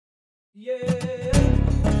Where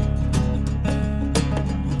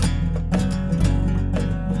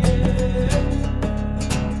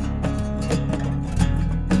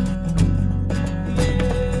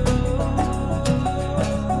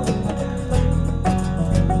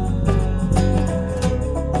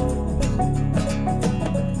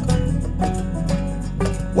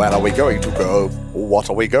are we going to go? What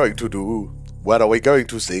are we going to do? Where are we going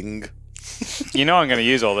to sing? You know I'm going to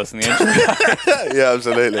use all this in the intro. Yeah,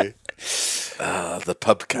 absolutely. The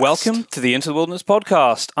pubcast. Welcome to the Into the Wilderness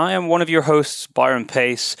podcast. I am one of your hosts, Byron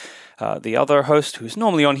Pace. The other host who's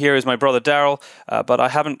normally on here is my brother Daryl, but I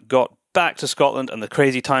haven't got back to Scotland, and the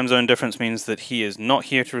crazy time zone difference means that he is not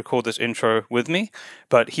here to record this intro with me,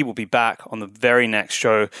 but he will be back on the very next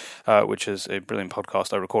show, which is a brilliant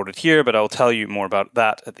podcast I recorded here, but I'll tell you more about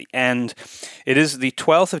that at the end. It is the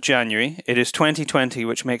 12th of January. It is 2020,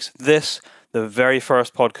 which makes this the very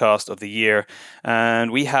first podcast of the year,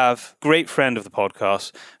 and we have a great friend of the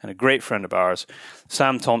podcast and a great friend of ours,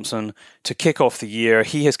 Sam Thompson, to kick off the year.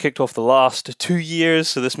 He has kicked off the last 2 years,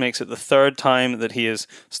 so this makes it the third time that he has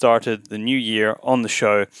started the new year on the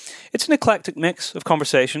show. It's an eclectic mix of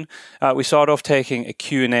conversation. We started off taking a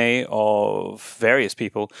Q&A of various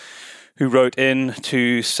people who wrote in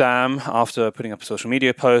to Sam after putting up a social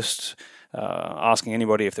media post, asking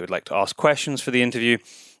anybody if they would like to ask questions for the interview.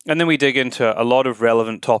 And then we dig into a lot of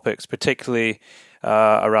relevant topics, particularly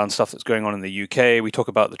around stuff that's going on in the UK. We talk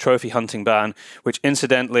about the trophy hunting ban, which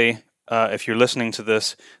incidentally, if you're listening to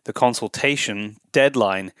this, the consultation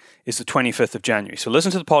deadline is the 25th of January. So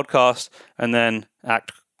listen to the podcast and then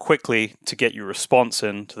act quickly to get your response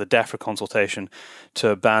in to the DEFRA consultation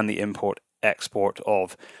to ban the import-export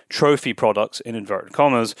of trophy products, in inverted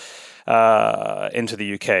commas, into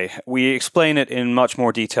the UK. We explain it in much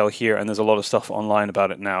more detail here, and there's a lot of stuff online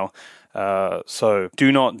about it now. So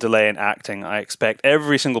do not delay in acting. I expect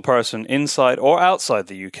every single person inside or outside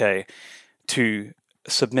the UK to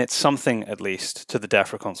submit something at least to the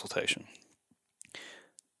DEFRA consultation.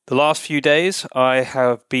 The last few days, I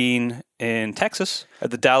have been in Texas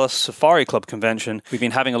at the Dallas Safari Club convention. We've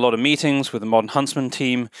been having a lot of meetings with the Modern Huntsman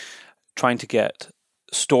team, trying to get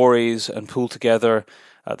stories and pull together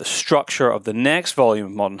the structure of the next volume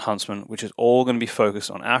of Modern Huntsman, which is all going to be focused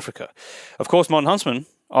on Africa. Of course, Modern Huntsman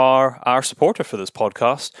are our supporter for this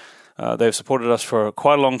podcast. They've supported us for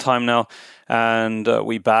quite a long time now, and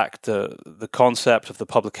we backed the concept of the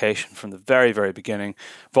publication from the very, very beginning.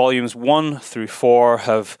 Volumes 1 through 4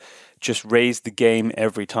 have just raised the game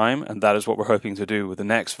every time, and that is what we're hoping to do with the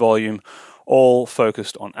next volume, all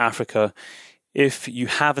focused on Africa. If you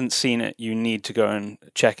haven't seen it, you need to go and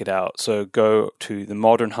check it out. So go to the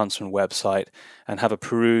Modern Huntsman website and have a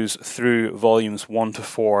peruse through volumes 1 to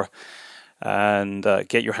 4 and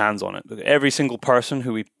get your hands on it. Every single person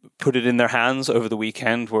who we put it in their hands over the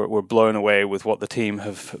weekend were blown away with what the team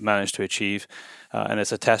have managed to achieve. And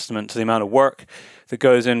it's a testament to the amount of work that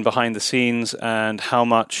goes in behind the scenes and how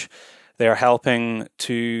much they are helping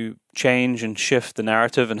to change and shift the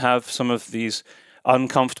narrative and have some of these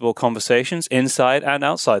uncomfortable conversations inside and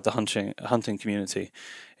outside the hunting community.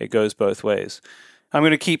 It goes both ways. I'm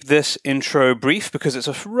going to keep this intro brief because it's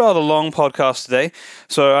a rather long podcast today.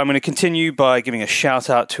 So I'm going to continue by giving a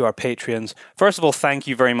shout out to our Patreons. First of all, thank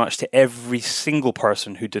you very much to every single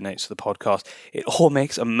person who donates to the podcast. It all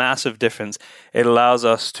makes a massive difference. It allows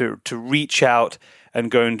us to reach out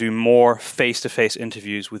and go and do more face-to-face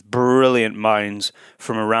interviews with brilliant minds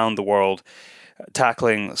from around the world,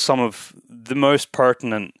 tackling some of the most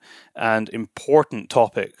pertinent and important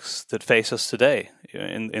topics that face us today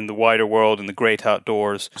in the wider world, in the great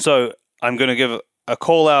outdoors. So I'm going to give a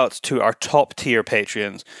call out to our top tier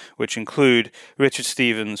Patreons, which include Richard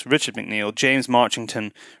Stevens, Richard McNeil, James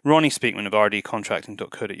Marchington, Ronnie Speakman of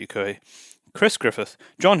rdcontracting.co.uk, Chris Griffith,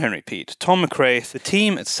 John Henry Pete, Tom McRae, the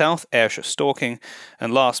team at South Ayrshire Stalking,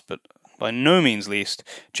 and last but by no means least,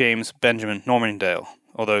 James Benjamin Normandale,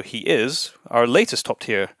 although he is our latest top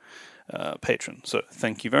tier patron. So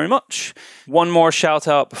thank you very much. One more shout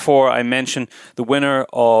out before I mention the winner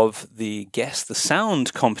of the Guess the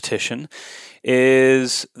Sound competition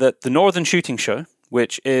is that the Northern Shooting Show,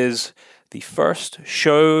 which is the first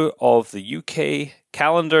show of the UK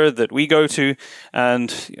calendar that we go to,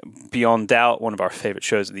 and beyond doubt one of our favourite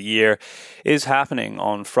shows of the year, is happening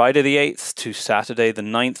on Friday the 8th to Saturday the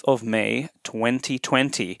 9th of May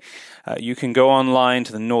 2020. You can go online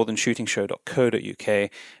to the northernshootingshow.co.uk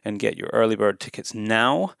and get your early bird tickets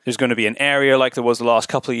now. There's going to be an area like there was the last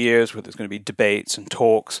couple of years where there's going to be debates and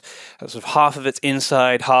talks. Sort of half of it's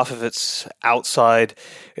inside, half of it's outside.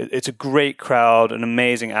 It's a great crowd, an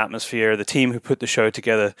amazing atmosphere. The team who put the show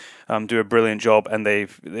together do a brilliant job, and they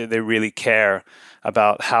really care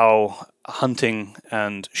about how hunting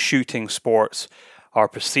and shooting sports are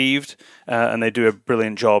perceived, and they do a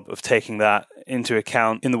brilliant job of taking that into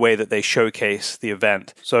account in the way that they showcase the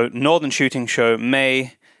event. So Northern Shooting Show,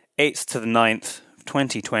 May 8th to the 9th,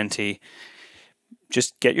 2020.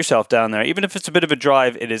 Just get yourself down there. Even if it's a bit of a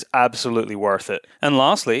drive, it is absolutely worth it. And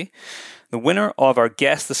lastly, the winner of our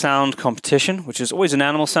Guess the Sound competition, which is always an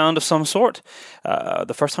animal sound of some sort.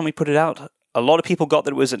 The first time we put it out, a lot of people got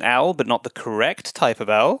that it was an owl, but not the correct type of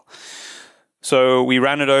owl. So we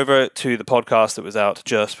ran it over to the podcast that was out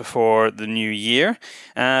just before the new year,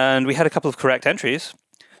 and we had a couple of correct entries.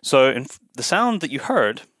 So the sound that you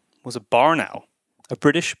heard was a barn owl, a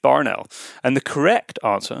British barn owl. And the correct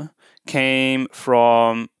answer came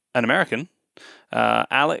from an American,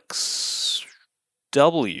 Alex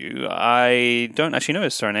W. I don't actually know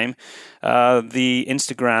his surname. The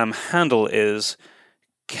Instagram handle is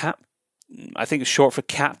I think it's short for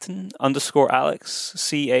Captain _Alex,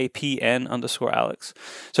 CAPN _Alex.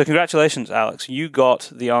 So congratulations, Alex. You got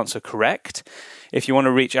the answer correct. If you want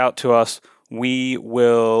to reach out to us, we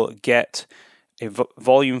will get a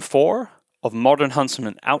volume 4 of Modern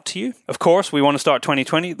Huntsman out to you. Of course, we want to start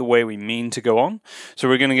 2020 the way we mean to go on. So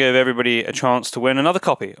we're going to give everybody a chance to win another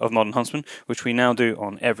copy of Modern Huntsman, which we now do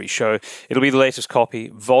on every show. It'll be the latest copy,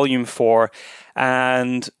 volume 4.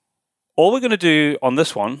 And all we're going to do on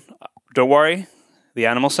this one, don't worry, the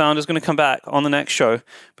animal sound is going to come back on the next show.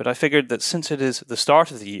 But I figured that since it is the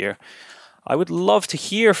start of the year, I would love to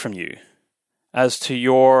hear from you as to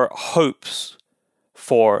your hopes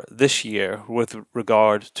for this year with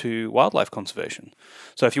regard to wildlife conservation.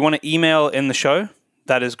 So if you want to email in the show,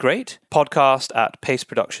 that is great.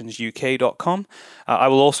 podcast@paceproductionsuk.com. I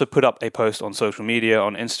will also put up a post on social media,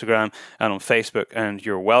 on Instagram and on Facebook, and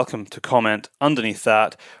you're welcome to comment underneath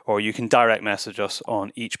that, or you can direct message us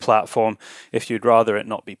on each platform if you'd rather it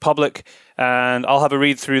not be public. And I'll have a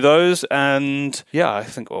read through those, and yeah, I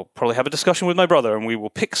think we'll probably have a discussion with my brother, and we will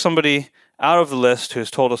pick somebody out of the list who has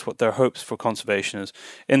told us what their hopes for conservation is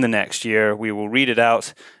in the next year. We will read it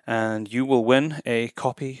out, and you will win a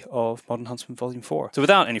copy of Modern Huntsman Volume 4. So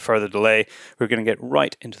without any further delay, we're going to get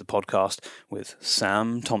right into the podcast with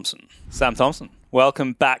Sam Thompson. Sam Thompson,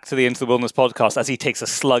 welcome back to the Into the Wilderness podcast as he takes a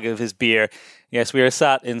slug of his beer. Yes, we are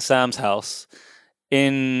sat in Sam's house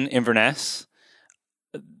in Inverness.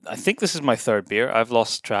 I think this is my third beer. I've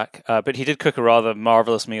lost track. But he did cook a rather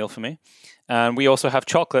marvellous meal for me. And we also have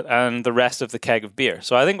chocolate and the rest of the keg of beer.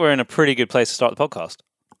 So I think we're in a pretty good place to start the podcast.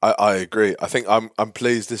 I agree. I think I'm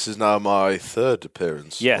pleased this is now my third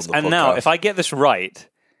appearance. Yes, on the and podcast. now, if I get this right,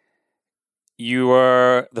 you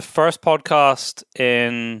were the first podcast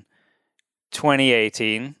in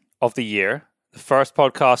 2018 of the year, the first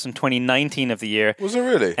podcast in 2019 of the year. Was it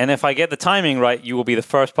really? And if I get the timing right, you will be the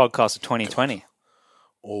first podcast of 2020.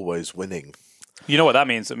 Always winning. You know what that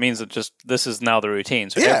means? It means that just this is now the routine.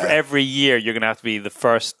 So Yeah. every year you're going to have to be the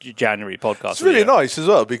first January podcast. It's of the really year. nice as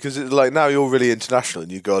well because it's like now you're really international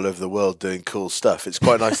and you go all over the world doing cool stuff. It's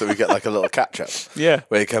quite nice that we get like a little catch up. Yeah.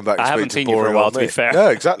 Where you come back and I speak haven't to seen you for a boring while, old to be mate. fair. No,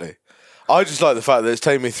 exactly. I just like the fact that it's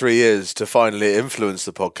taken me 3 years to finally influence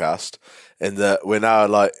the podcast in that we're now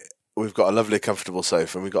like, we've got a lovely comfortable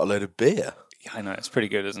sofa and we've got a load of beer. Yeah, I know. It's pretty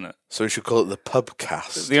good, isn't it? So we should call it the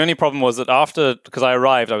Pubcast. The only problem was that because I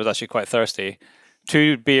arrived, I was actually quite thirsty.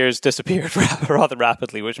 2 beers disappeared rather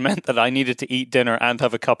rapidly, which meant that I needed to eat dinner and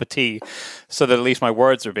have a cup of tea so that at least my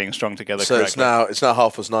words are being strung together So correctly. it's now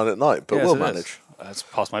 9:30 at night, but Yes, we'll it manage. is. That's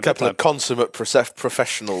past my A couple bedtime. of consummate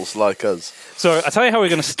professionals like us. So I'll tell you how we're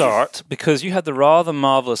going to start, because you had the rather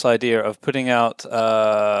marvellous idea of putting out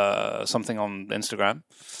something on Instagram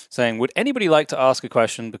saying, would anybody like to ask a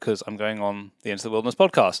question because I'm going on the Into the Wilderness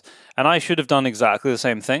podcast? And I should have done exactly the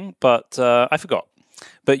same thing, but I forgot.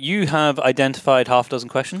 But you have identified half a dozen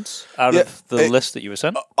questions out of the list that you were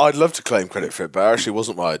sent. I'd love to claim credit for it, but it actually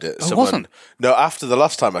wasn't my idea. It wasn't? No, after the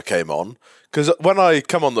last time I came on, because when I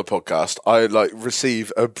come on the podcast, I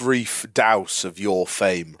receive a brief douse of your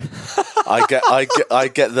fame. I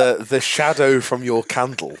get the shadow from your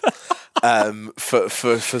candle. For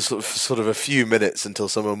sort of a few minutes until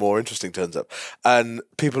someone more interesting turns up. And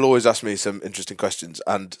people always ask me some interesting questions.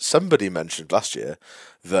 And somebody mentioned last year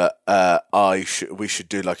that we should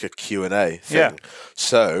do like a Q&A thing. Yeah.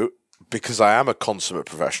 So, because I am a consummate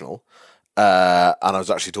professional, and I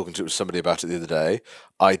was actually talking to somebody about it the other day,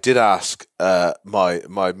 I did ask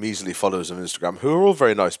my measly followers on Instagram, who are all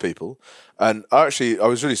very nice people, and I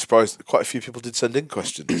was really surprised that quite a few people did send in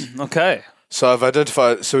questions. Okay. So I've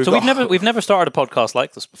identified. So we've never started a podcast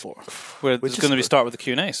like this before. It's going to start with a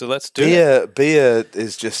Q&A, so let's do it. Beer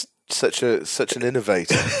is just such an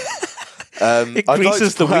innovator. It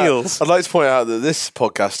greases the wheels. I'd like to point out that this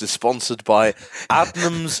podcast is sponsored by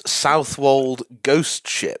Adnams Southwold Ghost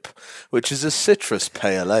Ship, which is a citrus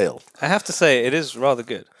pale ale. I have to say, it is rather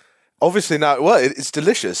good. Obviously now, well, it's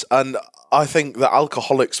delicious, and I think that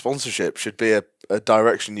alcoholic sponsorship should be a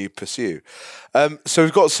direction you pursue. So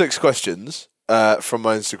we've got 6 questions from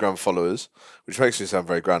my Instagram followers, which makes me sound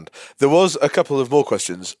very grand. There was a couple of more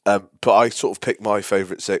questions, but I sort of picked my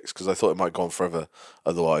favourite 6 because I thought it might go on forever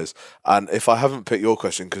otherwise. And if I haven't picked your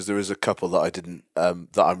question, because there is a couple that I didn't,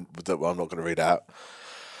 that I'm not going to read out.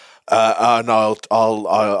 And I've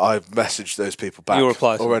messaged those people back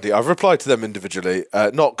already. I've replied to them individually,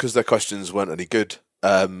 not because their questions weren't any good.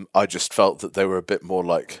 I just felt that they were a bit more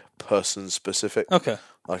like person specific. Okay.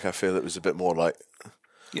 Like I feel it was a bit more like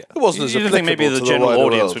it wasn't as applicable. You didn't think maybe the general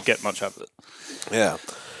audience would get much out of it. Yeah.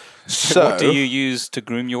 So what do you use to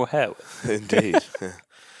groom your hair with? Indeed. Yeah.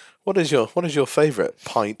 What is your favourite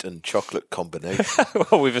pint and chocolate combination?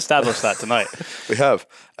 Well, we've established that tonight. We have.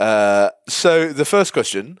 So the first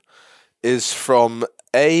question is from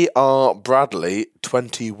A.R. Bradley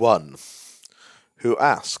 21, who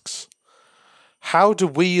asks, how do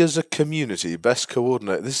we as a community best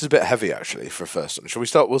coordinate? This is a bit heavy, actually, for a first one. Shall we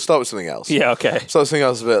start? We'll start with something else. Yeah, okay. Start with something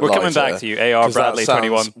else a bit We're lighter, coming back to you, A.R. Bradley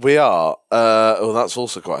 21. We are. Oh, that's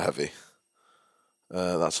also quite heavy.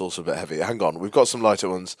 That's also a bit heavy. Hang on, we've got some lighter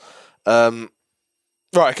ones. Right,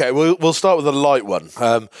 okay, we'll start with a light one.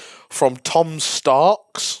 From Tom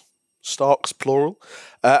Starks plural.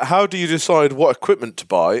 How do you decide what equipment to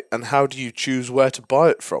buy, and how do you choose where to buy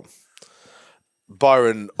it from?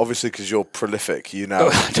 Byron, obviously, because you're prolific, you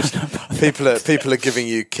know, people are giving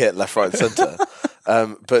you kit left, right, and centre.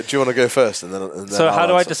 But do you want to go first, and then so how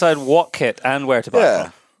do I decide what kit and where to buy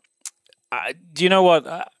it from? Do you know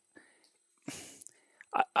what?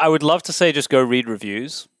 I would love to say just go read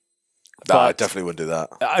reviews. No, I definitely wouldn't do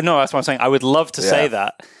that. No, that's what I'm saying. I would love to say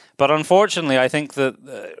that, but unfortunately, I think that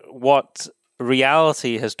what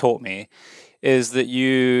reality has taught me is that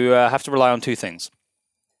you have to rely on 2 things.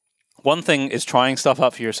 One thing is trying stuff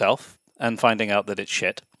out for yourself and finding out that it's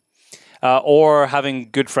shit. Or having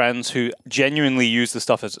good friends who genuinely use the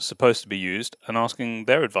stuff as it's supposed to be used and asking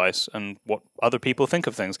their advice and what other people think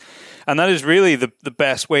of things. And that is really the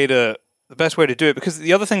best way to do it, because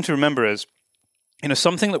the other thing to remember is,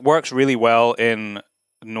 something that works really well in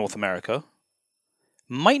North America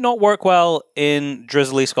might not work well in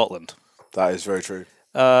drizzly Scotland. That is very true.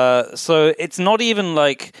 So it's not even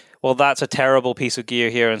like, well, that's a terrible piece of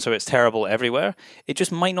gear here, and so it's terrible everywhere. It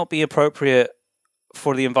just might not be appropriate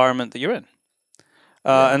for the environment that you're in.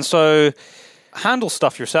 And so handle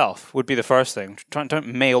stuff yourself would be the first thing. Don't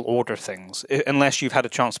mail order things unless you've had a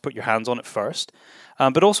chance to put your hands on it first.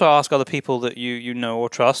 But also ask other people that you know or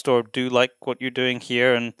trust or do like what you're doing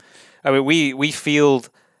here. And I mean, we field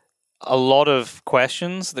a lot of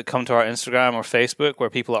questions that come to our Instagram or Facebook where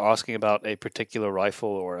people are asking about a particular rifle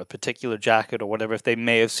or a particular jacket or whatever, if they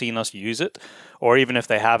may have seen us use it, or even if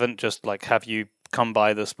they haven't, just like, have you come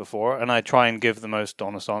by this before? And I try and give the most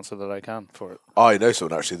honest answer that I can for it. I know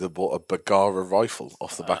someone actually that bought a Bagara rifle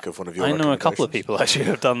off the back of one of your I know a couple of people actually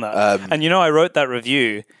who have done that. And I wrote that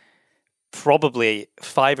review probably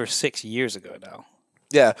 5 or 6 years ago now.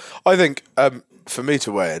 Yeah, I think for me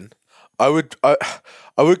to weigh in, I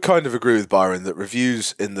would kind of agree with Byron that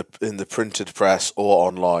reviews in the printed press or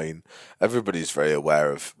online, everybody's very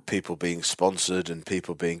aware of people being sponsored and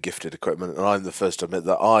people being gifted equipment, and I'm the first to admit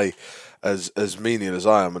that I, as menial as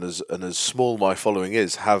I am and as small my following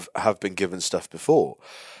is, have been given stuff before,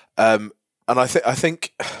 and I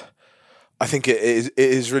think it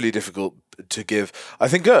is really difficult to give. I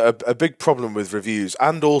think a big problem with reviews,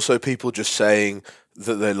 and also people just saying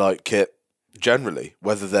that they like kit generally,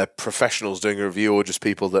 whether they're professionals doing a review or just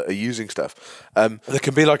people that are using stuff, there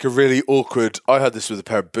can be like a really awkward. I had this with a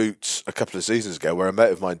pair of boots a couple of seasons ago where a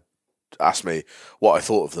mate of mine asked me what I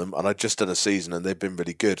thought of them, and I'd just done a season and they'd been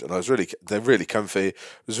really good, and they're really comfy. I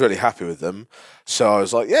was really happy with them, so I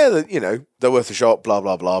was like, yeah, they're worth a shot. Blah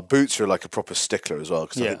blah blah. Boots are like a proper stickler as well,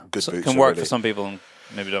 because I think good boots can work for some people and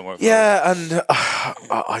maybe don't work for others.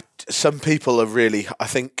 And some people are really. I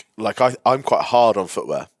think I'm quite hard on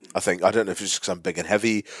footwear. I don't know if it's just because I'm big and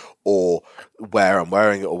heavy or where I'm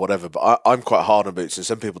wearing it or whatever, but I'm quite hard on boots, and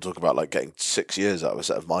some people talk about like getting 6 years out of a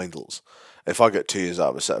set of Mindles. If I get 2 years out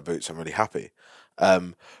of a set of boots, I'm really happy.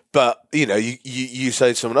 But you say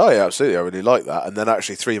to someone, oh yeah, absolutely, I really like that, and then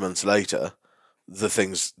actually 3 months later, the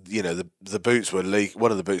things, the boots were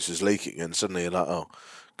one of the boots was leaking, and suddenly you're like, oh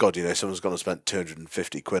God, someone's gone and spent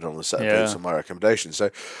 250 quid on a set of boots on my recommendation. So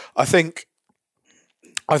I think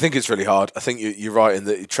it's really hard. I think you're right in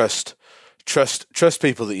that you trust trust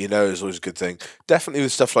people that you know is always a good thing. Definitely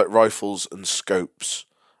with stuff like rifles and scopes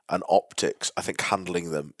and optics, I think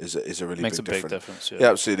handling them is a really Makes big a big difference. difference. Yeah,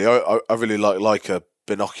 absolutely. I really like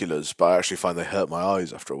binoculars, but I actually find they hurt my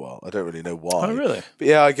eyes after a while. I don't really know why. Oh, really? But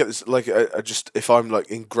yeah, I get this. Like, I just, if I'm like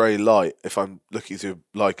in grey light, if I'm looking through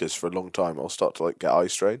Leicas for a long time, I'll start to like get eye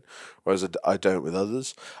strain, whereas I don't with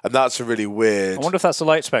others, and that's a really weird. I wonder if that's the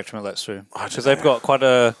light spectrum it lets through, I don't because they've know. got quite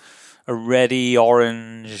a reddy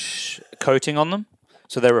orange coating on them,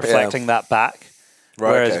 so they're reflecting that back.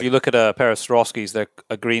 Right, Whereas okay. if you look at a pair of Swarovskis, they're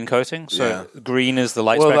a green coating, so Yeah. green is the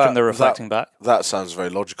light Well, spectrum they're reflecting back. That sounds very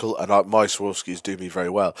logical, and my Swarovskis do me very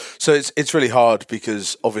well. So it's really hard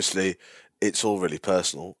because obviously it's all really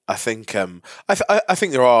personal. I think I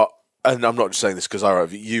think there are, and I'm not just saying this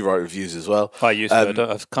because you write reviews as well. I used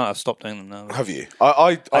to. I've stopped doing them now. Have you?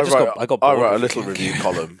 I got bored write a with little it. review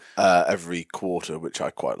column every quarter, which I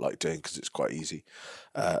quite like doing because it's quite easy.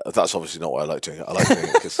 That's obviously not why I like doing it. I like doing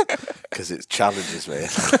it because it challenges me.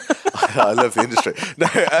 I love the industry. No,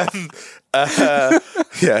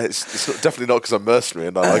 yeah, it's definitely not because I'm mercenary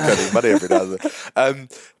and I like earning money every now and then.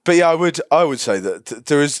 But yeah, I would say that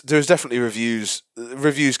there is definitely reviews.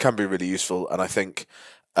 Reviews can be really useful, and I think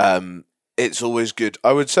it's always good.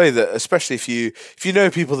 I would say that especially if you know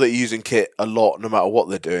people that are using kit a lot, no matter what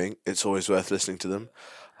they're doing, it's always worth listening to them.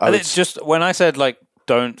 And it's just when I said like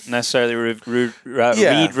don't necessarily read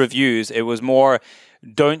reviews, it was more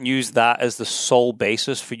don't use that as the sole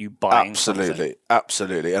basis for you buying something.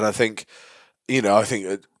 Absolutely. And I think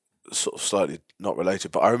sort of slightly not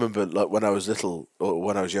related, but I remember like when I was little or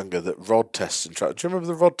when I was younger that rod tests and trout. Do you remember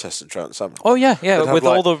the rod tests in trout and salmon? Oh yeah, They'd have, with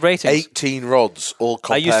like, all the ratings. 18 rods all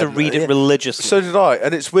compared. I used to read it religiously. So did I,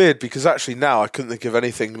 and it's weird because actually now I couldn't think of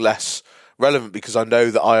anything less relevant because I know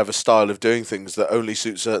that I have a style of doing things that only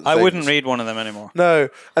suit certain things. I wouldn't read one of them anymore. No,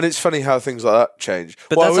 and it's funny how things like that change.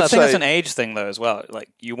 But I think that's an age thing though as well. Like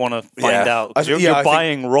you want to find out. 'Cause you're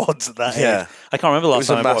buying rods at that age. I can't remember the last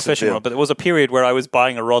time I bought a fishing rod, but there was a period where I was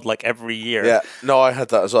buying a rod like every year. Yeah, no, I had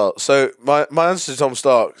that as well. So my answer to Tom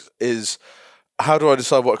Stark is, how do I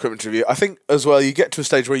decide what equipment to review? I think as well you get to a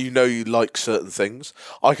stage where you know you like certain things.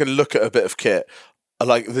 I can look at a bit of kit,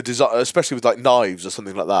 like the design, especially with like knives or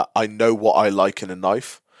something like that. I know what I like in a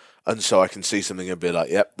knife, and so I can see something and be like,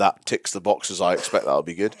 "Yep, that ticks the boxes. I expect that'll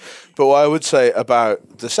be good." But what I would say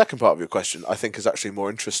about the second part of your question, I think, is actually more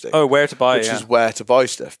interesting. Oh, where to buy? Which is where to buy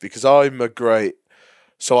stuff, because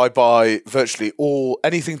so I buy virtually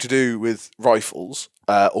anything to do with rifles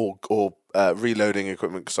or reloading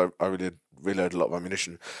equipment because I really reload a lot of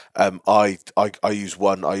ammunition. I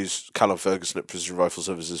use Callum Ferguson at Precision Rifle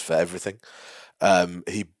Services for everything.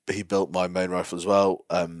 He built my main rifle as well,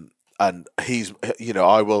 and he's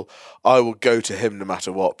I will go to him no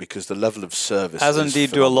matter what because the level of service, as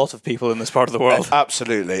indeed do a lot of people in this part of the world.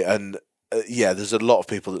 Absolutely, and there's a lot of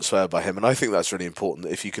people that swear by him, and I think that's really important.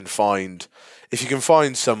 That if you can find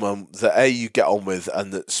someone that you get on with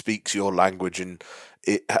and that speaks your language and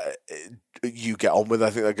you get on with, I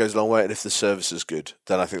think that goes a long way. And if the service is good,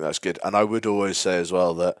 then I think that's good. And I would always say as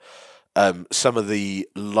well that some of the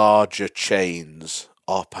larger chains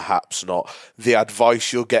are perhaps not. The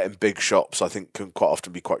advice you'll get in big shops, I think, can quite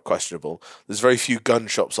often be quite questionable. There's very few gun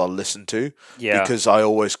shops I'll listen to because I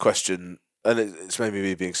always question, and it's maybe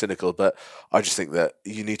me being cynical, but I just think that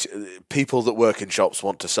you need to, people that work in shops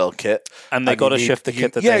want to sell kit. And they got to shift the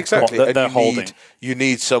kit that they're holding. You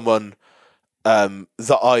need someone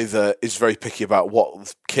that either is very picky about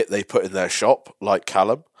what kit they put in their shop, like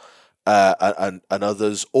Callum, and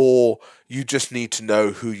others, or you just need to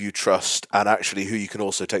know who you trust and actually who you can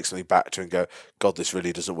also take something back to and go, God, this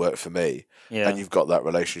really doesn't work for me. Yeah. And you've got that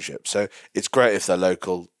relationship. So it's great if they're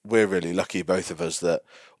local. We're really lucky, both of us, that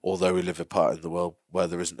although we live a part in the world where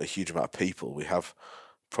there isn't a huge amount of people, we have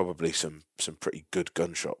probably some pretty good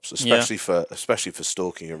gun shops, especially for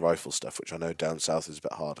stalking and rifle stuff, which I know down south is a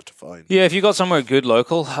bit harder to find. Yeah, if you got somewhere good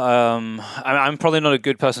local, I'm probably not a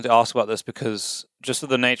good person to ask about this because just of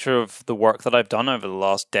the nature of the work that I've done over the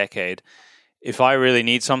last decade, if I really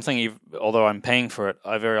need something, although I'm paying for it,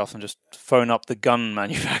 I very often just phone up the gun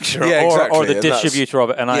manufacturer or the distributor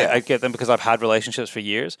of it, and I get them because I've had relationships for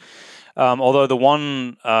years. Although the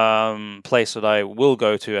one place that I will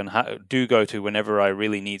go to and do go to whenever I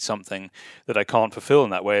really need something that I can't fulfill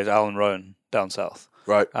in that way is Alan Rowan down south.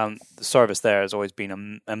 Right. The service there has always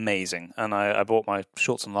been amazing, and I bought my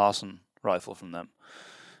Schultz & Larsen rifle from them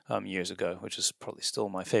years ago, which is probably still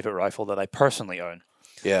my favorite rifle that I personally own.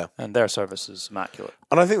 Yeah. And their service is immaculate.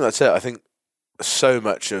 And I think that's it. I think so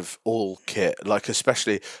much of all kit, like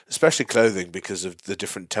especially clothing, because of the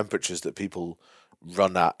different temperatures that people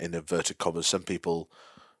run at in inverted commas. Some people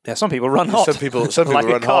Yeah, some people run hot. Some people like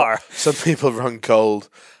run a car. hot. Some people run cold.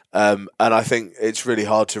 And I think it's really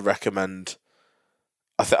hard to recommend.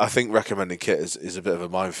 I think recommending kit is a bit of a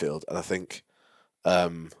minefield, and I think,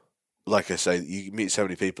 like I say, you meet so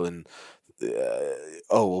many people and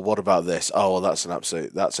oh well, what about this? Oh well, that's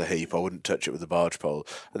a heap. I wouldn't touch it with a barge pole.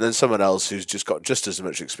 And then someone else who's just got just as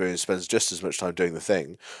much experience, spends just as much time doing the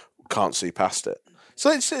thing, can't see past it.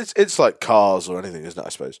 So it's like cars or anything, isn't it? I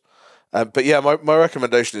suppose. But yeah, my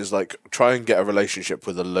recommendation is like try and get a relationship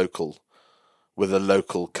with a local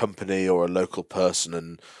company or a local person,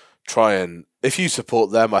 and try and if you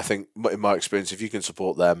support them, I think in my experience, if you can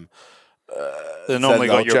support them, they normally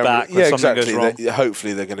got your back. When something goes wrong.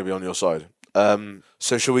 Hopefully, they're going to be on your side.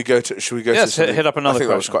 So should we go to? Yes, hit up another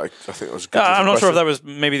question. I think that was good. I'm not sure if that was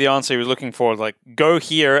maybe the answer he was looking for. Like, go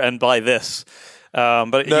here and buy this.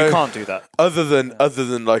 But no, you can't do that. Other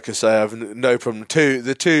than like I say, I have no problem.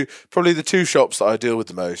 The two shops that I deal with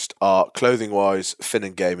the most are Clothing Wise, Finn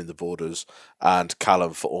and Game in the Borders, and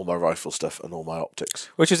Callum for all my rifle stuff and all my optics.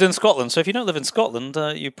 Which is in Scotland. So if you don't live in Scotland,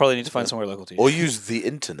 you probably need to find somewhere local to you. Or use the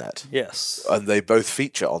internet. Yes. And they both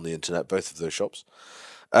feature on the internet, both of those shops.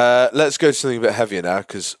 Let's go to something a bit heavier now,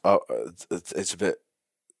 because it's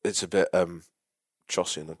a bit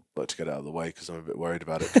chossy, and I'd like to get it out of the way because I'm a bit worried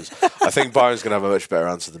about it, because I think Byron's going to have a much better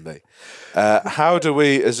answer than me. How do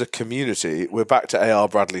we, as a community, we're back to AR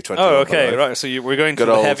Bradley 21. Oh, okay, right. So we're going to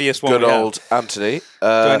the heaviest one. Good old Anthony. Do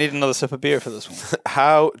I need another sip of beer for this one?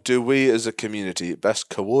 How do we, as a community, best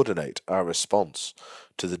coordinate our response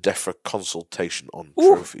to the DEFRA consultation on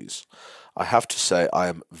trophies? I have to say, I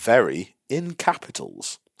am very in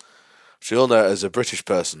capitals. Which you all know, as a British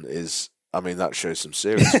person, that shows some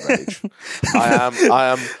serious rage.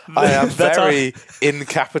 I am very in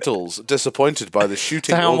capitals disappointed by the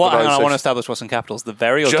shooting. Hang on, I want to establish what's in capitals. The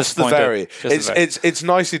very or just the very. It's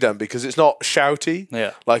nicely done because it's not shouty.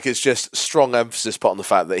 Yeah, like it's just strong emphasis put on the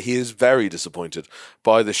fact that he is very disappointed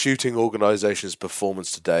by the shooting organisation's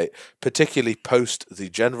performance to date, particularly post the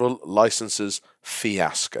general licenses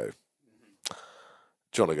fiasco.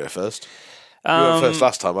 Do you want to go first? You went first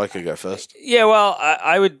last time. I could go first. Yeah, well,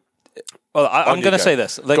 I would. Well, I'm going to say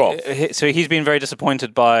this. So he's been very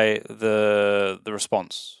disappointed by the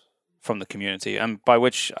response from the community, and by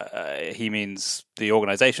which he means the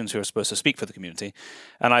organisations who are supposed to speak for the community.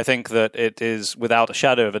 And I think that it is without a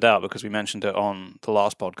shadow of a doubt, because we mentioned it on the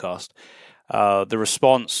last podcast, the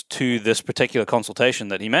response to this particular consultation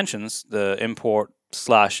that he mentions, the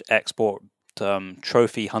import/export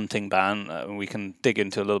trophy hunting ban, we can dig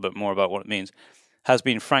into a little bit more about what it means, has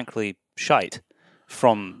been frankly shite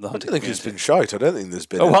from the hunting community. I don't think it's been shite. I don't think there's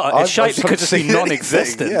been... Oh, well, it's shite because it's been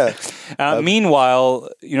non-existent. Yeah. Meanwhile,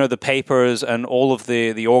 the papers and all of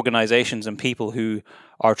the organisations and people who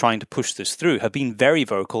are trying to push this through have been very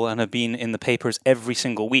vocal and have been in the papers every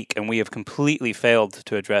single week, and we have completely failed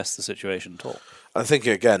to address the situation at all. I think,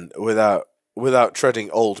 again, without treading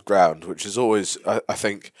old ground, which is always, I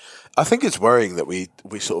think it's worrying that we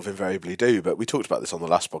sort of invariably do, but we talked about this on the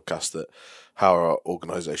last podcast, that how our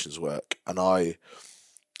organisations work, and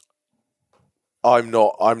I'm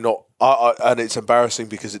not, and it's embarrassing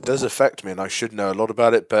because it does affect me, and I should know a lot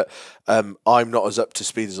about it. But I'm not as up to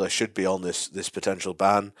speed as I should be on this potential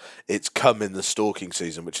ban. It's come in the stalking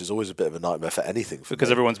season, which is always a bit of a nightmare for anything.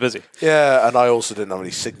 Because everyone's busy. Yeah, and I also didn't have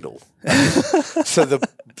any signal, so the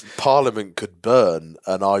Parliament could burn,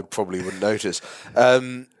 and I probably wouldn't notice.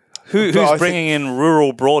 Who's bringing in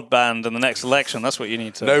rural broadband in the next election? That's what you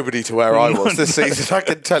need to... Nobody to where I was this season. I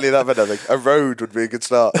can tell you that, but I think a road would be a good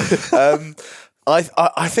start. I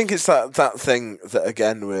think it's that thing that,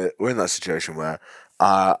 again, we're in that situation where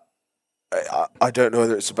I don't know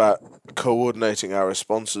whether it's about coordinating our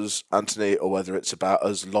responses, Anthony, or whether it's about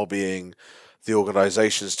us lobbying the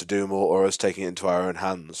organisations to do more, or us taking it into our own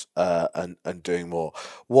hands and doing more.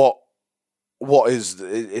 What is,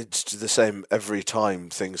 it's the same every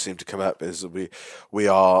time things seem to come up, is that we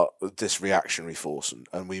are this reactionary force,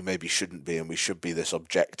 and we maybe shouldn't be, and we should be this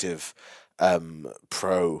objective,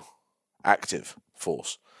 proactive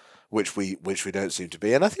force, which we don't seem to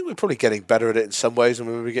be. And I think we're probably getting better at it in some ways, and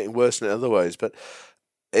we're getting worse in other ways. But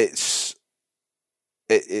it's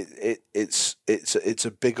a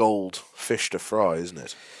big old fish to fry, isn't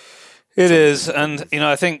it? It is, and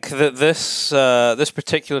I think that this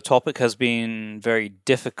particular topic has been very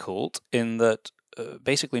difficult in that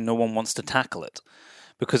basically no one wants to tackle it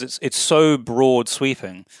because it's so broad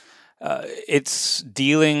sweeping. It's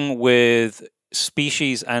dealing with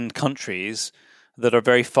species and countries that are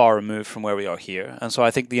very far removed from where we are here, and so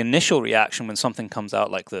I think the initial reaction when something comes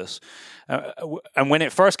out like this, and when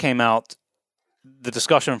it first came out, the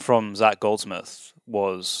discussion from Zach Goldsmith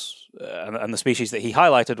was, and the species that he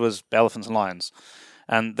highlighted was elephants and lions.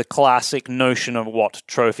 And the classic notion of what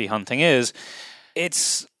trophy hunting is,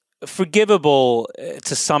 it's forgivable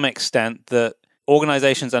to some extent that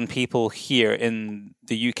organizations and people here in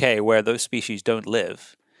the UK where those species don't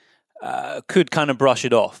live could kind of brush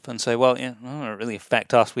it off and say, well, yeah, it doesn't really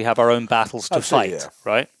affect us. We have our own battles to fight,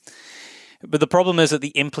 right? But the problem is that the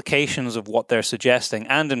implications of what they're suggesting,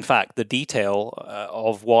 and in fact the detail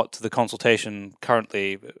of what the consultation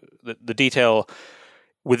currently, the detail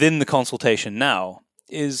within the consultation now,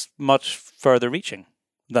 is much further reaching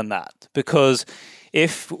than that. Because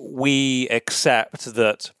if we accept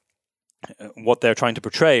that what they're trying to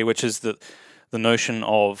portray, which is that the notion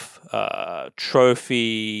of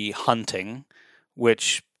trophy hunting,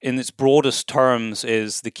 which in its broadest terms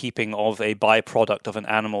is the keeping of a byproduct of an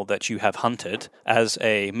animal that you have hunted as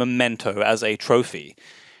a memento, as a trophy,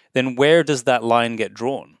 then where does that line get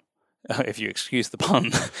drawn? If you excuse the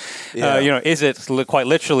pun, is it quite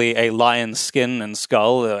literally a lion's skin and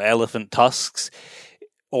skull, elephant tusks,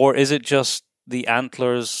 or is it just the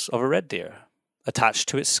antlers of a red deer attached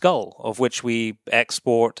to its skull, of which we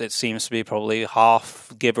export, it seems to be probably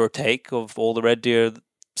half, give or take, of all the red deer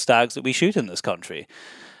stags that we shoot in this country?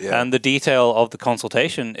 Yeah. And the detail of the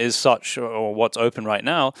consultation is such, or what's open right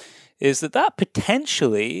now, is that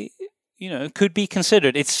potentially, could be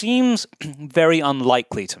considered. It seems very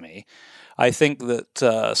unlikely to me. I think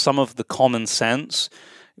that some of the common sense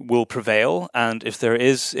will prevail, and if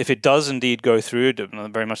it does indeed go through, it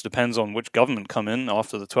very much depends on which government come in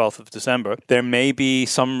after the 12th of December, there may be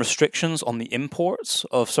some restrictions on the imports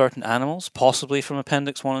of certain animals, possibly from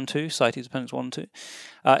Appendix 1 and 2, CITES Appendix 1 and 2.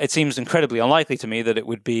 It seems incredibly unlikely to me that it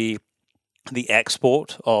would be the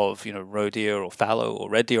export of, roe deer or fallow or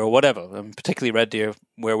red deer or whatever, particularly red deer,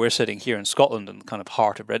 where we're sitting here in Scotland in the kind of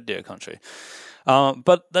heart of red deer country.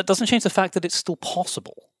 But that doesn't change the fact that it's still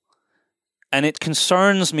possible. And it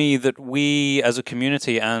concerns me that we as a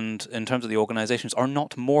community and in terms of the organizations are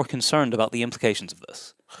not more concerned about the implications of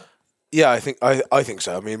this. Yeah, I think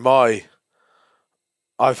so. I mean,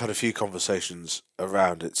 I've had a few conversations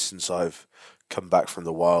around it since I've come back from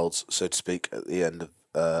the wilds, so to speak, at the end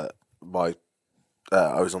of I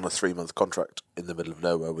was on a 3-month contract in the middle of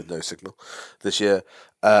nowhere with no signal this year.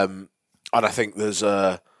 And I think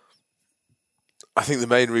I think the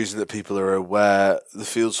main reason that people are aware, the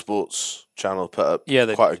Field Sports channel put up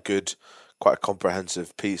quite a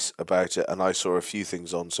comprehensive piece about it, and I saw a few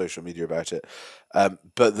things on social media about it.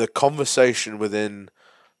 But the conversation within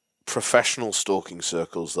professional stalking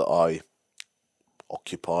circles that I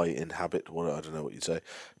occupy, inhabit, I don't know what you'd say,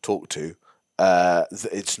 talk to,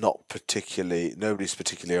 it's not nobody's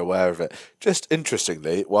particularly aware of it. Just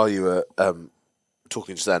interestingly, while you were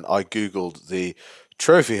talking just then, I Googled the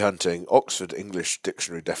trophy hunting Oxford English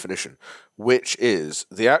Dictionary definition, which is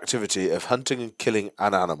the activity of hunting and killing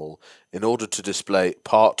an animal in order to display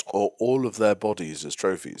part or all of their bodies as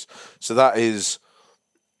trophies. So that is,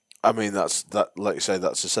 I mean, that's like you say,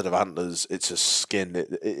 that's a set of antlers, it's a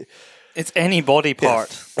skin, it's any body part.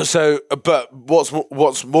 Yeah. So, but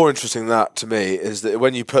what's more interesting than that to me is that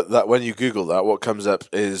when you Google that, what comes up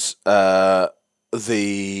is the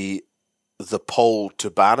poll to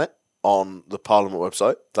ban it on the Parliament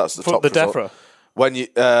website. That's the top result. DEFRA. When you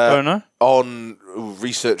on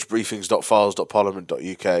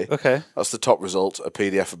researchbriefings.files.parliament.uk. Okay. That's the top result, a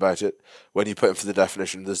PDF about it. When you put in for the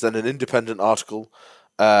definition, there's then an independent article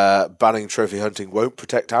banning trophy hunting won't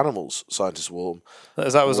protect animals, scientists warn.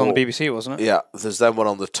 That was on the BBC, wasn't it? Yeah. There's then one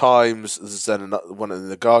on the Times, there's then another one in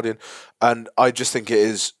the Guardian, and I just think it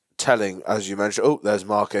is telling, as you mentioned. Oh, there's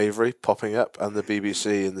Mark Avery popping up, and the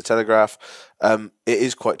BBC and the Telegraph. It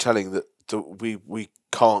is quite telling that we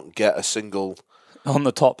can't get a single on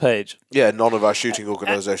the top page. Yeah, none of our shooting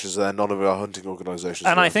organisations are there, none of our hunting organisations.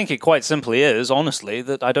 And I think it quite simply is, honestly,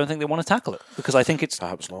 that I don't think they want to tackle it, because I think it's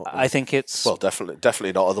perhaps not. I think it's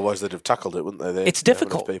definitely not. Otherwise, they'd have tackled it, wouldn't they? It's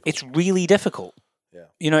difficult. It's really difficult. Yeah,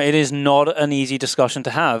 it is not an easy discussion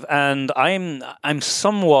to have, and I'm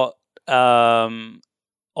somewhat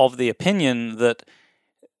of the opinion that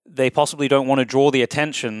they possibly don't want to draw the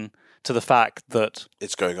attention to the fact that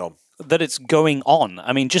it's going on.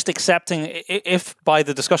 I mean, just accepting, if by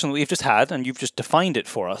the discussion that we've just had, and you've just defined it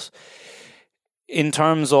for us, in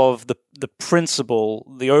terms of the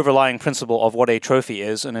principle, the overlying principle of what a trophy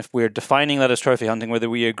is, and if we're defining that as trophy hunting, whether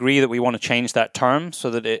we agree that we want to change that term so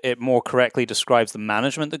that it more correctly describes the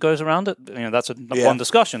management that goes around it, that's one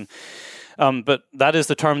discussion. But that is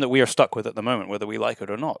the term that we are stuck with at the moment, whether we like it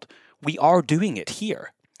or not. We are doing it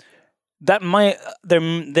here. that might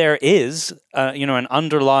there is an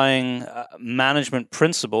underlying management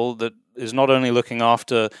principle that is not only looking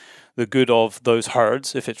after the good of those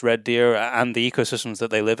herds, if it's red deer and the ecosystems that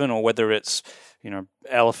they live in, or whether it's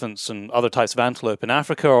elephants and other types of antelope in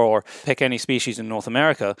Africa, or pick any species in North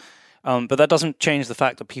America. But that doesn't change the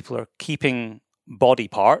fact that people are keeping body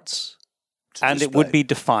parts, and it would be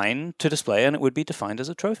defined to display, and it would be defined as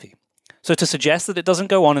a trophy. So to suggest that it doesn't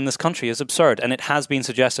go on in this country is absurd, and it has been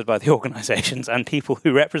suggested by the organizations and people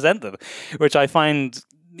who represent them, which I find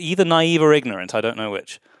either naive or ignorant. I don't know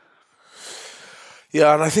which.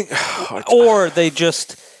 Yeah, and I think... or they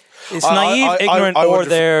just... It's naive, ignorant, or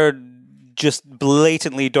they're just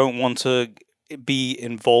blatantly don't want to be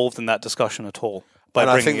involved in that discussion at all. And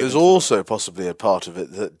I think there's also possibly a part of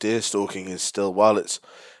it that deer stalking is still, while it's...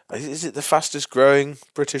 Is it the fastest growing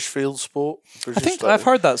British field sport? I think I've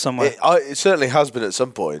heard that somewhere. It certainly has been at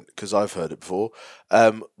some point, because I've heard it before.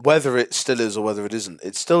 Whether it still is or whether it isn't,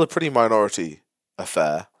 it's still a pretty minority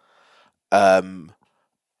affair. And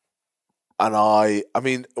I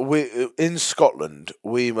mean, we in Scotland,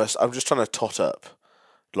 I'm just trying to tot up,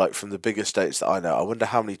 like from the bigger states that I know. I wonder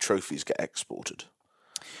how many trophies get exported.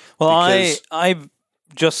 Well, I've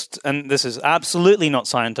just, and this is absolutely not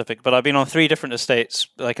scientific, but I've been on 3 different estates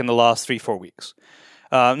like in the last 3-4 weeks.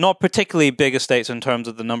 Not particularly big estates in terms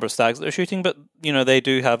of the number of stags that they're shooting, but they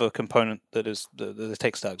do have a component that they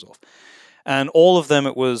take stags off. And all of them,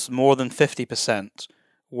 it was more than 50%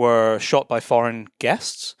 were shot by foreign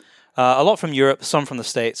guests. A lot from Europe, some from the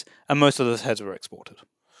States, and most of those heads were exported.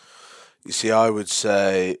 You see, I would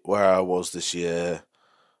say where I was this year,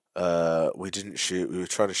 we didn't shoot. We were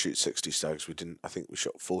trying to shoot 60 stags. We didn't. I think we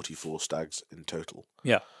shot 44 stags in total.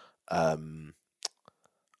 Yeah. I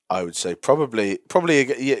would say probably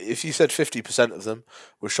if you said 50% of them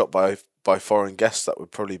were shot by foreign guests, that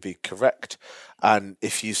would probably be correct. And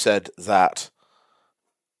if you said that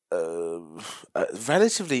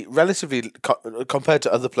relatively compared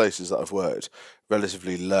to other places that I've worked,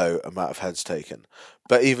 relatively low amount of heads taken.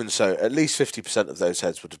 But even so, at least 50% of those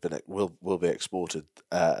heads will be exported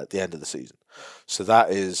at the end of the season. So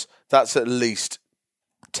that's at least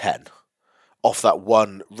 10 off that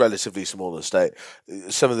one relatively small estate.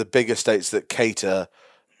 Some of the bigger states that cater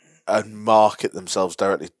and market themselves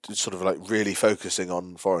directly, sort of like really focusing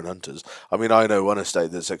on foreign hunters. I mean, I know one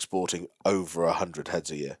estate that's exporting over 100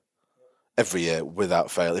 heads a year, every year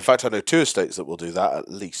without fail. In fact, I know 2 estates that will do that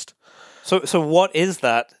at least. So what is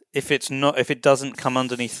that if it doesn't come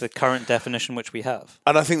underneath the current definition which we have?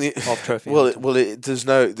 And I think of trophy.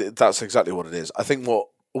 That's exactly what it is. I think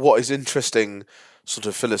what is interesting, sort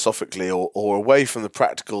of philosophically or away from the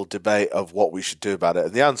practical debate of what we should do about it.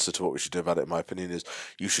 And the answer to what we should do about it, in my opinion, is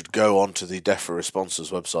you should go onto the DEFRA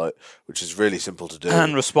Responses website, which is really simple to do.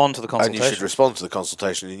 And respond to the consultation. And you should respond to the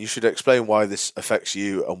consultation, and you should explain why this affects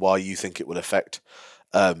you and why you think it will affect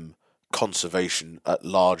conservation at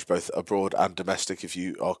large, both abroad and domestic, if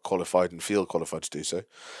you are qualified and feel qualified to do so.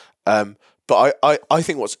 But I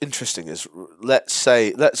think what's interesting is, let's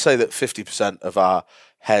say that 50% of our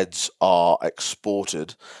heads are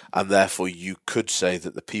exported, and therefore you could say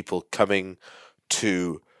that the people coming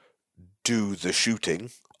to do the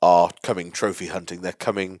shooting are coming trophy hunting. They're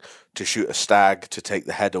coming to shoot a stag to take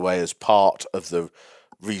the head away as part of the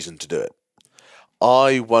reason to do it.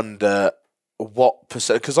 I wonder what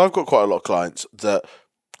percent, because I've got quite a lot of clients that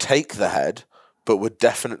take the head but would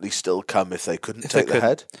definitely still come if they couldn't take the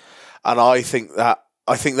head. And I think that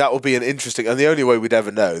will be an interesting, and the only way we'd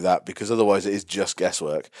ever know that, because otherwise it is just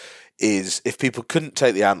guesswork, is if people couldn't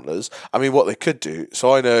take the antlers. I mean, what they could do,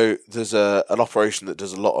 so I know there's an operation that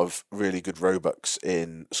does a lot of really good roebucks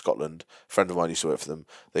in Scotland. A friend of mine used to work for them.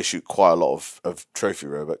 They shoot quite a lot of trophy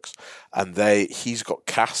roebucks, and he's got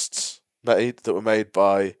casts made that were made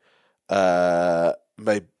by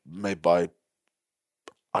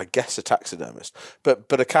I guess a taxidermist, but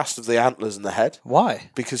a cast of the antlers and the head.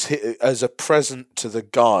 Why? Because as a present to the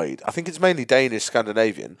guide, I think it's mainly Danish,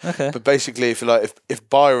 Scandinavian. Okay. But basically, if you like, if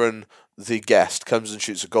Byron, the guest, comes and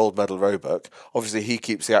shoots a gold medal roebuck, obviously he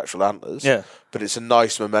keeps the actual antlers. Yeah. But it's a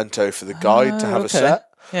nice memento for the guide to have a set.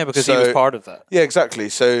 Yeah, because he was part of that. Yeah, exactly.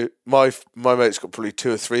 So my mate's got probably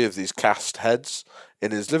 2 or 3 of these cast heads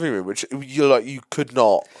in his living room, which you could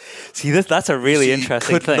not see. That's a really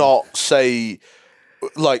interesting thing. You could not say,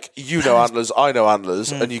 like, antlers, I know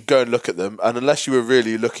antlers, and you go and look at them, and unless you were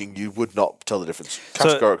really looking, you would not tell the difference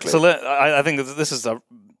categorically. So I think this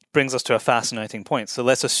brings us to a fascinating point. So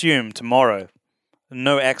let's assume tomorrow,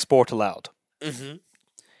 no export allowed. Mm-hmm.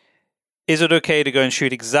 Is it okay to go and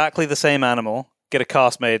shoot exactly the same animal get a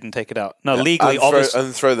cast made and take it out. No, legally, obviously,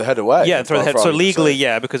 and throw the head away. yeah, and throw the head. So legally,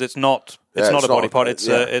 yeah, because it's not a body part. It's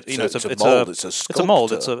a mold. It's a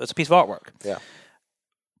mold. It's a piece of artwork. Yeah,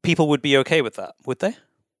 people would be okay with that, would they?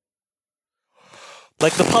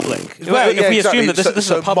 Like the public. Well, if we assume that this is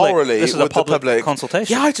a public, morally, this is a public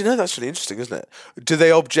consultation. Yeah, I don't know. That's really interesting, isn't it? Do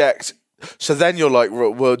they object? So then you're like,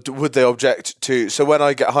 well, would they object to? So when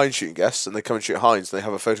I get hind shooting guests and they come and shoot hinds, and they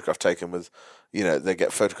have a photograph taken with, they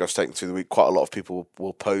get photographs taken through the week. Quite a lot of people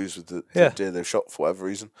will pose with the deer they've shot for whatever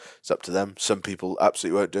reason. It's up to them. Some people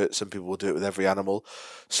absolutely won't do it. Some people will do it with every animal.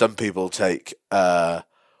 Some people take I've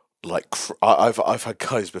had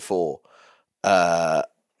guys before.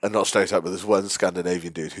 And not straight up, but there's one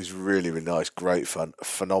Scandinavian dude who's really, really nice, great fun,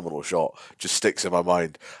 phenomenal shot. Just sticks in my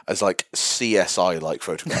mind as like CSI-like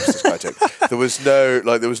photographs. This guy took. There was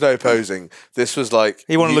no posing. This was like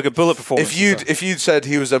he wanted to look at bullet performance. If you'd said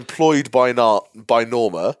he was employed by Norma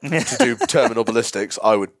to do terminal ballistics,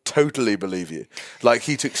 I would totally believe you. Like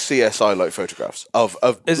he took CSI-like photographs of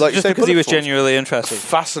Is like it just because he was genuinely interested,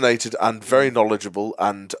 fascinated, and very knowledgeable,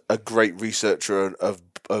 and a great researcher of.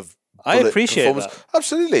 I appreciate that.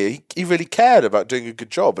 Absolutely, he really cared about doing a good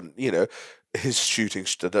job, and his shooting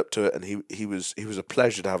stood up to it, and he was a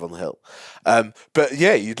pleasure to have on the hill. But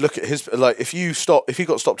yeah, you'd look at his if he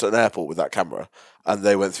got stopped at an airport with that camera, and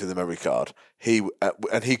they went through the memory card,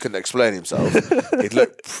 and he couldn't explain himself, he'd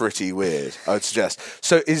look pretty weird, I would suggest.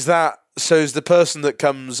 So is the person that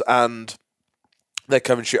comes and they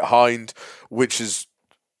come and shoot hind, which is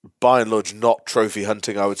by and large not trophy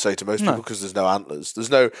hunting, I would say to most people, because there's no antlers. There's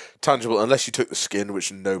no tangible, unless you took the skin,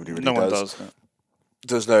 which nobody really does. No one does. No.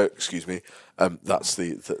 There's no, excuse me, that's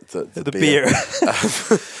the beer.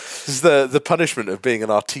 This is the punishment of being an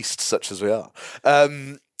artiste such as we are.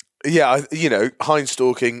 Hind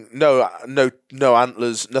stalking, no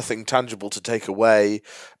antlers, nothing tangible to take away,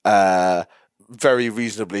 very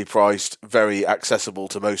reasonably priced, very accessible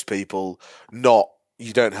to most people,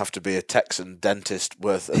 you don't have to be a Texan dentist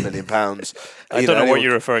worth £1 million. I don't know what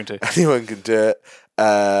you're referring to. Anyone can do it.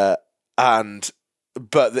 But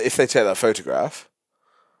if they take that photograph,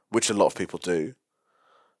 which a lot of people do,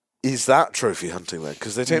 is that trophy hunting then?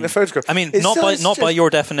 Because they take the photograph. I mean, not by your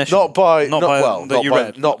definition. Not by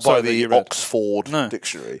the Oxford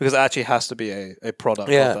dictionary. Because it actually has to be a product.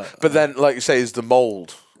 Yeah, of that. But then, like you say, is the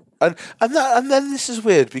mould. And then this is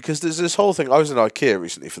weird because there's this whole thing. I was in IKEA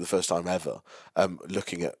recently for the first time ever,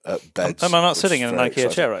 looking at beds. Am I not sitting in an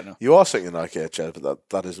IKEA chair right now? You are sitting in an IKEA chair, but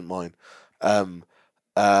that isn't mine. So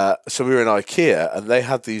we were in IKEA, and they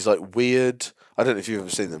had these like weird. I don't know if you've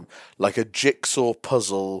ever seen them, like a jigsaw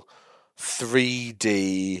puzzle,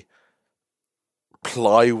 3D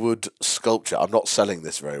plywood sculpture. I'm not selling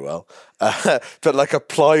this very well, but like a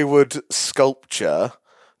plywood sculpture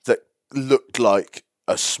that looked like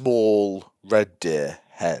a small red deer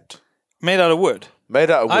head. Made out of wood?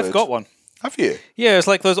 I've got one. Have you? Yeah, it's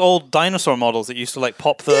like those old dinosaur models that used to like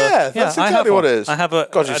pop the... Yeah, that's exactly what it is. I have I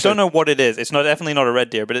don't know what it is. It's definitely not a red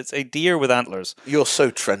deer, but it's a deer with antlers. You're so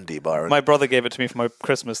trendy, Byron. My brother gave it to me for my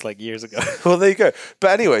Christmas like years ago. Well, there you go.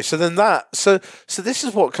 But anyway, so then so this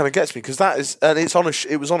is what kind of gets me, because that is, and it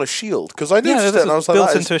was on a shield, because I noticed it and I was like,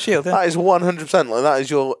 built into a shield. Yeah. That is 100%, like that is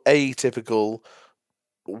your atypical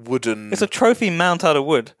wooden... It's a trophy mount out of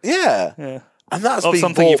wood. Yeah. Yeah. And that's of being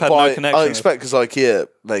something bought you've had by, no connection I expect, because IKEA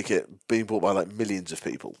being bought by like millions of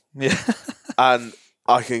people. Yeah. And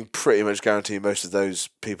I can pretty much guarantee most of those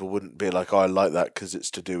people wouldn't be like, I like that because it's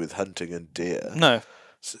to do with hunting and deer. No.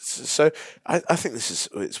 So I think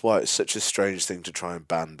it's why it's such a strange thing to try and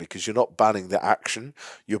ban, because you're not banning the action,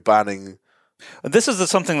 you're banning... This is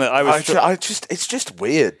something that I was... it's just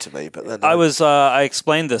weird to me, but then... I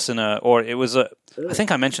explained this I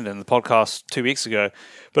think I mentioned it in the podcast 2 weeks ago,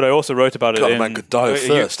 but I also wrote about it in... man could die of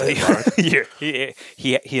thirst. He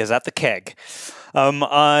is at the keg.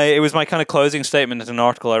 It was my kind of closing statement in an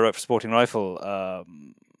article I wrote for Sporting Rifle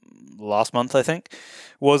last month, I think,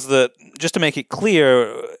 was that, just to make it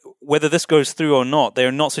clear, whether this goes through or not, they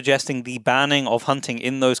are not suggesting the banning of hunting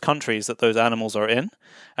in those countries that those animals are in,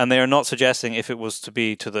 and they are not suggesting, if it was to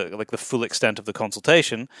be to the full extent of the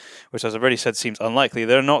consultation, which, as I've already said, seems unlikely.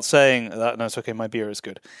 They're not saying that. No, it's okay. My beer is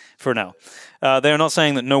good for now. They are not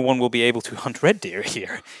saying that no one will be able to hunt red deer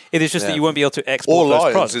here. It is just that you won't be able to export those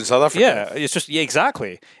lions products in South Africa. Yeah, it's just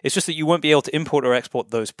exactly. It's just that you won't be able to import or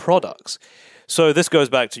export those products. So this goes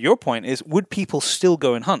back to your point: is would people still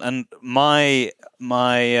go and hunt? And my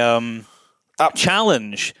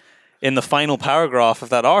challenge in the final paragraph of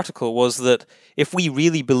that article was that if we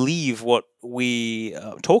really believe what we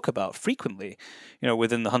talk about frequently,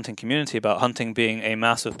 within the hunting community about hunting being a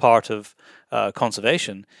massive part of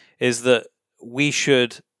conservation, is that we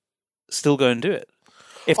should still go and do it.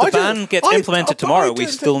 If the ban gets implemented tomorrow, we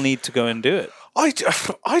still need to go and do it.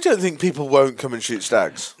 I don't think people won't come and shoot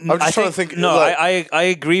stags. I'm just trying to think. No, I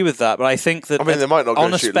agree with that, but I think that they might not go on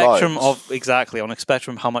and a shoot spectrum lions. of on a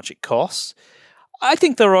spectrum of how much it costs. I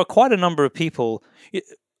think there are quite a number of people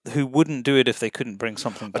who wouldn't do it if they couldn't bring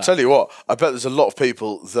something back. I tell you what, I bet there's a lot of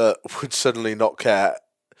people that would suddenly not care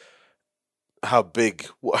how big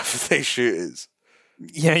whatever they shoot is.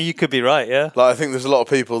 Yeah, you could be right. Yeah, I think there's a lot of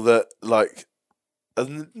people that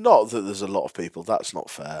and not that there's a lot of people. That's not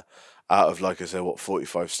fair. Out of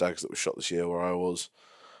 45 stags that were shot this year where I was,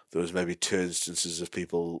 there was maybe 2 instances of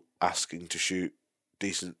people asking to shoot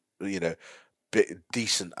decent,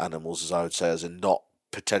 decent animals, as I would say, as in not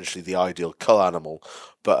potentially the ideal cull animal,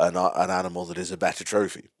 but an animal that is a better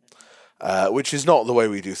trophy. Which is not the way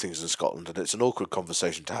we do things in Scotland, and it's an awkward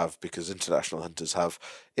conversation to have because international hunters have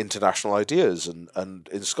international ideas, and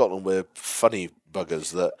in Scotland we're funny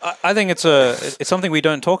buggers. That I think it's something we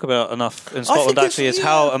don't talk about enough in Scotland. Actually, is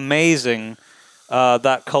how amazing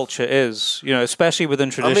that culture is. Especially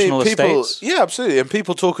within traditional estates. Yeah, absolutely. And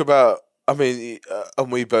people talk about.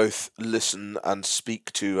 And we both listen and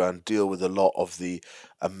speak to and deal with a lot of the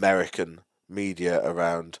American media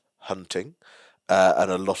around hunting.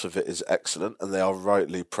 And a lot of it is excellent, and they are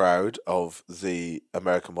rightly proud of the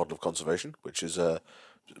American model of conservation, which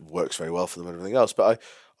works very well for them and everything else. But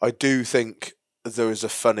I do think there is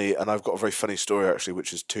and I've got a very funny story actually,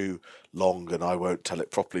 which is too long, and I won't tell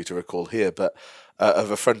it properly to recall here, but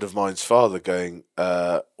of a friend of mine's father going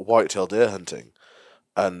whitetail deer hunting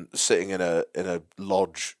and sitting in a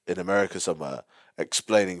lodge in America somewhere,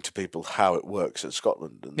 explaining to people how it works in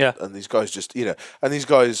Scotland, and these guys just and these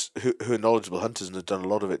guys who are knowledgeable hunters and have done a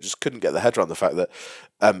lot of it just couldn't get their head around the fact that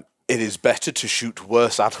it is better to shoot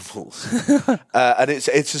worse animals, and it's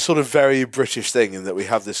a sort of very British thing in that we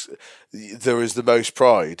have this. There is the most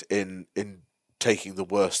pride in taking the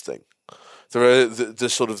worst thing. There are the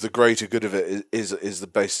sort of the greater good of it is the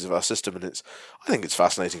basis of our system, and I think it's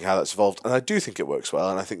fascinating how that's evolved, and I do think it works well,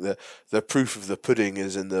 and I think the proof of the pudding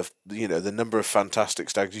is in the number of fantastic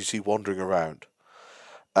stags you see wandering around,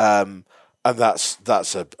 and that's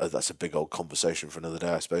a big old conversation for another day,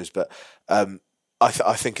 I suppose. But I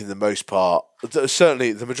think in the most part,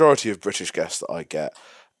 certainly the majority of British guests that I get,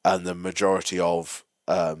 and the majority of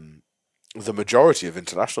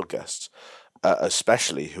international guests.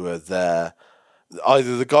 Especially who are there,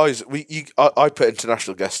 either the guys I put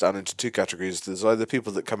international guests down into 2 categories. There's either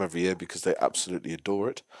people that come every year because they absolutely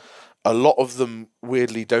adore it. A lot of them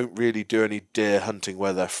weirdly don't really do any deer hunting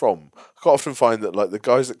where they're from. I quite often find that the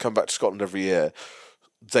guys that come back to Scotland every year,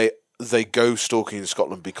 they go stalking in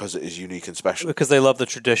Scotland because it is unique and special. Because they love the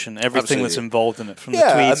tradition, everything that's involved in it, from the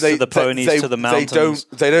tweeds to the ponies to the mountains.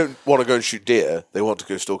 They don't want to go and shoot deer. They want to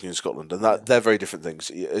go stalking in Scotland, and they're very different things.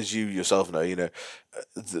 As you yourself know,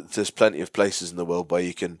 there's plenty of places in the world where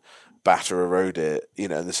you can batter a roe deer. In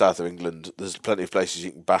the south of England, there's plenty of places you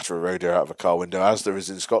can batter a roe deer out of a car window, as there is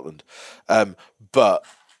in Scotland. But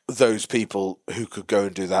those people who could go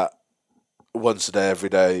and do that once a day, every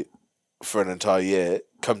day, for an entire year,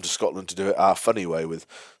 come to Scotland to do it our funny way with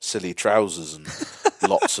silly trousers and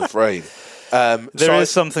lots of rain. There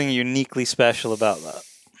is something uniquely special about that.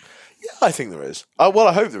 Yeah, I think there is. I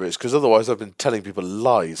hope there is, because otherwise I've been telling people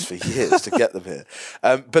lies for years to get them here.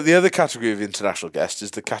 But the other category of international guests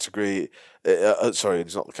is the category... sorry,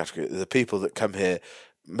 it's not the category. The people that come here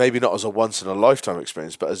maybe not as a once-in-a-lifetime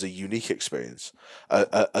experience, but as a unique experience,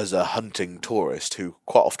 as a hunting tourist who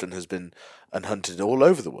quite often has been and hunted all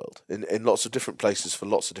over the world, in lots of different places for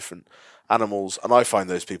lots of different animals. And I find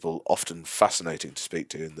those people often fascinating to speak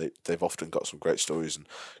to, and they've often got some great stories and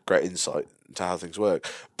great insight into how things work.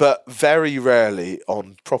 But very rarely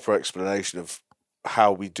on proper explanation of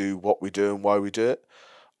how we do what we do and why we do it.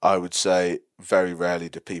 I would say very rarely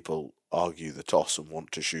do people argue the toss and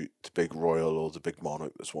want to shoot the big royal or the big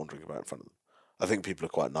monarch that's wandering about in front of them. I think people are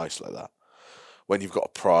quite nice like that. When you've got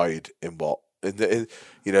a pride in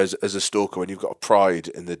as a stalker, when you've got a pride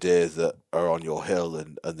in the deer that are on your hill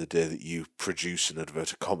and the deer that you produce in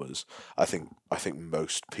inverted commas, I think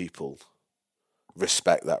most people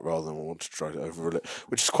respect that rather than want to try to overrule it,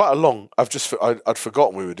 which is quite a long. I'd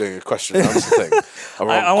forgotten we were doing a question and answer thing.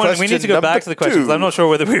 We need to go back to the question, because I'm not sure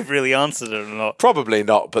whether we've really answered it or not. Probably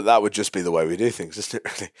not, but that would just be the way we do things, isn't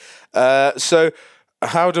it, really? So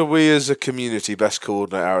how do we as a community best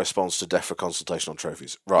coordinate our response to DEFRA consultation on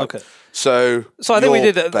trophies? Right. Okay. So I think we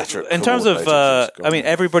did in terms of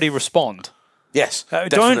everybody respond. Yes.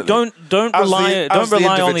 Don't rely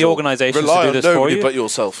on the organisations to do this for you, but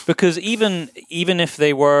yourself. Because even if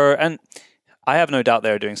they were, and I have no doubt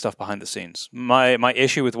they're doing stuff behind the scenes. My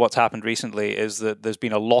issue with what's happened recently is that there's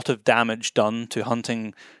been a lot of damage done to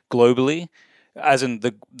hunting globally, as in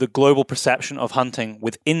the global perception of hunting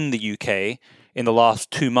within the UK in the last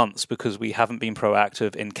 2 months, because we haven't been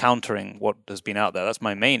proactive in countering what has been out there. That's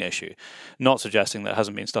my main issue. Not suggesting there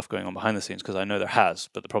hasn't been stuff going on behind the scenes, because I know there has,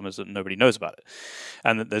 but the problem is that nobody knows about it.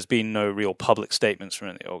 And that there's been no real public statements from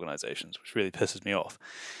any organizations, which really pisses me off.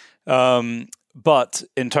 But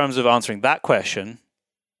in terms of answering that question,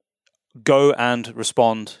 go and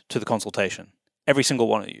respond to the consultation. Every single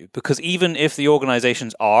one of you. Because even if the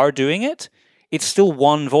organizations are doing it, it's still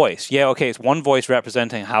one voice. Yeah, okay, it's one voice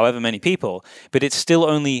representing however many people, but it's still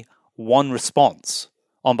only one response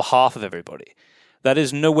on behalf of everybody. That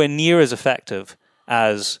is nowhere near as effective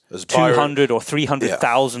as 200 or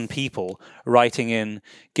 300,000 people writing in,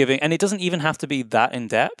 giving, and it doesn't even have to be that in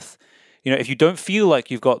depth. You know, if you don't feel like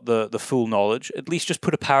you've got the full knowledge, at least just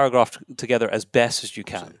put a paragraph together as best as you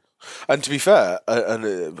can. And to be fair, and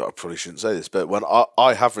I probably shouldn't say this, but when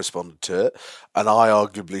I have responded to it, and I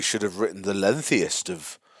arguably should have written the lengthiest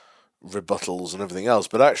of rebuttals and everything else,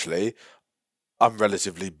 but actually, I'm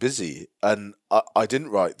relatively busy, and I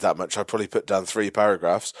didn't write that much. I probably put down 3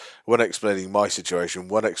 paragraphs, one explaining my situation,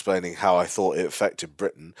 one explaining how I thought it affected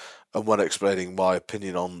Britain, and one explaining my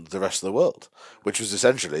opinion on the rest of the world, which was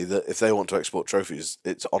essentially that if they want to export trophies,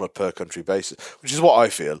 it's on a per-country basis, which is what I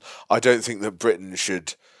feel. I don't think that Britain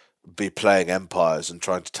should be playing empires and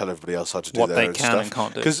trying to tell everybody else how to do what their they own can stuff. and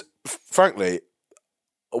can't do. Because, frankly,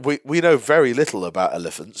 we know very little about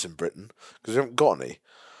elephants in Britain because we haven't got any.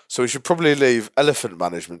 So we should probably leave elephant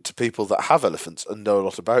management to people that have elephants and know a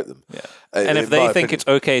lot about them. Yeah. And if they think it's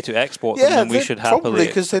okay to export them, then we should probably happily...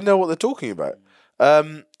 because they know what they're talking about.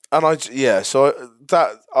 And I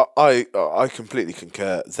completely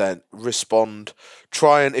concur. Then respond.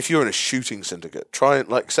 Try and, if you're in a shooting syndicate, try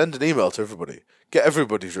and send an email to everybody. Get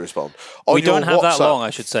everybody to respond. We don't have that long, I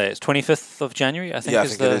should say. It's 25th of January, I think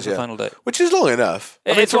is the final date. Which is long enough. I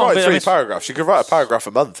mean, It's to long, write but 3 paragraphs, you could write a paragraph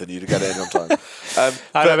a month and you'd get it in on time.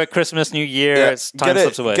 I know, but Christmas, New Year, it's time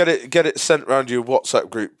slips away. Get it sent around your WhatsApp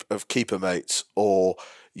group of keeper mates or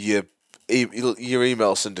your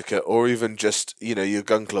email syndicate, or even just your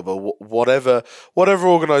gun club or whatever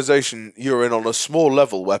organisation you're in on a small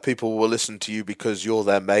level where people will listen to you because you're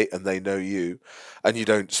their mate and they know you, and you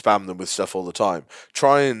don't spam them with stuff all the time.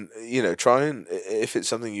 Try and if it's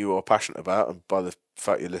something you are passionate about, and by the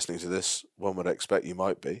fact you're listening to this, one would expect you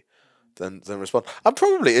might be. Then respond. And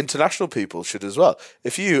probably international people should as well.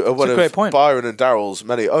 If you are one of Byron and Daryl's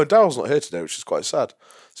many... Oh, Daryl's not here today, which is quite sad.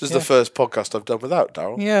 This is the first podcast I've done without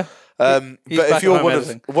Daryl. Yeah. But if you're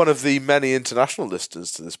one of the many international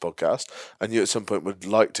listeners to this podcast, and you at some point would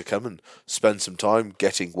like to come and spend some time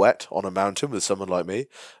getting wet on a mountain with someone like me,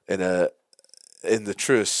 in the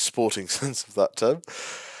truest sporting sense of that term,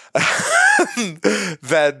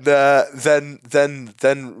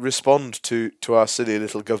 then respond to our silly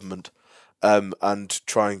little government. And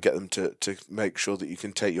try and get them to make sure that you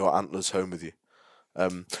can take your antlers home with you.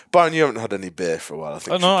 Byron, you haven't had any beer for a while. I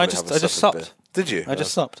think. Oh no, I just supped. Beer. Did you? I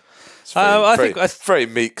just supped. I think very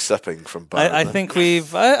meek supping from Byron. I think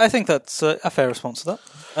I think that's a fair response to that.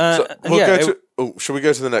 Shall we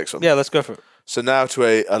go to the next one? Yeah, let's go for it. So now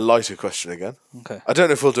to a lighter question again. Okay. I don't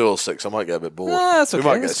know if we'll do all 6. I might get a bit bored. That's okay. We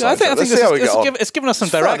might get I think it's given us some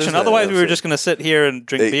direction. Otherwise, we were just going to sit here and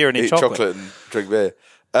drink beer and eat chocolate and drink beer.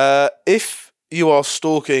 If you are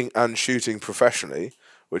stalking and shooting professionally,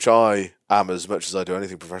 which I am as much as I do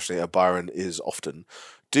anything professionally, and Byron is often,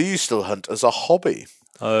 do you still hunt as a hobby?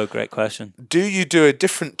 Oh, great question. Do you do a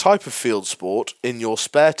different type of field sport in your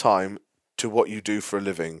spare time to what you do for a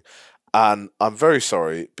living? And I'm very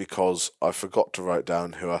sorry because I forgot to write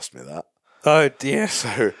down who asked me that. Oh, dear.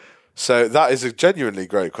 So that is a genuinely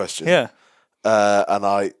great question. Yeah. And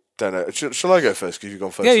I don't know. Shall I go first? Because you've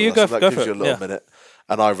gone first. Yeah, you go for it. That gives you a little minute.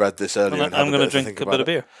 And I read this earlier. I'm going to drink a bit of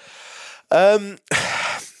beer.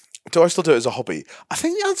 Do I still do it as a hobby? I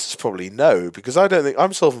think the answer is probably no, because I don't think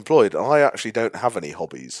I'm self-employed and I actually don't have any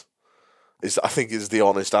hobbies. I think is the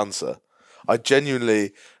honest answer. I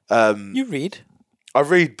genuinely. You read? I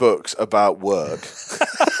read books about work.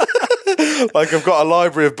 I've got a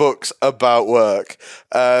library of books about work.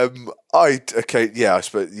 I read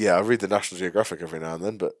the National Geographic every now and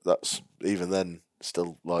then, but that's even then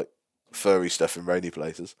still furry stuff in rainy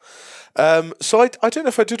places. So I don't know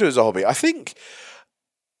if I do it as a hobby. I think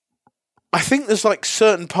there's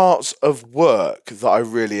certain parts of work that I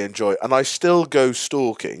really enjoy, and I still go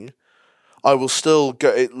stalking. I'll still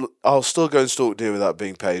go and stalk deer without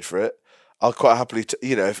being paid for it. I'll quite happily,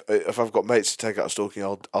 if I've got mates to take out stalking,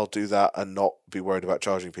 I'll do that and not be worried about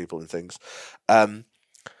charging people and things.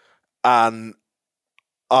 And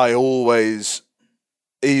I always,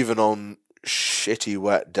 even on shitty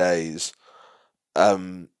wet days,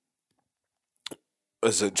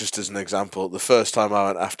 just as an example, the first time I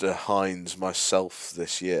went after Heinz myself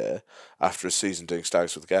this year, after a season doing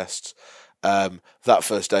Stags with Guests, that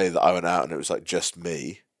first day that I went out and it was like just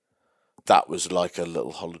me, that was like a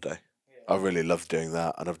little holiday. I really loved doing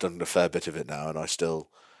that, and I've done a fair bit of it now, and I still...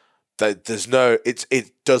 it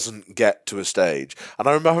doesn't get to a stage. And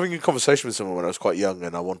I remember having a conversation with someone when I was quite young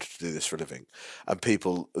and I wanted to do this for a living. And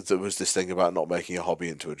there was this thing about not making a hobby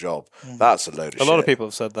into a job. That's a load of shit. A lot of people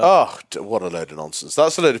have said that. Oh, what a load of nonsense.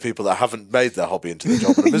 That's a load of people that haven't made their hobby into the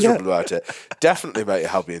job and are miserable about it. Definitely make your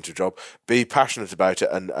hobby into a job. Be passionate about it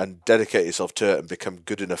and dedicate yourself to it and become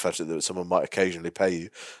good enough at it that someone might occasionally pay you,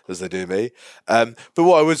 as they do me. But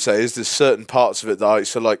what I would say is there's certain parts of it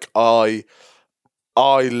that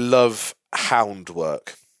I love hound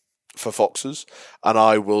work for foxes, and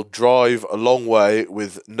I will drive a long way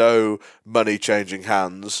with no money changing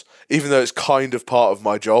hands, even though it's kind of part of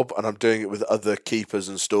my job and I'm doing it with other keepers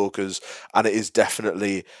and stalkers, and it is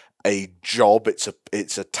definitely a job. It's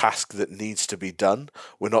a task that needs to be done.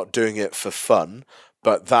 We're not doing it for fun,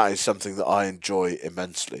 but that is something that I enjoy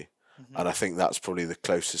immensely. And I think that's probably the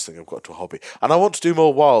closest thing I've got to a hobby. And I want to do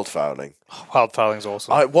more wildfowling. Wildfowling's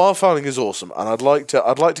awesome. Wildfowling is awesome, and I'd like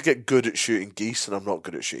to get good at shooting geese, and I'm not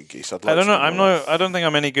good at shooting geese. I don't know. I don't think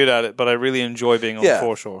I'm any good at it, but I really enjoy being on the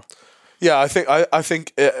foreshore. Yeah, I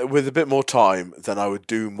think with a bit more time, then I would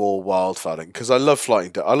do more wildfowling because I love flying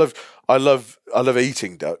ducks. I love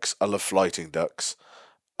eating ducks. I love flighting ducks.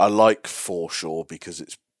 I like foreshore because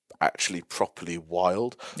it's actually properly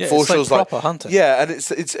wild. Yeah, it's like proper hunting. Yeah, and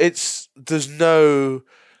it's there's no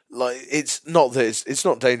it's not that it's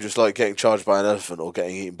not dangerous like getting charged by an elephant or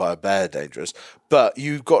getting eaten by a bear dangerous, but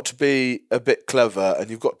you've got to be a bit clever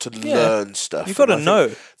and you've got to learn stuff. You've got to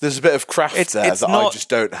know. There's a bit of craft there that I just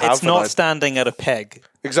don't have. It's not standing at a peg.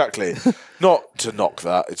 Exactly. Not to knock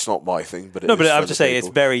that. It's not my thing, but I have to say it's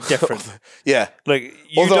very different. Yeah. Like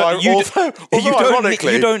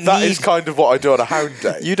ironically, that is kind of what I do on a hound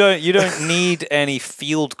day. You don't need any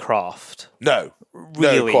fieldcraft. No.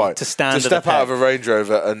 Really, quite. to stand to step out of a Range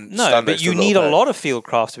Rover and stand but you need a lot of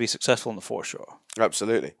fieldcraft to be successful on the foreshore.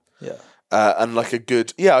 Absolutely. Yeah. And like a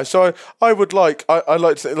good so I would like I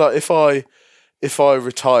like to think, like if I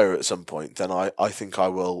retire at some point, then I think I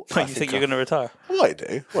will. You think you're going to retire? I might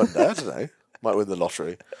do one day. I don't know. Might win the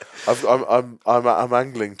lottery. I'm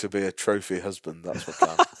angling to be a trophy husband. That's my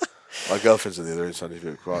plan. My girlfriend's in the other room, so I need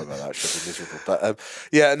to be quiet about that. She'll be miserable. But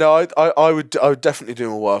I would definitely do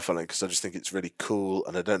more wildfowling because I just think it's really cool,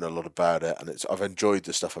 and I don't know a lot about it, and I've enjoyed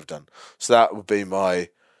the stuff I've done. So that would be my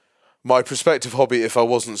prospective hobby if I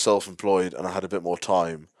wasn't self-employed and I had a bit more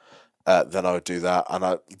time. Then I would do that. And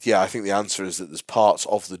I think the answer is that there's parts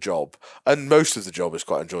of the job, and most of the job is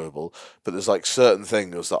quite enjoyable, but there's like certain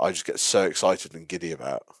things that I just get so excited and giddy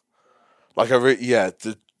about. Like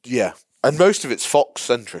and most of it's fox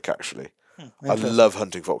centric actually. I love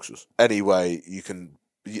hunting foxes. Any way you can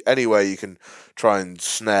try and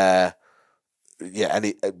snare. Yeah,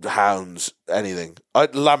 any hounds, anything.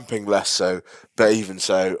 Lamping less so, but even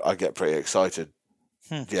so, I get pretty excited.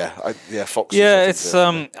 Foxes. Yeah, it's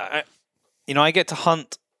I get to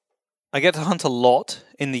hunt. I get to hunt a lot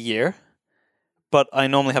in the year, but I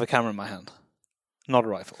normally have a camera in my hand, not a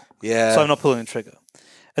rifle. Yeah, so I'm not pulling the trigger,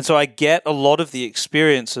 and so I get a lot of the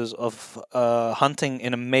experiences of hunting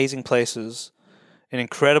in amazing places, in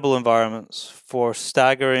incredible environments, for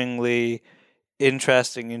staggeringly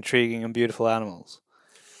interesting, intriguing, and beautiful animals.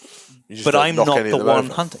 But I'm not the one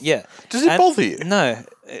hunting. Yeah, does it bother you? No,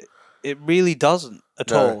 it really doesn't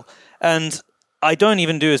at all. And I don't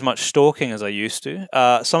even do as much stalking as I used to.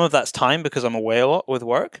 Some of that's time because I'm away a lot with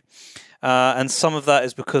work. And some of that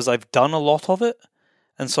is because I've done a lot of it.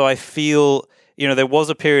 And so I feel, there was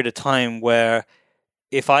a period of time where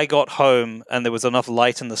if I got home and there was enough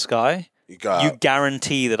light in the sky, you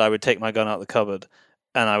guarantee that I would take my gun out of the cupboard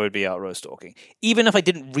and I would be out road stalking. Even if I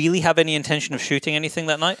didn't really have any intention of shooting anything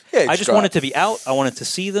that night, I just wanted to be out. I wanted to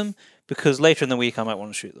see them because later in the week I might want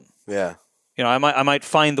to shoot them. Yeah. I might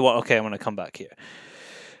find the one, okay, I'm going to come back here.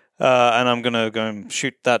 And I'm going to go and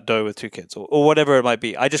shoot that doe with 2 kids or whatever it might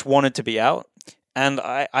be. I just wanted to be out. And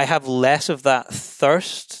I have less of that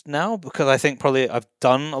thirst now because I think probably I've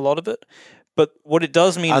done a lot of it. But what it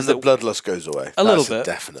does mean is that... And the bloodlust goes away. Little bit. That's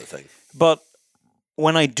a definite thing. But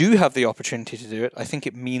when I do have the opportunity to do it, I think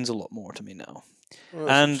it means a lot more to me now. Well,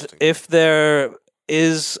 and if there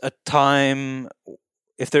is a time...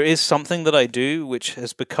 If there is something that I do which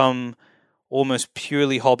has become almost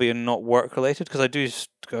purely hobby and not work related, because I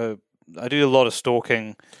do a lot of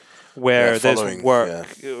stalking where there's following, work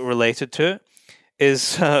related to it,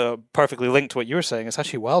 is perfectly linked to what you were saying. It's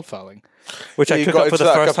actually wildfowling, which I you took got up for into the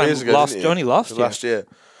that a first couple of time years ago, only last year. Last year.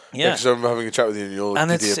 Yeah. Because I remember having a chat with you and you're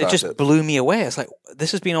And giddy it about just it. blew me away. It's like,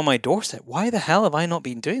 this has been on my doorstep. Why the hell have I not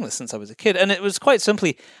been doing this since I was a kid? And it was quite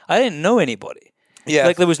simply, I didn't know anybody. Yeah.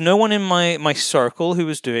 Like, there was no one in my circle who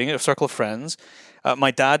was doing it, a circle of friends.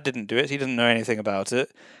 My dad didn't do it. He didn't know anything about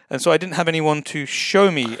it. And so I didn't have anyone to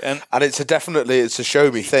show me. And it's a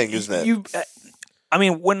show me thing, isn't it? I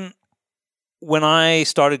mean, when I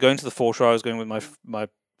started going to the foreshore, I was going with my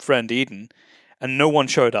friend Eden, and no one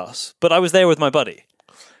showed us. But I was there with my buddy.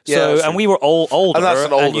 So, and we were all older, and that's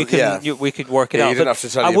an older, we could work it out. You didn't have to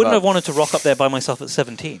tell I your wouldn't mum. have wanted to rock up there by myself at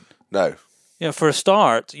 17. No. For a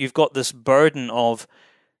start, you've got this burden of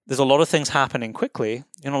there's a lot of things happening quickly,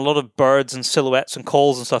 a lot of birds and silhouettes and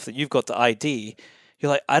calls and stuff that you've got to ID.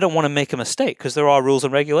 You're like, I don't want to make a mistake because there are rules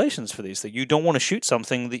and regulations for these. That you don't want to shoot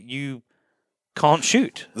something that you can't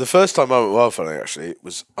shoot. The first time I went wildfowling, actually,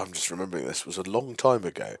 I'm just remembering this, was a long time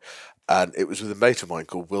ago. And it was with a mate of mine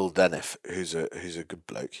called Will Denniff, who's a good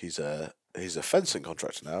bloke. He's a fencing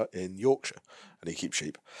contractor now in Yorkshire, and he keeps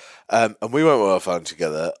sheep. And we went wildfowling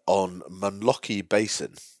together on Munlochy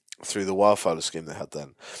Basin through the wildfowler scheme they had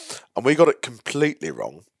then, and we got it completely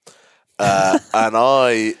wrong. And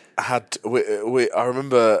I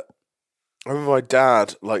remember my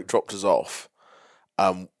dad dropped us off.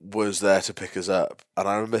 Was there to pick us up, and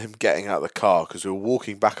I remember him getting out of the car because we were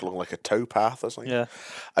walking back along like a towpath or something. Yeah,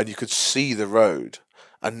 and you could see the road,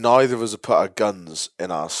 and neither of us had put our guns in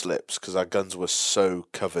our slips because our guns were so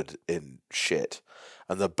covered in shit,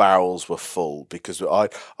 and the barrels were full because I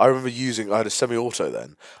remember I had a semi-auto then,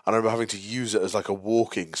 and I remember having to use it as like a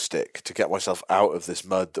walking stick to get myself out of this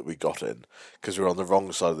mud that we got in because we were on the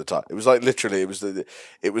wrong side of the tire. It was like literally,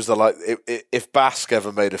 if Basque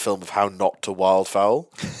ever made a film of how not to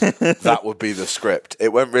wildfowl, that would be the script.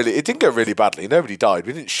 It didn't go really badly. Nobody died.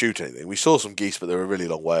 We didn't shoot anything. We saw some geese, but they were a really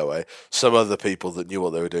long way away. Some other people that knew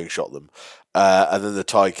what they were doing shot them. And then the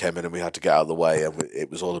tide came in and we had to get out of the way, and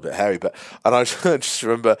it was all a bit hairy. And I just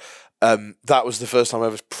remember that was the first time I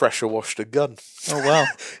ever pressure washed a gun. Oh, wow.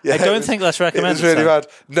 Yeah, I don't think that's recommended. It was really bad.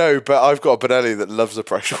 No, but I've got a Benelli that loves the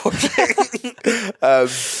pressure washing.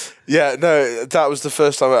 That was the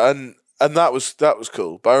first time. And that was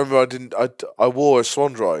cool. But I remember I wore a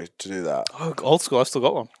swan dry to do that. Oh, old school. I've still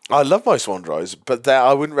got one. I love my swan dries, but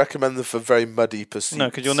I wouldn't recommend them for very muddy pursuits. No,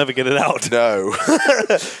 because you'll never get it out. No.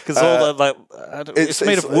 Because all that, it's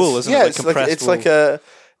made of wool, isn't it? Yeah, like compressed wool.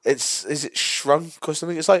 Is it shrunk or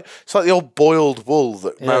something? It's like the old boiled wool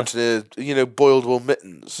that mountaineer, boiled wool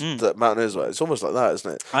mittens that mountaineers wear. It's almost like that,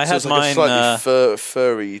 isn't it? I had mine. Like a slightly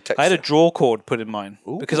furry texture. I had a draw cord put in mine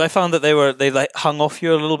because I found that they hung off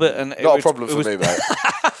you a little bit, and not a problem for me, mate.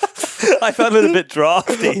 I found it a bit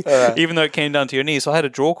drafty, even though it came down to your knees. So I had a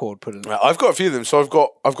draw cord put in. I've got a few of them. So I've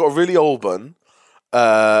got a really old one.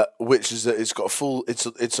 Which is it's got a full.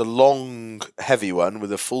 It's a long, heavy one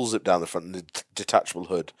with a full zip down the front and a detachable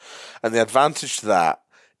hood, and the advantage to that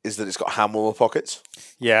is that it's got hand warmer pockets.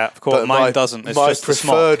 Yeah, of course. But mine doesn't. It's my just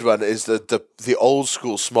preferred one is the old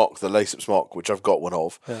school smock, the lace-up smock, which I've got one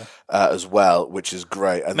of as well, which is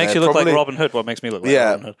great. And makes you look like Robin Hood. What makes me look like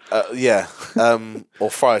Robin Hood? Or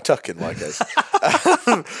Friar Tuck in my case.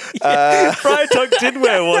 Friar Tuck did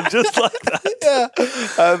wear one just like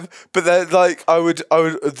that. But then, I would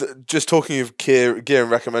just talking of gear and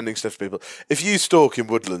recommending stuff to people. If you stalk in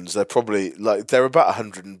woodlands, they're probably they're about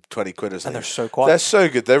 120 quid. And they're so quiet. They're so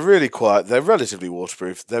good. They're really quiet. They're relatively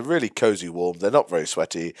waterproof. They're really cozy, warm. They're not very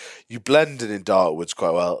sweaty. You blend in dark woods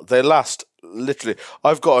quite well. They last literally.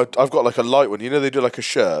 I've got like a light one. They do like a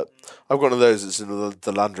shirt. I've got one of those that's in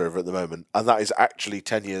the Land Rover at the moment, and that is actually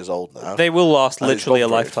 10 years old now. They will last literally a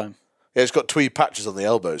lifetime. Yeah, it's got tweed patches on the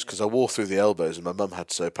elbows because I wore through the elbows, and my mum had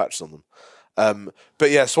to sew patches on them.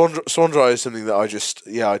 But yeah, swan dry is something that I just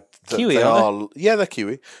Kiwi, aren't they? Yeah, they're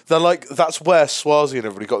Kiwi. They're that's where Swazi and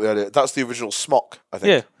everybody got the idea. That's the original smock, I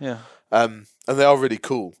think. Yeah. And they are really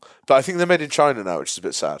cool. But I think they're made in China now, which is a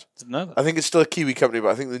bit sad. Didn't know that. I think it's still a Kiwi company, but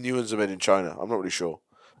I think the new ones are made in China. I'm not really sure.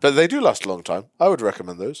 But they do last a long time. I would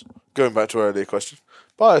recommend those. Going back to our earlier question.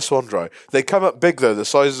 Buy a swan dry. They come up big, though. The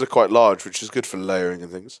sizes are quite large, which is good for layering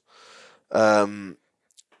and things.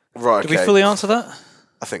 Right, Did we fully answer that?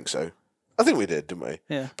 I think so. I think we did, didn't we?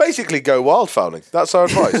 Yeah. Basically, go wildfowling. That's our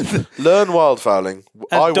advice. Learn wildfowling.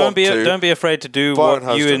 Don't be afraid to do Byron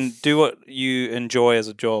what has do what you enjoy as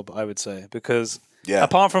a job. I would say because Yeah.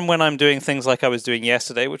 apart from when I'm doing things like I was doing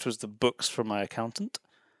yesterday, which was the books for my accountant,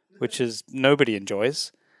 which is nobody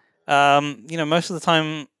enjoys. Most of the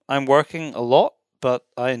time I'm working a lot, but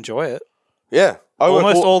I enjoy it. Yeah.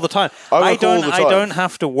 almost all the time. I work all the time. I don't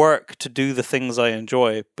have to work to do the things I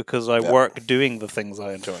enjoy because I work doing the things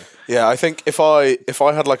I enjoy. Yeah, I think if I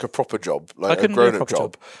had like a proper job, like a grown-up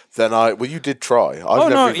job, then you did try.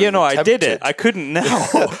 I did it. I couldn't now.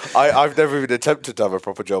 I've never even attempted to have a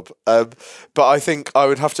proper job. But I think I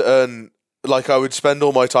would have to earn. Like, I would spend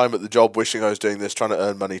all my time at the job wishing I was doing this, trying to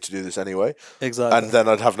earn money to do this anyway. Exactly. And then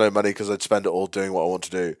I'd have no money because I'd spend it all doing what I want to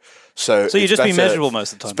do. So you'd just be miserable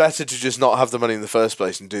most of the time. It's better to just not have the money in the first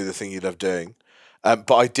place and do the thing you love doing.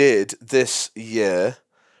 But I did this year,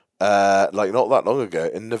 like not that long ago,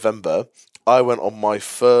 in November, I went on my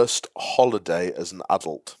first holiday as an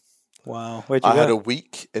adult. Wow. Where'd you go? I had a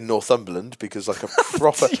week in Northumberland because like a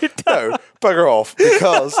proper... No, bugger off.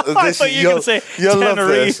 Because I thought you were going to say you'll love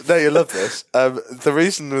Tenerife. this. No, you love this. The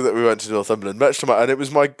reason that we went to Northumberland, and it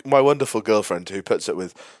was my wonderful girlfriend who puts it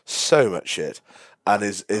with so much shit and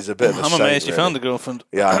is a bit of a I'm saint, amazed you really. found a girlfriend.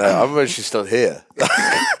 Yeah, I know. I'm amazed she's still here.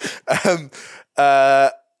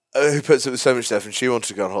 Who puts it with so much stuff, and she wanted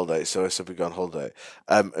to go on holiday, so I said we'd go on holiday.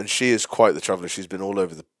 And she is quite the traveller. She's been all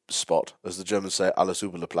over the spot, as the Germans say, alles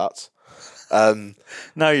über den Platz.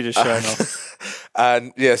 Now you're just showing off.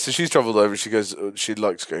 And yeah, so she's travelled over. She goes, she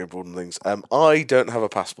likes going abroad and things. I don't have a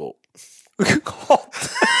passport.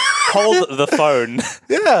 Hold the phone.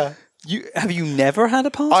 Yeah. Have you never had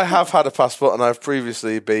a passport? I have had a passport, and I've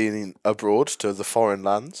previously been abroad to the foreign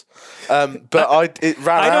lands. But it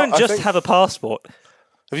ran out. I don't just have a passport.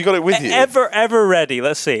 Have you got it with you? Ever ready.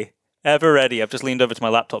 Let's see. Ever ready. I've just leaned over to my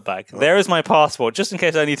laptop bag. There is my passport, just in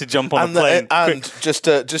case I need to jump on a plane. And just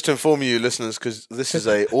to inform you, listeners, because this is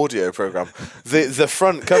a audio program, the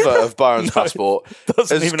front cover of Byron's passport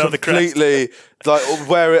doesn't is even have the crest. completely like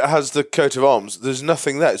where it has the coat of arms. There's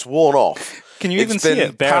nothing there. It's worn off. Can you even see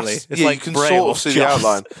it? Barely. It's like you can Braille, sort of see the just.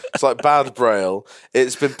 outline. It's like bad Braille.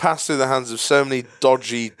 It's been passed through the hands of so many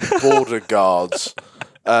dodgy border guards.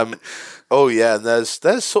 Oh yeah, and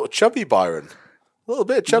there's sort of chubby Byron. A little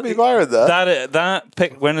bit of chubby Byron there. That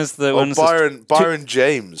pick. When is the? When Byron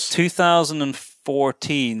James.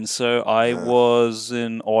 2014. So I was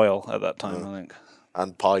in oil at that time, I think.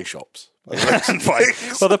 And pie shops. Well,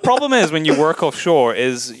 the problem is when you work offshore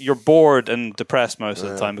is you're bored and depressed most of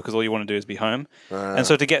the time because all you want to do is be home. And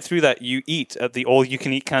so to get through that, you eat at the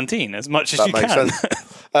all-you-can-eat canteen as much as you can.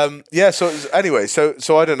 That makes sense. Anyway, so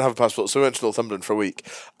I didn't have a passport, so I went to Northumberland for a week.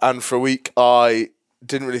 And for a week, I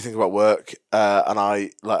didn't really think about work, and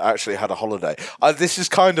I actually had a holiday. This is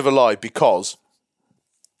kind of a lie because,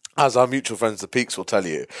 as our mutual friends, the Peaks, will tell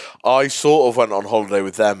you, I sort of went on holiday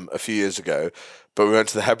with them a few years ago, but we went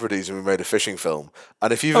to the Hebrides and we made a fishing film.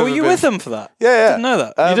 And if you've were you with them for that? Yeah. I didn't know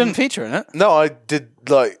that. You didn't feature in it? No, I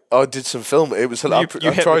did some film. It was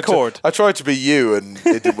you hit record. I tried to be you, and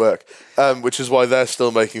it didn't work. Which is why they're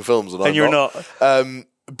still making films, and you're not.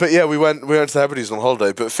 But yeah, we went to the Hebrides on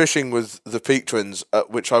holiday, but fishing with the Peak Twins,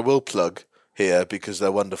 which I will plug here because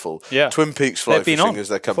they're wonderful. Yeah. Twin Peaks Fly Fishing is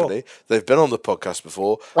their company. Before. They've been on the podcast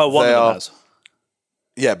before. Oh, one of them has.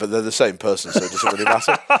 Yeah, but they're the same person, so it doesn't really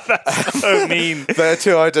matter. That's so mean. They're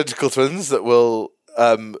two identical twins that will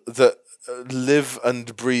live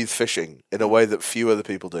and breathe fishing in a way that few other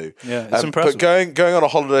people do. Yeah, it's impressive. But going on a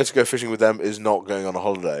holiday to go fishing with them is not going on a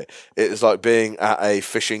holiday. It is like being at a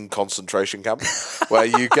fishing concentration camp where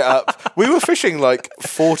you get up. We were fishing like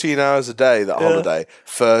 14 hours a day that holiday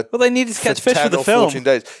for. Well, they needed to catch fish for the film. 14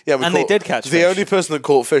 days. Yeah, they did catch fish. The only person that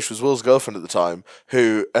caught fish was Will's girlfriend at the time,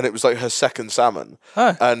 and it was like her second salmon.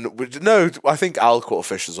 Oh. And I think Al caught a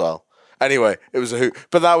fish as well. Anyway, it was a hoot.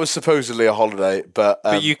 But that was supposedly a holiday. But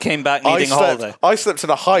you came back needing a holiday. I slept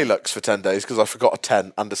in a Hilux for 10 days because I forgot a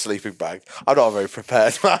tent and a sleeping bag. I'm not a very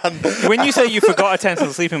prepared man. When you say you forgot a tent and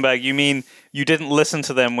a sleeping bag, you mean you didn't listen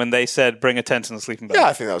to them when they said bring a tent and a sleeping bag? Yeah,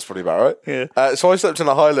 I think that was probably about right. Yeah. So I slept in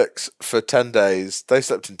a Hilux for 10 days. They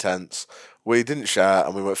slept in tents. We didn't share,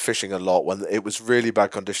 and we went fishing a lot when it was really bad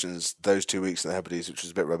conditions those 2 weeks in the Hebrides, which was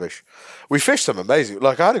a bit rubbish. We fished some amazing.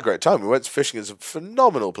 Like, I had a great time. We went fishing in some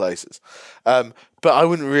phenomenal places. But I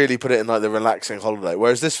wouldn't really put it in like the relaxing holiday,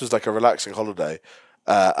 whereas this was like a relaxing holiday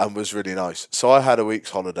and was really nice. So I had a week's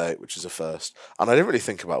holiday, which is a first, and I didn't really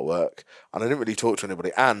think about work, and I didn't really talk to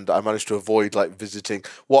anybody, and I managed to avoid like visiting.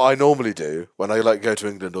 What I normally do when I like go to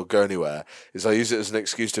England or go anywhere is I use it as an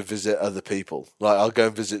excuse to visit other people. Like I'll go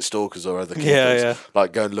and visit stalkers or other keepers,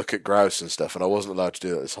 like go and look at grouse and stuff, and I wasn't allowed to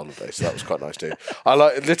do that this holiday, so that was quite nice too. I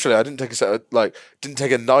didn't take didn't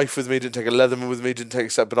take a knife with me, didn't take a Leatherman with me, didn't take a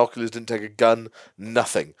set of binoculars, didn't take a gun,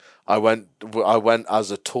 nothing. I went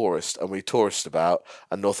as a tourist, and we touristed about,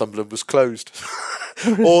 and Northumberland was closed.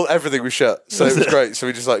 Everything was shut, so it was great. So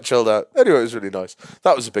we just like chilled out. Anyway, it was really nice.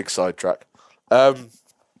 That was a big sidetrack. Should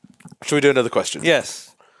we do another question?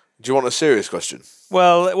 Yes. Do you want a serious question?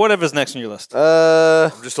 Well, whatever's next on your list.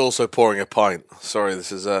 I'm just also pouring a pint. Sorry,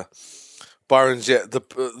 this is Byron's yet the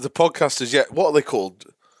podcast is yet. What are they called?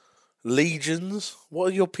 Legions?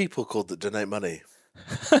 What are your people called that donate money?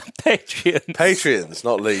 Patreons,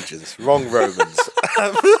 not legions. Wrong Romans.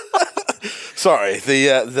 Sorry,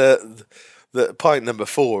 the pint number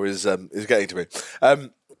 4 is getting to me.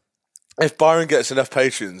 If Byron gets enough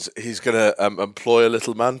patrons, he's going to employ a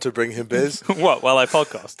little man to bring him beers. What, while I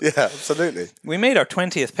podcast? Yeah, absolutely. We made our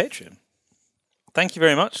 20th Patreon. Thank you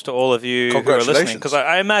very much to all of you who are listening. Because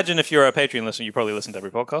I imagine if you're a Patreon listener, you probably listen to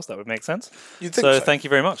every podcast. That would make sense. You'd think so. Thank you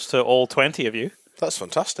very much to all 20 of you. That's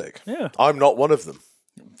fantastic. Yeah. I'm not one of them.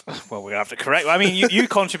 Well, we have to correct. I mean, you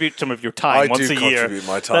contribute some of your time once a year. I do contribute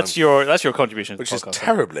my time. That's your contribution, which to is podcast,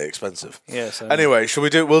 terribly expensive. Yes. Anyway, shall we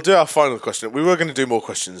do? We'll do our final question. We were going to do more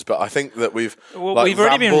questions, but I think that we've already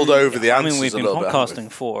rambled over the answers. I mean, we've been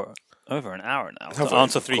podcasting for over an hour now to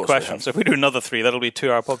answer 3 questions. So if we do another 3, that'll be a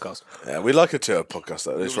 2-hour podcast. Yeah, we like a 2-hour podcast.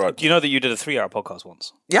 That is right. Do you know that you did a 3-hour podcast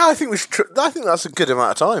once? Yeah, I think we should. I think that's a good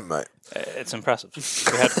amount of time, mate. It's impressive.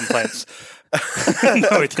 We had complaints.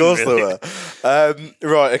 No, of course there were.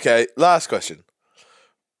 Right, okay. Last question.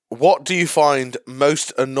 What do you find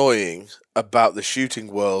most annoying about the shooting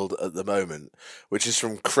world at the moment? Which is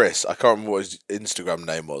from Chris. I can't remember what his Instagram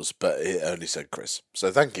name was, but it only said Chris.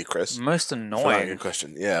 So thank you, Chris. Most annoying. For that good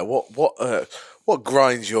question. Yeah. What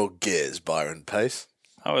grinds your gears, Byron Pace?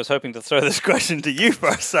 I was hoping to throw this question to you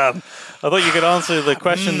first, Sam. I thought you could answer the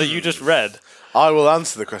question that you just read. I will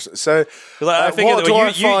answer the question. So, I figured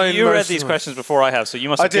you read these questions before I have, so you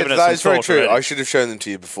must have given it some thought. That is very true. I should have shown them to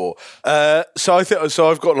you before. So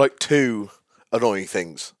I've got like 2 annoying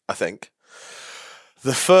things, I think.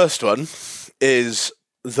 The first one is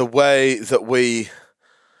the way that we,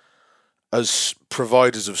 as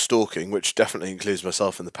providers of stalking, which definitely includes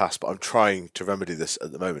myself in the past, but I'm trying to remedy this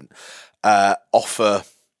at the moment, offer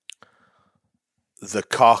the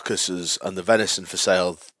carcasses and the venison for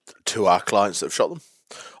sale to our clients that have shot them.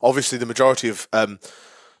 Obviously, the majority of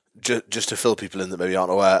just to fill people in that maybe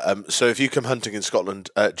aren't aware. So if you come hunting in Scotland,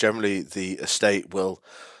 generally the estate will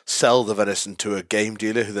sell the venison to a game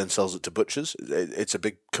dealer who then sells it to butchers. It's a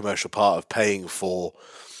big commercial part of paying for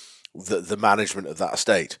the management of that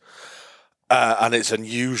estate. And it's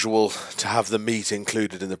unusual to have the meat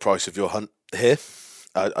included in the price of your hunt here.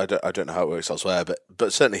 I don't know how it works elsewhere,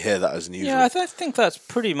 but certainly here that is unusual. Yeah, I think that's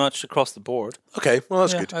pretty much across the board. Okay, well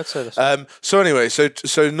that's good. I'd say this. So anyway,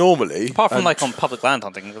 so normally, apart from like on public land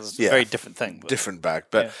hunting, it's a very different thing. But. Different bag,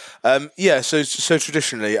 but So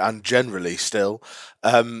traditionally and generally still,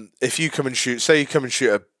 if you come and shoot, say you come and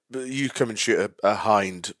shoot a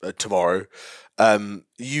hind tomorrow,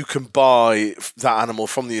 you can buy that animal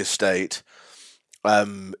from the estate,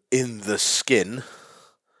 in the skin,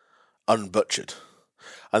 unbutchered.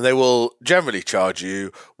 And they will generally charge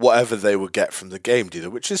you whatever they would get from the game dealer,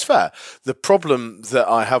 which is fair. The problem that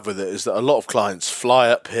I have with it is that a lot of clients fly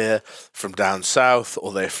up here from down south,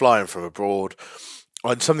 or they're flying from abroad.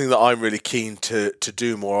 And something that I'm really keen to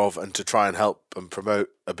do more of and to try and help and promote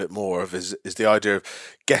a bit more of is the idea of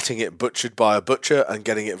getting it butchered by a butcher and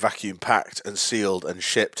getting it vacuum packed and sealed and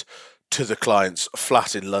shipped to the client's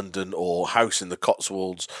flat in London or house in the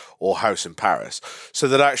Cotswolds or house in Paris, so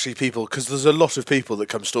that actually people, because there's a lot of people that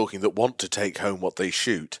come stalking that want to take home what they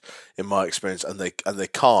shoot, in my experience, and they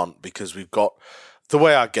can't because we've got the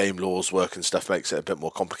way our game laws work and stuff makes it a bit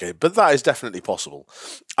more complicated. But that is definitely possible,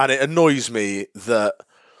 and it annoys me that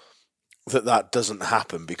doesn't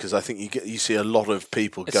happen, because I think you see a lot of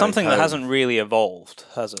people. It's something that hasn't really evolved,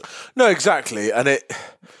 has it? No, exactly, and it.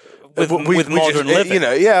 With modern living.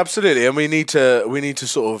 Yeah, absolutely. And we need to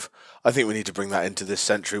sort of, I think we need to bring that into this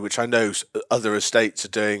century, which I know other estates are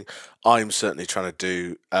doing. I'm certainly trying to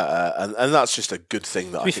do, and that's just a good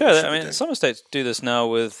thing. To be fair, I mean, some estates do this now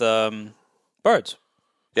with birds.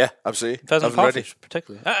 Yeah, absolutely. Pheasant partridge,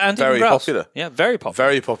 particularly. And very popular. Yeah, very popular.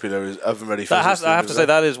 Very popular is oven ready pheasants. I have to say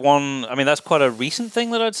that is one. I mean, that's quite a recent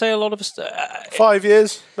thing that I'd say a lot of us. 5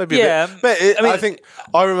 years, maybe. Yeah, a bit. I think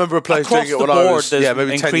I remember a place doing it when I was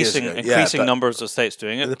maybe 10 years ago. Increasing numbers of states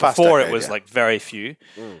doing it. Before it was like very few.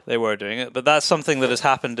 They were doing it, but that's something that has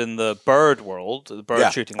happened in the bird world, the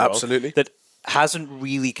bird shooting world. Absolutely. That hasn't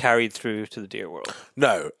really carried through to the deer world.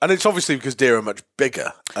 No, and it's obviously because deer are much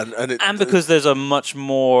bigger, and because there's a much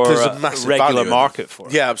more regular market for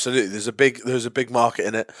it. Yeah, absolutely. There's a big market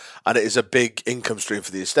in it, and it is a big income stream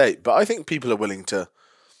for the estate. But I think people are willing to.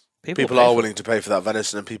 People are willing to pay for that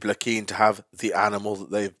venison, and people are keen to have the animal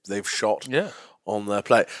that they've shot on their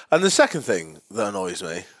plate. And the second thing that annoys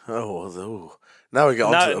me, now we get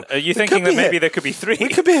on to them. Are you thinking that maybe there could be 3? We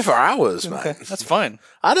could be here for hours, man. Okay, that's fine.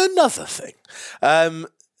 And another thing,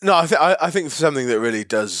 No, I think something that really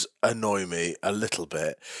does annoy me a little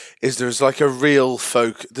bit is there's like a real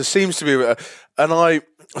there seems to be, and I use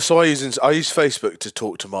Facebook to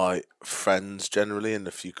talk to my friends generally and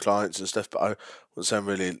a few clients and stuff, but I wouldn't say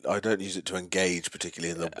I don't use it to engage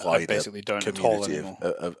particularly in the wider basically don't community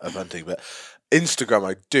of hunting. But Instagram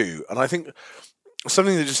I do, and I think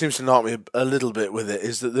something that just seems to knock me a little bit with it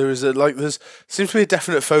is that there seems to be a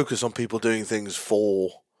definite focus on people doing things for.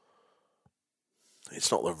 It's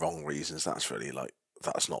not the wrong reasons. That's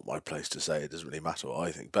not my place to say. It doesn't really matter what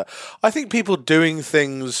I think. But I think people doing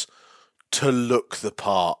things to look the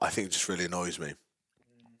part, I think just really annoys me.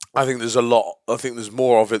 I think there's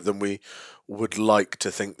more of it than we would like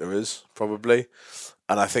to think there is, probably.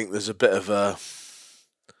 And I think there's a bit of a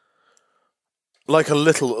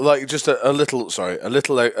little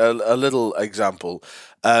example.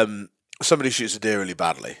 Somebody shoots a deer really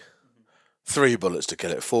badly. 3 bullets to kill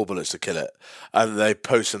it, 4 bullets to kill it, and they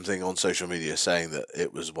post something on social media saying that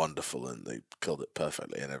it was wonderful and they killed it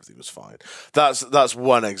perfectly and everything was fine. That's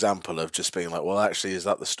one example of just being like, well, actually, is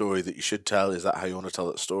that the story that you should tell? Is that how you want to tell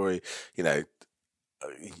that story? You know,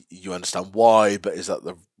 you understand why, but is that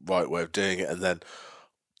the right way of doing it? And then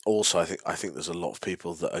also, I think there's a lot of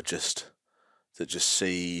people that just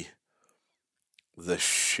see the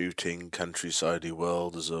shooting countryside-y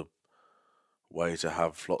world as a way to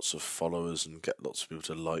have lots of followers and get lots of people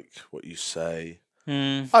to like what you say.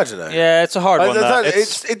 I don't know. Yeah, it's a hard one.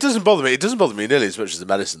 It doesn't bother me. It doesn't bother me nearly as much as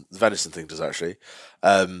the venison thing does, actually.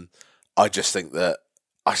 I just think that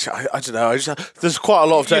I don't know. There's quite a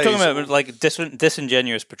lot of days. You're talking about like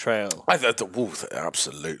disingenuous portrayal.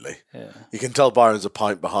 Absolutely. Yeah. You can tell Byron's a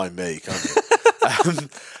pint behind me, can't you? I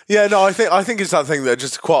think it's that thing that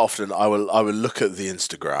just quite often I will look at the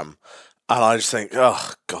Instagram. And I just think,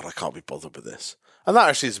 oh, God, I can't be bothered with this. And that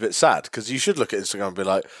actually is a bit sad, because you should look at Instagram and be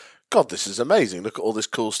like, God, this is amazing. Look at all this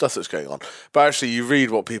cool stuff that's going on. But actually, you read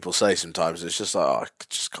what people say sometimes, and it's just like, oh, I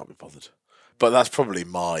just can't be bothered. But that's probably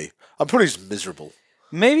I'm probably just miserable.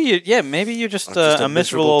 Maybe you're just a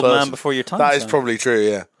miserable old man before your time. That is probably true,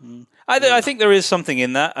 yeah. I think there is something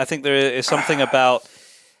in that. I think there is something about...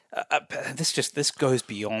 this goes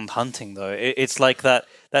beyond hunting, though. It's like that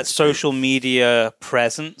social media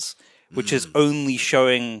presence, which is only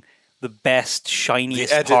showing the best,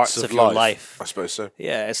 shiniest parts of your life. I suppose so.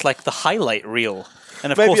 Yeah, it's like the highlight reel.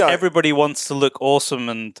 And of course, everybody wants to look awesome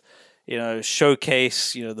and,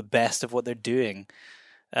 showcase, the best of what they're doing.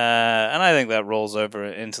 And I think that rolls over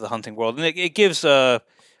into the hunting world. And it gives...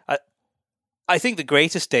 I think the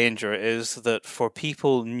greatest danger is that for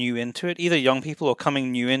people new into it, either young people or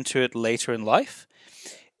coming new into it later in life,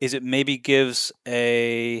 is it maybe gives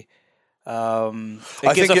a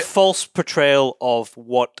false portrayal of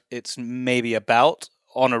what it's maybe about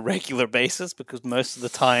on a regular basis, because most of the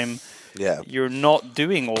time you're not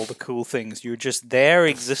doing all the cool things. You're just there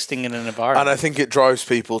existing in an environment. And I think it drives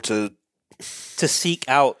people to seek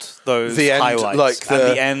out those highlights,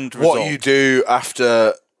 the end result. What you do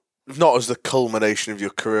after... Not as the culmination of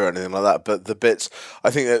your career or anything like that, but the bits.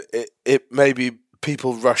 I think that it maybe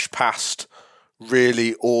people rush past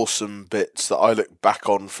really awesome bits that I look back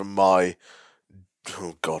on from my.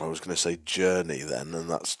 Oh God, I was going to say journey then, and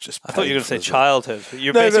that's just. I thought you were going to say childhood.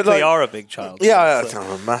 You basically are a big child. Yeah,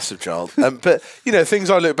 I'm a massive child. But things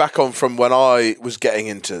I look back on from when I was getting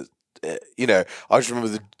into. I just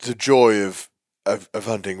remember the joy of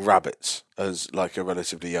hunting rabbits as like a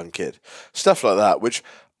relatively young kid, stuff like that, which.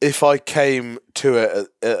 If I came to it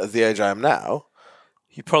at the age I am now,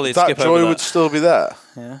 you probably that joy would still be there.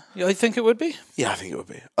 Yeah, I think it would be. Yeah, I think it would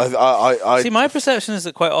be. I see. My perception is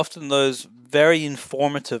that quite often those very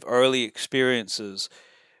informative early experiences,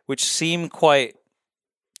 which seem quite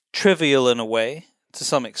trivial in a way to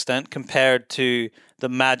some extent, compared to the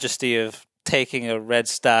majesty of taking a red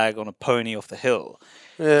stag on a pony off the hill,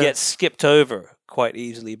 get skipped over quite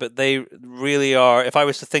easily. But they really are. If I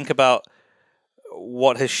was to think about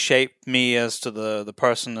what has shaped me as to the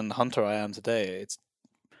person and the hunter I am today, it's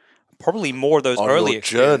probably more those early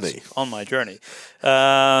experiences on my journey. It's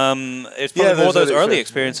probably more those early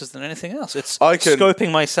experiences than anything else. It's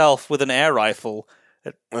scoping myself with an air rifle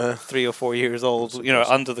at 3 or 4 years old,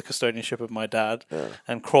 under the custodianship of my dad,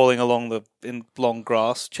 and crawling along in long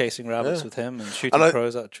grass, chasing rabbits with him and shooting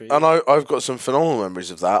crows at trees. And I've got some phenomenal memories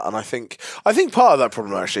of that. And I think part of that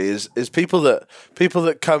problem actually is people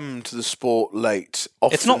that come to the sport late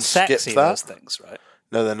often it's not sexy, skip that. Those things, right?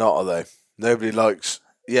 No, they're not, are they? Nobody likes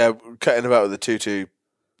cutting about with a tutu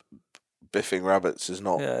biffing rabbits is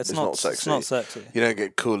not. Yeah, it's not sexy. It's not sexy. You don't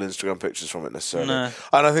get cool Instagram pictures from it necessarily. No.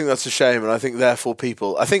 And I think that's a shame. And I think therefore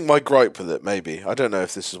people. I think my gripe with it, maybe I don't know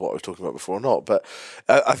if this is what I was talking about before or not, but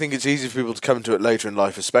I think it's easy for people to come to it later in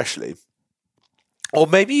life, especially, or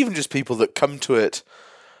maybe even just people that come to it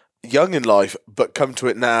young in life, but come to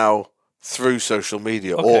it now through social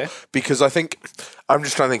media, Okay. or because I think I'm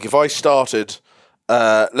just trying to think if I started.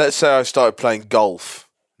 Let's say I started playing golf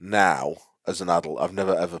now as an adult. I've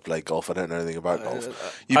never ever played golf. I don't know anything about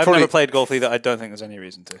golf. I've never played golf either. I don't think there's any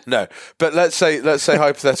reason to. No, but let's say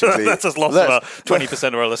hypothetically, That's just lost about 20%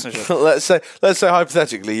 of our listenership. let's say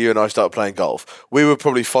hypothetically, you and I start playing golf. We would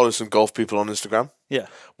probably follow some golf people on Instagram. Yeah.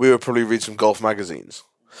 We would probably read some golf magazines,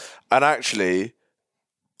 and actually,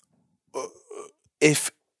 if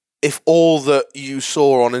all that you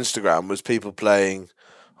saw on Instagram was people playing.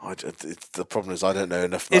 The problem is I don't know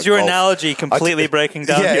enough about Is your golf. analogy completely breaking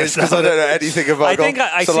down? Yeah, it's because I don't know anything about golf. I think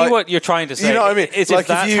I see what you're trying to say. You know what I mean? It's Like if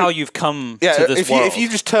that's how you've come to this world. If you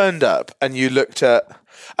just turned up and you looked at...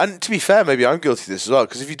 And to be fair, maybe I'm guilty of this as well,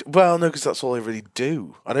 because if you... Well, no, because that's all I really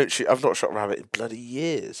do. I've not shot a rabbit in bloody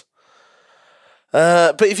years.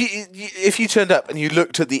 But if you turned up and you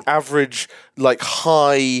looked at the average, like,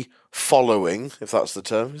 high following, if that's the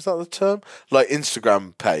term, is that the term? Like,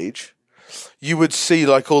 Instagram page... You would see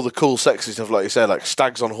like all the cool, sexy stuff, like you said, like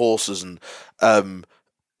stags on horses and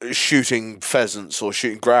shooting pheasants or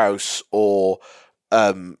shooting grouse or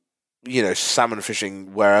salmon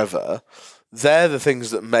fishing wherever. They're the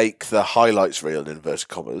things that make the highlights reel in inverted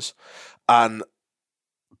commas, and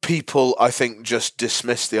people, I think, just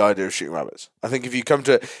dismiss the idea of shooting rabbits. I think if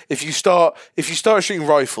you start shooting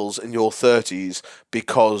rifles in your 30s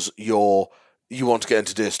because you want to get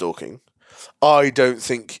into deer stalking. I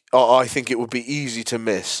think it would be easy to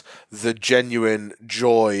miss the genuine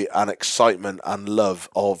joy and excitement and love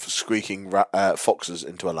of squeaking foxes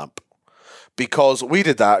into a lamp. Because we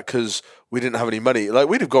did that because we didn't have any money. Like,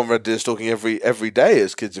 we'd have gone red deer stalking every day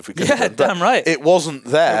as kids if we could. Yeah, damn right. It wasn't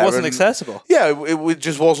there. It wasn't accessible. Yeah, it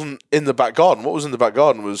just wasn't in the back garden. What was in the back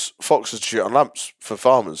garden was foxes to shoot on lamps for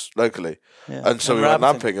farmers locally. Yeah. And so we went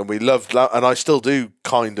lamping, and we loved and I still do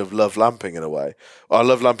kind of love lamping in a way. I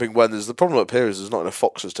love lamping when the problem up here is there's not enough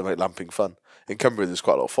foxes to make lamping fun. In Cumbria, there's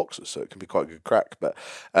quite a lot of foxes, so it can be quite a good crack. But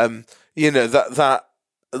that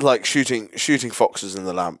like shooting foxes in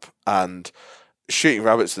the lamp and shooting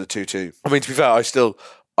rabbits to the 2-2. I mean, to be fair, when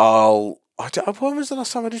was the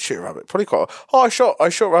last time I did shoot a rabbit? Probably quite. I shot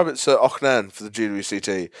rabbits at Auckland for the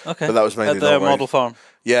GWCT. Okay, but that was mainly at their model farm.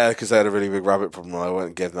 Yeah, because they had a really big rabbit problem, and I went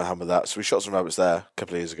and gave them a hand with that. So we shot some rabbits there a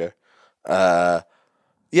couple of years ago.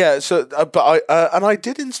 Yeah. So, but I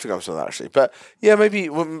did Instagram some of that actually. But yeah, maybe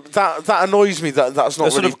that annoys me that that's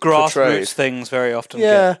not the really sort of grassroots portrayed. things very often.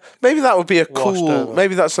 Yeah, maybe that would be a cool. Over.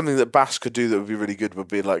 Maybe that's something that Bass could do that would be really good. Would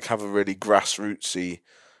be like have a really grassrootsy,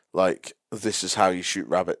 like this is how you shoot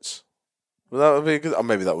rabbits. Well, that would be good. Or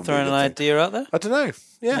maybe that would throwing be an idea out there. I don't know.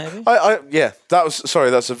 Yeah, maybe.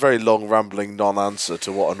 That's a very long, rambling non-answer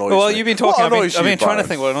to what annoys me. Well, you've been talking. I've been trying to Byron?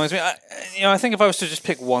 think what annoys me. I think if I was to just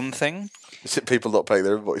pick one thing, is it people not paying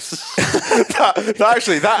their invoices?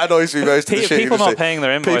 that annoys me most. People not paying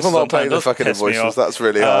their invoices. People not paying their fucking invoices. That's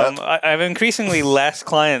really hard. I have increasingly less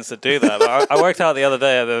clients that do that. I worked out the other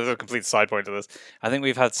day. There's a complete side point to this. I think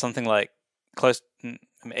we've had something like close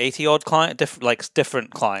 80 odd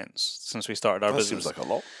different clients since we started our business. Seems like a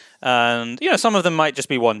lot. And some of them might just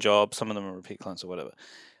be one job, some of them are repeat clients or whatever.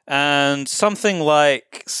 And something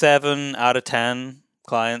like 7 out of 10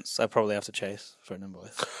 clients I probably have to chase for an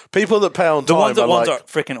invoice. People that pay on time. The ones are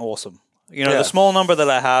freaking awesome. The small number that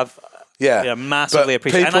I have, massively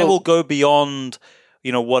appreciate. And I will go beyond,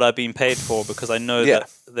 what I've been paid for because I know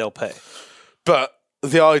that they'll pay. But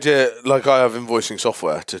the idea, like I have invoicing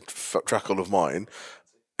software to track all of mine.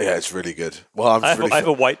 Yeah, it's really good. Well, I have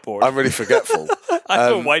a whiteboard. I'm really forgetful. I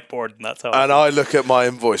have a whiteboard, and that's how. And I look at my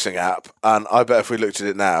invoicing app, and I bet if we looked at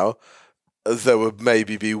it now, there would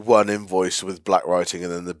maybe be one invoice with black writing,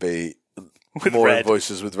 and then there'd be more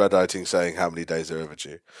invoices with red writing saying how many days they're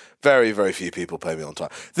overdue. Very, very few people pay me on time.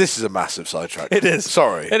 This is a massive sidetrack. It is.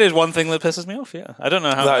 Sorry. It is one thing that pisses me off, yeah. I don't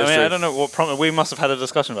know how... I don't know what... we must have had a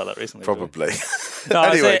discussion about that recently. Probably. No,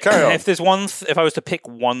 anyway, carry on. If there's if I was to pick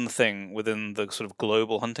one thing within the sort of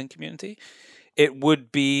global hunting community, it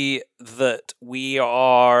would be that we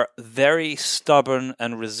are very stubborn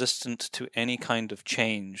and resistant to any kind of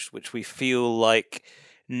change, which we feel like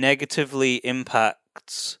negatively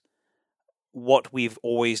impacts what we've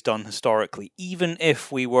always done historically, even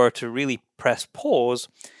if we were to really press pause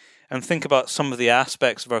and think about some of the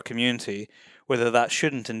aspects of our community, whether that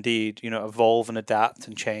shouldn't indeed, evolve and adapt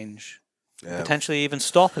and change. potentially even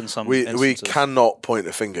stop in some We instances. cannot point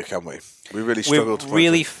a finger, can we? We really struggle to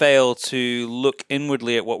really fail to look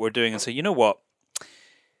inwardly at what we're doing and say, you know what?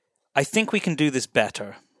 I think we can do this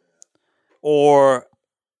better. Or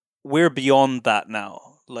we're beyond that now.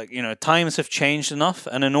 Like, times have changed enough,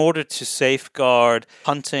 and in order to safeguard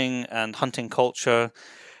hunting and hunting culture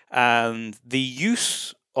and the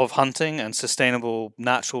use of hunting and sustainable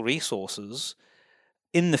natural resources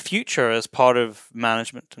in the future as part of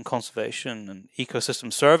management and conservation and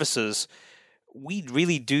ecosystem services, we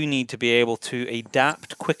really do need to be able to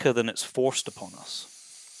adapt quicker than it's forced upon us.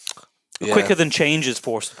 Yeah. Quicker than change is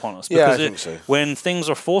forced upon us. Yeah, I Because think so. when things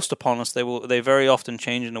are forced upon us, they very often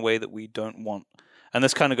change in a way that we don't want. And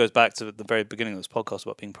this kind of goes back to the very beginning of this podcast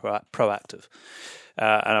about being proactive.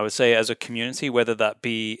 And I would say as a community, whether that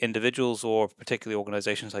be individuals or particularly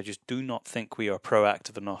organizations, I just do not think we are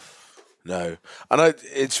proactive enough. No. And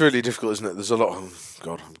it's really difficult, isn't it? There's a lot of...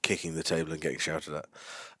 God, I'm kicking the table and getting shouted at.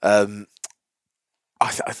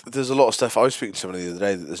 There's a lot of stuff. I was speaking to somebody the other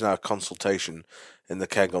day that there's now a consultation in the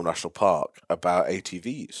Cairngorm National Park about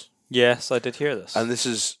ATVs. Yes, I did hear this. And this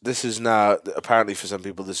is now, apparently for some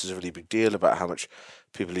people, this is a really big deal about how much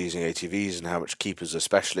people are using ATVs and how much keepers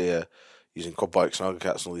especially are using quad bikes and Aga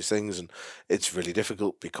Cats and all these things. And it's really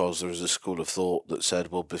difficult because there was a school of thought that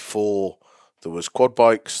said, well, before there was quad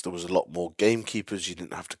bikes, there was a lot more gamekeepers. You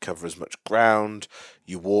didn't have to cover as much ground.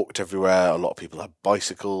 You walked everywhere. A lot of people had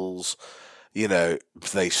bicycles.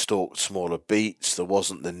 They stalked smaller beats. There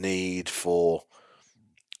wasn't the need for...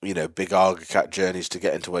 big Aga Cat journeys to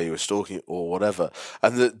get into where you were stalking or whatever.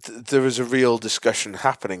 And there is a real discussion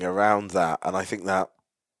happening around that. And I think that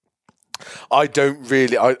I don't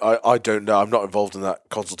know. I'm not involved in that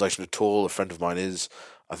consultation at all. A friend of mine is.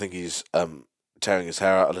 I think he's tearing his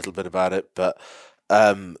hair out a little bit about it. But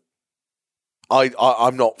I'm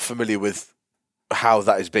not familiar with how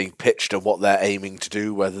that is being pitched and what they're aiming to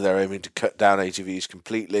do, whether they're aiming to cut down ATVs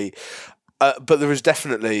completely. But there is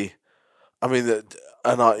definitely... I mean...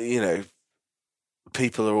 And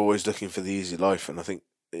people are always looking for the easy life, and I think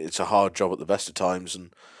it's a hard job at the best of times,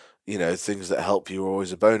 and things that help you are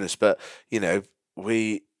always a bonus. But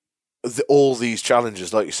all these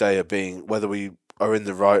challenges, like you say, are being, whether we are in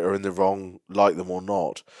the right or in the wrong, like them or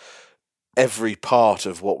not, every part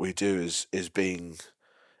of what we do is being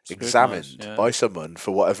examined by someone for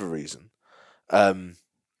whatever reason. And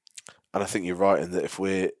I think you're right in that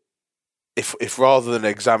if rather than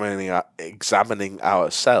examining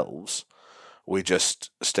ourselves, we just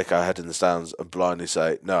stick our head in the stands and blindly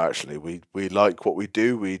say, no, actually, we like what we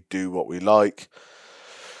do what we like.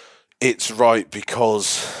 It's right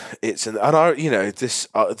because it's this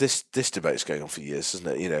debate's going on for years, isn't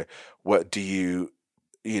it? What do you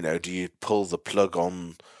pull the plug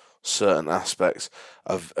on certain aspects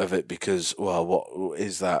of it because, well, what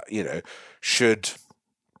is that? Should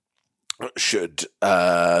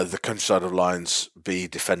the Countryside of Lions be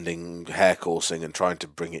defending hare coursing and trying to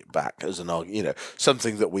bring it back as an argument?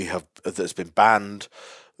 Something that that's been banned,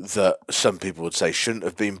 that some people would say shouldn't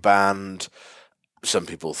have been banned, some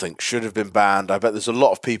people think should have been banned. I bet there's a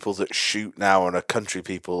lot of people that shoot now and are country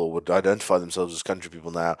people or would identify themselves as country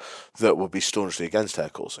people now that would be staunchly against hare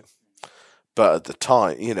coursing. But at the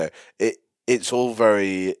time, it's all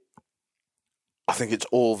very... I think it's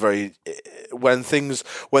all very... When things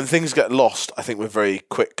get lost, I think we're very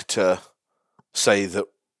quick to say that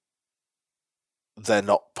they're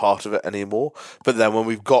not part of it anymore. But then when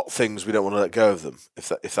we've got things, we don't want to let go of them,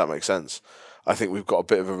 if that makes sense. I think we've got a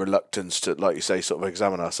bit of a reluctance to, like you say, sort of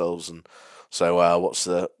examine ourselves and say, well, what's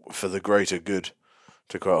for the greater good,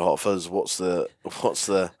 to quote Hot Fuzz, what's the best?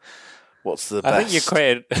 I think you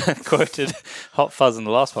quoted Hot Fuzz in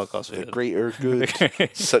the last podcast. The greater good. I'm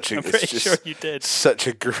pretty sure you did. Such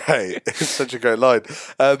a great line.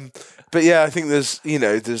 But yeah, I think there's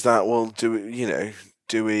that. Well, do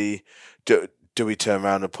we turn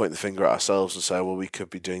around and point the finger at ourselves and say, well, we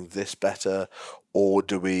could be doing this better, or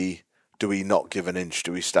do we not give an inch?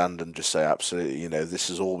 Do we stand and just say, absolutely,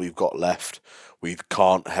 this is all we've got left. We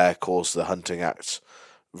can't hare course. The Hunting Act's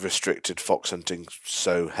restricted fox hunting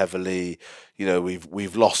so heavily.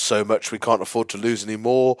 We've lost so much, we can't afford to lose any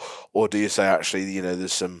more. Or do you say, actually,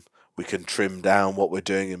 there's we can trim down what we're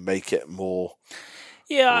doing and make it more...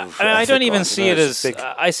 Yeah, I don't even see it as...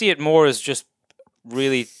 I see it more as just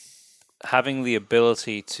really having the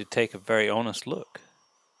ability to take a very honest look.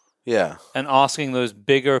 Yeah. And asking those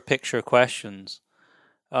bigger picture questions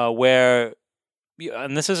where...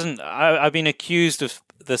 And this isn't... I've been accused of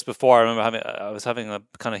this before. I remember I was having a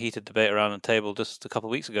kind of heated debate around a table just a couple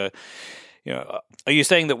of weeks ago. Are you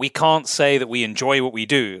saying that we can't say that we enjoy what we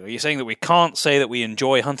do? Are you saying that we can't say that we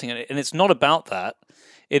enjoy hunting? And it's not about that.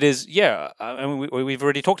 it is. Yeah, I mean, we've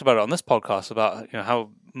already talked about it on this podcast about how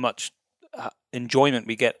much enjoyment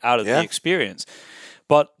we get out of the experience.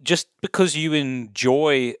 But just because you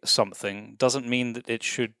enjoy something doesn't mean that it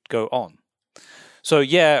should go on. So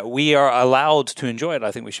yeah, we are allowed to enjoy it.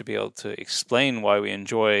 I think we should be able to explain why we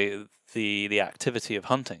enjoy the activity of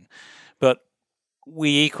hunting. But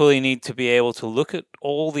we equally need to be able to look at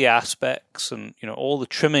all the aspects and all the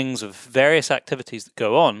trimmings of various activities that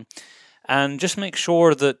go on, and just make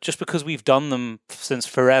sure that just because we've done them since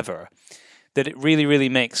forever, that it really, really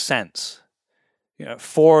makes sense.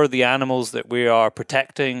 For the animals that we are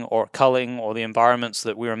protecting or culling, or the environments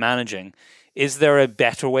that we are managing, is there a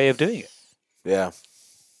better way of doing it? Yeah,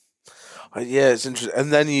 it's interesting.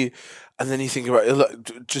 And then you think about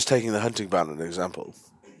look, just taking the hunting ban as an example.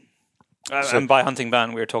 And by hunting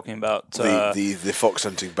ban, we're talking about the fox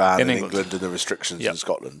hunting ban in England and the restrictions in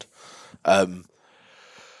Scotland.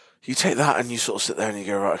 You take that and you sort of sit there and you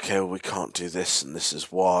go, right, okay, well, we can't do this and this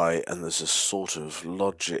is why, and there's a sort of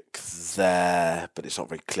logic there, but it's not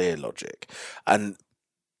very clear logic. And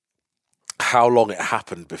how long it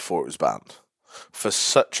happened before it was banned. For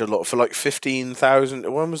such a lot, for like 15,000,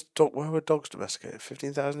 where were dogs domesticated?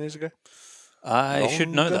 15,000 years ago? I should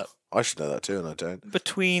know that. I should know that too, and I don't.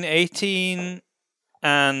 Between 18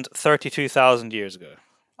 and 32,000 years ago.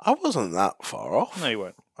 I wasn't that far off. No, you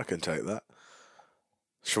weren't. I can take that.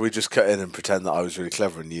 Shall we just cut in and pretend that I was really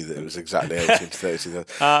clever and knew that it was exactly 18 to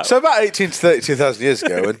 32,000? So about 18 to 32,000 years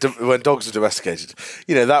ago, when dogs were domesticated,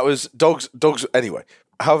 that was dogs. Anyway,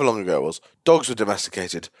 however long ago it was, dogs were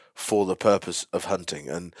domesticated for the purpose of hunting,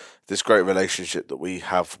 and this great relationship that we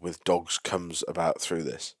have with dogs comes about through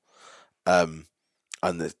this, and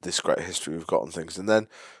this great history we've got on things. And then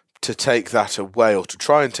to take that away, or to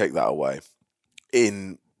try and take that away,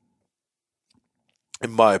 in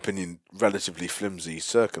my opinion, relatively flimsy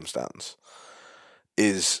circumstance,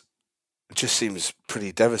 just seems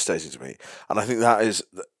pretty devastating to me. And I think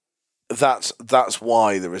that's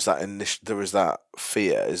why there is that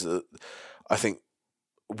fear, is that I think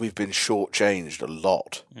we've been shortchanged a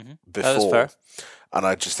lot before. That is fair. And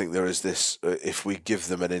I just think there is this: if we give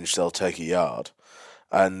them an inch, they'll take a yard.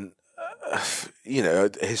 And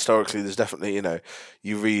historically, there's definitely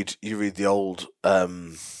you read the old.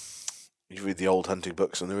 You read the old hunting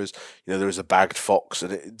books, and there is a bagged fox,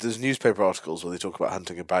 and there's newspaper articles where they talk about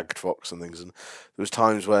hunting a bagged fox and things. And there was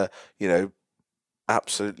times where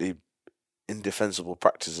absolutely indefensible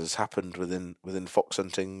practices happened within fox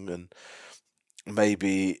hunting, and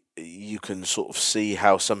maybe you can sort of see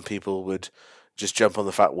how some people would just jump on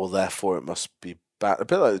the fact, well, therefore it must be bad. A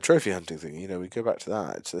bit like the trophy hunting thing. We go back to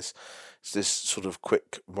that. It's this sort of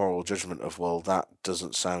quick moral judgment of, well, that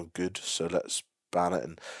doesn't sound good, so let's ban it.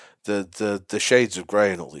 And the shades of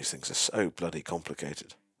grey and all these things are so bloody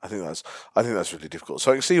complicated. I think that's really difficult.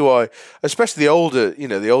 So I can see why, especially the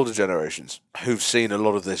older generations who've seen a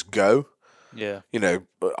lot of this go. Yeah.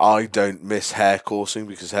 I don't miss hare coursing,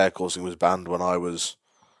 because hare coursing was banned when I was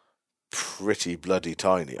pretty bloody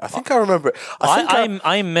tiny. I think I remember it.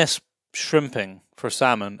 I miss shrimping for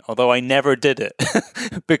salmon, although I never did it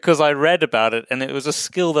because I read about it and it was a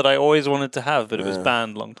skill that I always wanted to have, but it was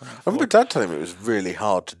banned a long time before. I remember Dad telling me it was really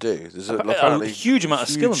hard to do. There's apparently a huge amount of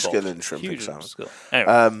skill involved. In shrimping salmon.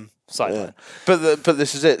 Anyway, sideline. But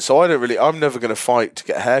this is it. So I'm never going to fight to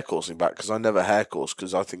get hare coursing back, because I never hare coursed,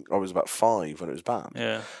 because I think I was about 5 when it was banned.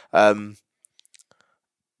 Yeah.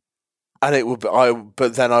 And it would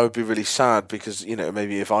but then I would be really sad, because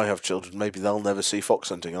maybe if I have children, maybe they'll never see fox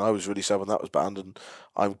hunting, and I was really sad when that was banned, and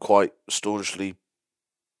I'm quite staunchly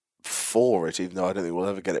for it, even though I don't think we'll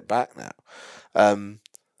ever get it back now.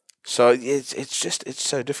 So it's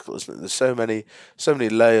so difficult, isn't it? There's so many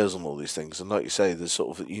layers on all these things, and like you say, there's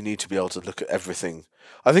sort of, you need to be able to look at everything.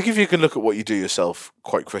 I think if you can look at what you do yourself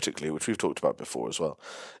quite critically, which we've talked about before as well,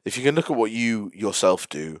 if you can look at what you yourself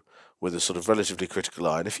do with a sort of relatively critical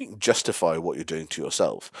eye, and if you can justify what you're doing to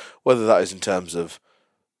yourself, whether that is in terms of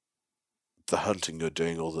the hunting you're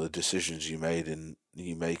doing or the decisions you make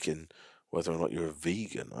in whether or not you're a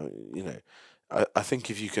vegan, I think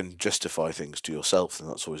if you can justify things to yourself, then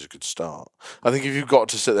that's always a good start. I think if you've got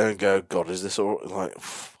to sit there and go, God, is this all like,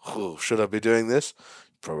 should I be doing this?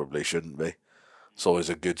 Probably shouldn't be. It's always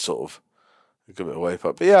a good sort of a good bit of wake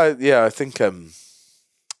up. But yeah, I think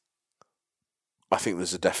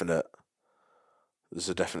there's definitely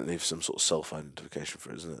some sort of self-identification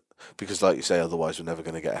for it, isn't it? Because like you say, otherwise we're never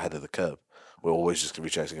going to get ahead of the curve. We're always just going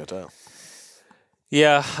to be chasing our tail.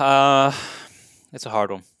 Yeah, it's a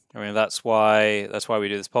hard one. I mean, that's why we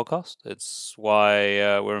do this podcast. It's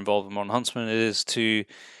why we're involved in Modern Huntsman. It is to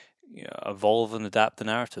evolve and adapt the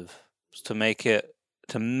narrative, to make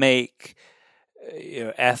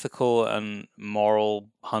ethical and moral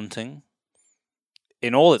hunting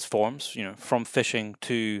in all its forms, from fishing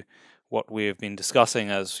to what we have been discussing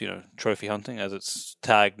as, trophy hunting, as it's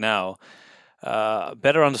tagged now,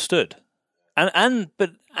 better understood,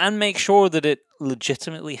 and make sure that it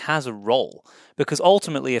legitimately has a role. Because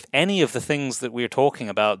ultimately, if any of the things that we're talking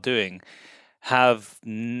about doing have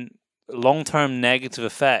long-term negative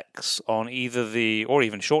effects on or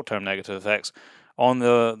even short-term negative effects on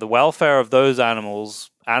the welfare of those animals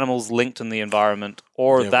linked in the environment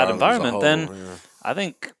or that environment, then I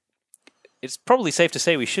think it's probably safe to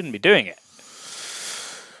say we shouldn't be doing it.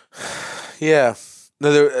 Yeah.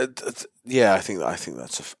 No, I think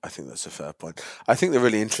that's a fair point. I think the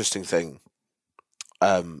really interesting thing,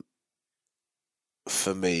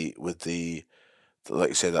 for me, with the like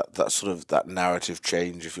you say, that sort of that narrative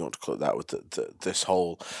change, if you want to call it that, with this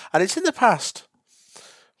whole, and it's in the past.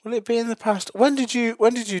 Will it be in the past? When did you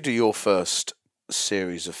do your first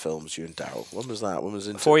series of films, you and Daryl? When was that? When was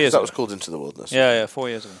 4 years ago. That was called Into the Wilderness. Yeah, 4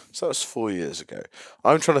 years ago. So that was 4 years ago.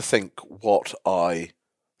 I'm trying to think what I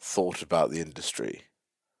thought about the industry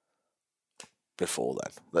before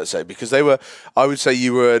then. Let's say, because I would say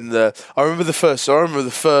you were in I remember the first sort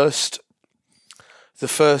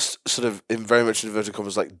of, in very much inverted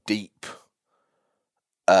commas, like deep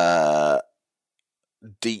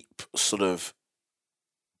sort of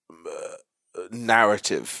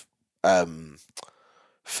narrative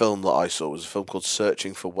film that I saw was a film called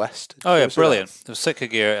Searching for West. Oh yeah, brilliant! It was Sitka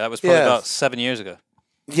Gear. That was probably about 7 years ago.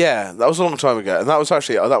 Yeah, that was a long time ago, and that was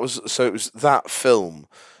actually it was that film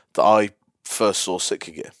that I first saw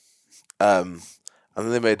Sitka Gear, and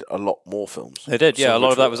then they made a lot more films. They did, yeah. A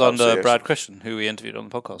lot of that was under Brad Christian, who we interviewed on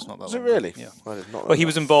the podcast. Not that was it really? Yeah. I did not know well, he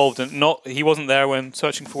was involved, and he wasn't there when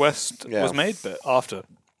Searching for West was made, but after.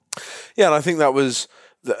 Yeah, and I think that was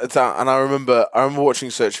that. And I remember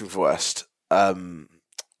watching Searching for West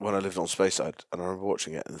when I lived on Speyside, and I remember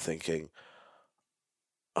watching it and thinking,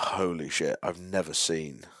 "Holy shit! I've never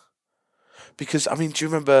seen." Because do you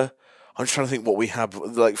remember? I'm just trying to think what we have.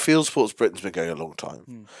 Like, Field Sports Britain's been going a long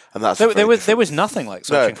time, and that's there was nothing like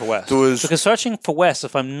Searching for West. Because Searching for West,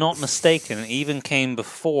 if I'm not mistaken, even came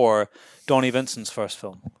before Donnie Vincent's first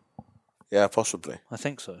film. Yeah, possibly. I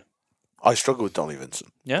think so. I struggle with Donnie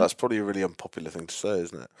Vincent. Yeah, that's probably a really unpopular thing to say,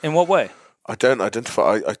 isn't it? In what way? I don't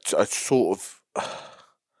identify. I sort of.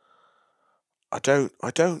 I don't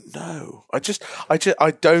know. I've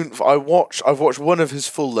watched one of his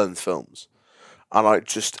full length films. And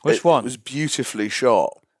Which one? It was beautifully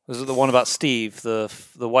shot. Was it the one about Steve, the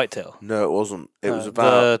whitetail? No, it wasn't. It was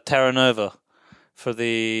about the Terra Nova for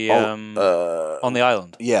the on the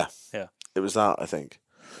island. Yeah, yeah. It was that, I think.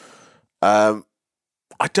 I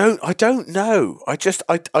don't know. I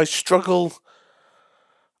struggle.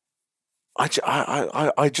 I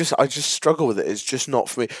just struggle with it. It's just not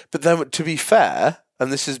for me. But then, to be fair,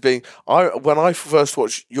 and this is when I first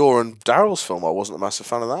watched your and Daryl's film, I wasn't a massive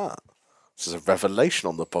fan of that. This is a revelation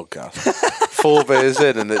on the podcast. 4 beers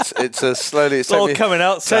in, and it's a slowly. It's all coming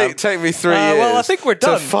out. Take me 3 years. Well, I think we're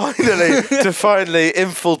done. To finally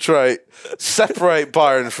infiltrate, separate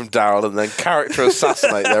Byron from Daryl, and then character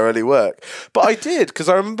assassinate their early work. But I did, because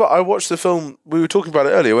I remember I watched the film. We were talking about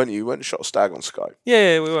it earlier, weren't you? You went and shot Stag on Sky.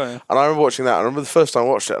 Yeah, we were. And I remember watching that. I remember the first time I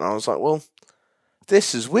watched it, and I was like, "Well,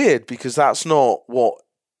 this is weird because that's not what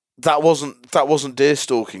that wasn't deer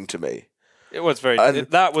stalking to me." It was very.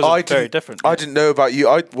 That was very different. I didn't know about you.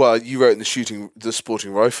 You wrote in the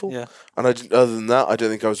Sporting Rifle. Yeah. And I didn't. Other than that, I don't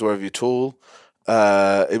think I was aware of you at all.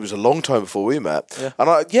 It was a long time before we met. Yeah. And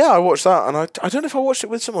I watched that, and I don't know if I watched it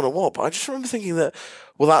with someone or what, but I just remember thinking that,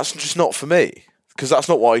 well, that's just not for me, because that's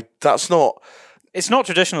not what It's not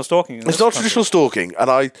traditional stalking. It's not traditional stalking, and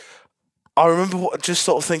I remember just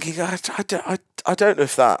sort of thinking, I don't know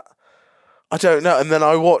if that. I don't know, and then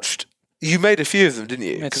I watched. You made a few of them, didn't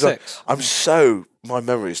you? Because 6. My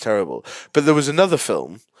memory is terrible. But there was another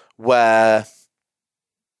film where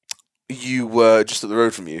you were just up the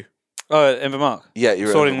road from you. Oh, Invermark. Yeah, you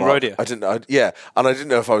were sorting Invermark. Rodia. I didn't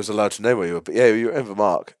know if I was allowed to know where you were, but yeah, you were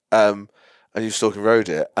Invermark. And you were stalking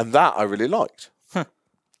Rodia, and that I really liked. Huh.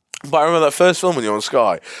 But I remember that first film when you're on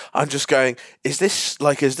Sky. I'm just going, are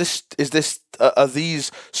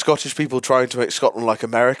these Scottish people trying to make Scotland like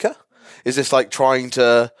America? Is this like trying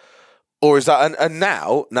to? Or is that, and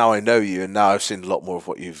now I know you, and now I've seen a lot more of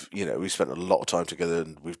what we've spent a lot of time together,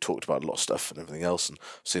 and we've talked about a lot of stuff and everything else, and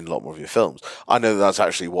seen a lot more of your films. I know that's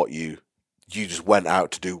actually what you just went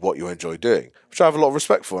out to do what you enjoy doing, which I have a lot of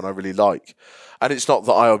respect for, and I really like. And it's not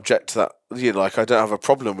that I object to that, I don't have a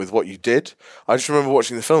problem with what you did. I just remember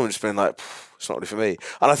watching the film and just being like, it's not really for me.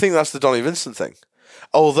 And I think that's the Donnie Vincent thing.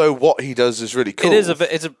 Although what he does is really cool. It is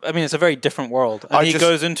it's a very different world, and he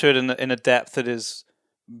goes into it in a depth that is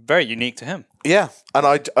very unique to him. Yeah, and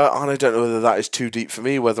I don't know whether that is too deep for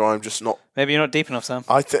me. Whether I'm just not. Maybe you're not deep enough, Sam.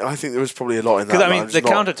 I think there was probably a lot in that. Because the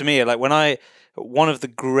counter to me, like one of the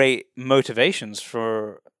great motivations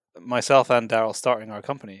for myself and Daryl starting our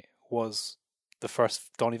company was the first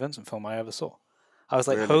Donnie Vincent film I ever saw. I was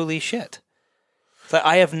like, Really? holy shit! Like,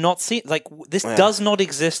 I have not seen this does not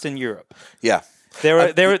exist in Europe. Yeah.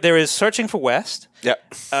 There is Searching for West. Yeah.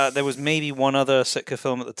 There was maybe one other Sitka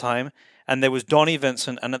film at the time, and there was Donnie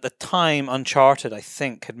Vincent, and at the time, Uncharted, I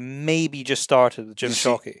think, had maybe just started with Jim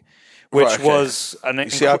Shockey, which was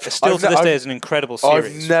still to this day is an incredible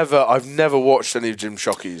series. I've never watched any of Jim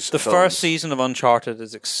Shockey's The films. first season of Uncharted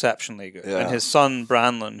is exceptionally good, Yeah. and his son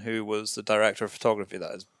Branlin, who was the director of photography,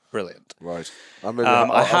 that is brilliant. Right.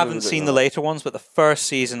 I haven't seen the later ones, but the first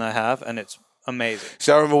season I have, and it's amazing.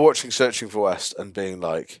 See, I remember watching Searching for West and being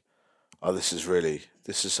like, "Oh, this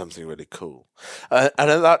is something really cool." And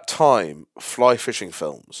at that time, fly fishing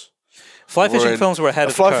films. Films were ahead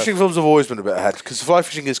of the Fly curve. fishing films have always been a bit ahead because fly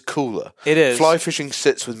fishing is cooler. It is. Fly fishing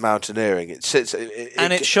sits with mountaineering. It sits,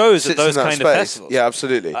 And it shows at sits in those that kind of space. festivals. Yeah,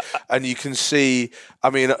 absolutely. And you can see.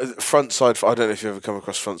 I mean, Frontside. I don't know if you've ever come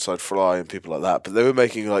across Frontside Fly and people like that, but they were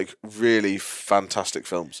making like really fantastic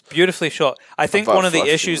films. Beautifully shot. I think About one of the fly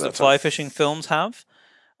fishing issues at that that fly time. fishing films have,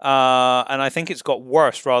 and I think it's got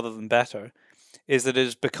worse rather than better, is that it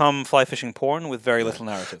has become fly fishing porn with very little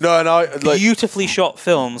narrative. No, and I like. Beautifully shot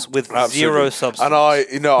films with zero substance. And I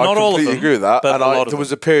Not all of completely them, agree with that. but And a lot of there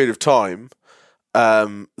was a them. period of time.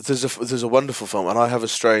 There's a wonderful film, and I have a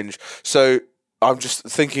strange. So I'm just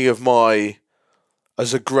thinking of I'm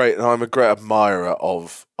a great admirer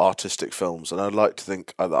of artistic films, and I'd like to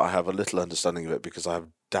think that I have a little understanding of it because I have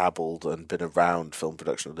dabbled and been around film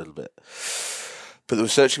production a little bit. But there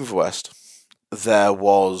was Searching for West. There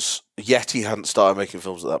was Yeti hadn't started making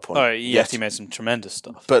films at that point. Oh, Yeti made some tremendous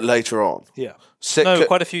stuff. But later on, Yeah. Sitka, No,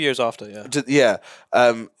 quite a few years after, yeah.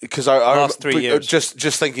 because I Last 3 years.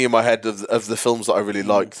 just thinking in my head of the films that I really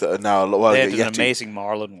like that are now well, They had the an Yeti, amazing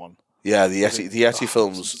Marlin one. yeah, the Yeti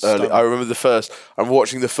films. Early, stunning. I remember the first. I'm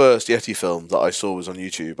watching the first Yeti film that I saw was on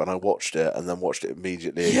YouTube, and I watched it and then watched it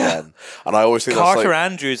immediately again. And I always think Carter that's like,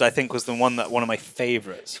 Andrews, I think, was one of my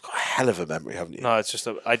favourites. got a hell of a memory, haven't you? No, it's just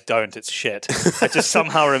I don't. It's shit. I just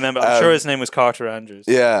somehow remember. I'm sure his name was Carter Andrews.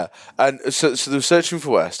 Yeah, and so they were Searching for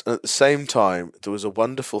West, and at the same time, there was a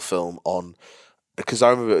wonderful film on. Because I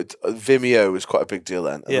remember Vimeo was quite a big deal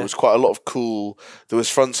then. And there was quite a lot of cool. There was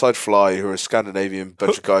Frontside Fly, who are a Scandinavian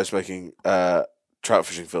bunch of guys making trout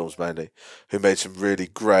fishing films mainly, who made some really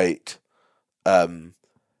great, kind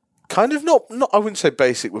of not. I wouldn't say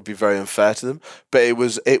basic would be very unfair to them, but it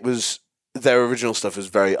was their original stuff was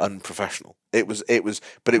very unprofessional. It was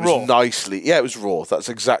Raw. nicely. Yeah, it was raw. That's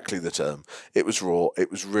exactly the term. It was raw.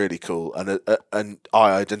 It was really cool, and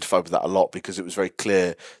I identified with that a lot because it was very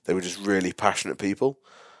clear they were just really passionate people,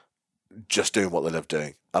 just doing what they love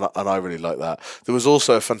doing, and I really like that. There was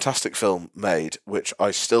also a fantastic film made which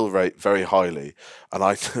I still rate very highly, and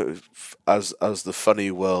I as the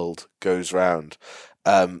funny world goes round.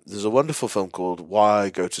 There's a wonderful film called Why I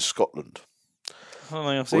Go to Scotland. I don't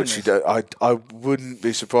think I've seen Which this. you don't, I wouldn't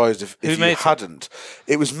be surprised if you made it? hadn't.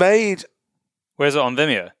 It was made. Where's it on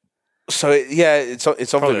Vimeo? So it's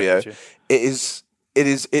on Probably, Vimeo. actually.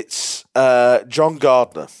 It's John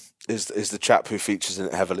Gardner is the chap who features in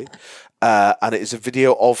it heavily, and it is a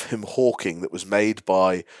video of him hawking that was made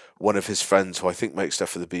by one of his friends who I think makes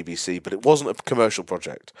stuff for the BBC. But it wasn't a commercial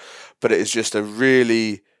project, but it is just a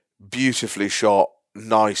really beautifully shot,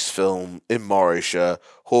 nice film in Morayshire,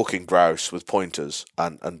 hawking grouse with pointers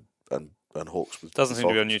and hawks with. Doesn't seem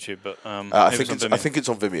to be on frogs. YouTube, but I maybe think it's on I Vimeo. think it's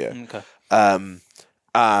on Vimeo. Okay.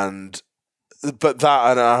 But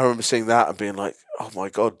that, and I remember seeing that and being like, oh my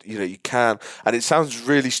God, you can, and it sounds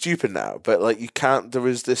really stupid now, but like you can't, there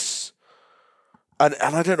is this, and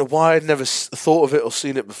I don't know why I'd never thought of it or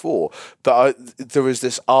seen it before, but there is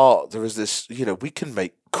this art, there is this, we can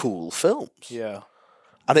make cool films. Yeah.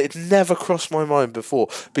 And it never crossed my mind before,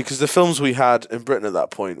 because the films we had in Britain at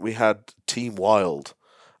that point, we had Team Wild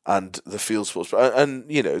and the Field Sports, and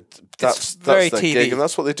that's very their TV. gig, and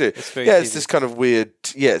that's what they do. It's very It's TV. this kind of weird.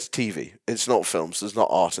 Yeah, it's TV. It's not films. There's not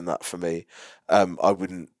art in that for me. I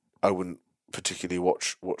wouldn't particularly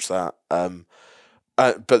watch that.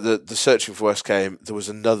 But the Searching for West came. There was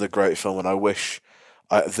another great film, and I wish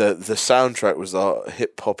the soundtrack was the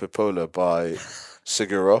Hip Hop Epola by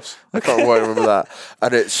Sigur Rós. I can't quite remember that.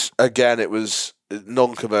 And it was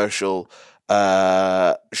non-commercial,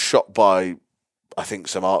 shot by I think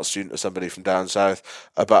some art student or somebody from down south,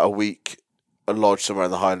 about a week a lodge somewhere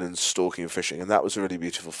in the Highlands, stalking and fishing, and that was a really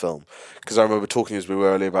beautiful film. Because I remember talking as we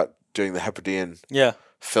were earlier about doing the Hebridean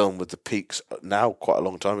film with the peaks. Now, quite a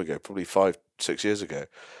long time ago, probably 5-6 years ago.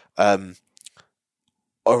 I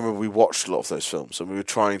remember we watched a lot of those films, and we were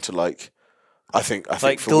trying to I think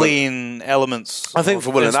for glean elements. I think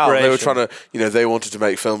for Will and Al, they were trying to, they wanted to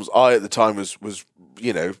make films. I at the time was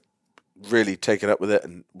really taken up with it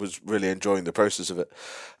and was really enjoying the process of it.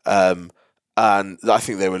 And I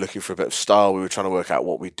think they were looking for a bit of style. We were trying to work out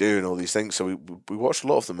what we do and all these things. So we watched a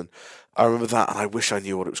lot of them, and I remember that. And I wish I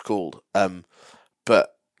knew what it was called.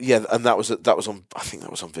 But yeah, and that was on. I think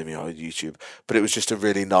that was on Vimeo or YouTube. But it was just a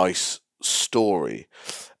really nice story.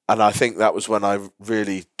 And I think that was when I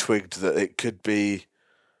really twigged that it could be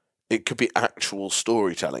actual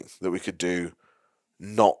storytelling that we could do,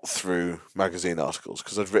 not through magazine articles,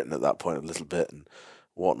 because I'd written at that point a little bit and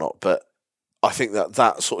whatnot. But I think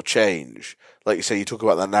that sort of change, like you say, you talk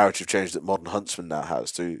about that narrative change that Modern Huntsman now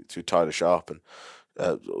has through Tyler Sharp and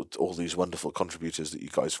all these wonderful contributors that you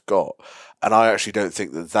guys have got. And I actually don't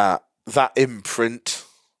think that imprint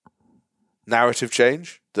narrative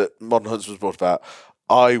change that Modern Huntsman's brought about,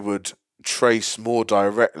 I would trace more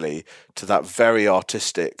directly to that very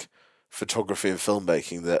artistic photography and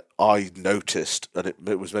filmmaking that I noticed, and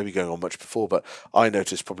it was maybe going on much before, but I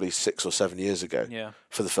noticed probably 6 or 7 years ago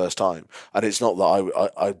for the first time. And it's not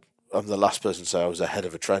that I'm the last person to say I was ahead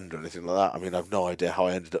of a trend or anything like that. I mean, I've no idea how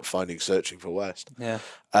I ended up finding Searching for West. Yeah.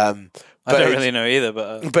 I don't really know either,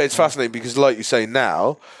 but it's fascinating because, like you say,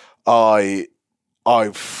 now I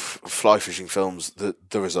fly fishing films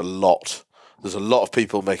that there's a lot of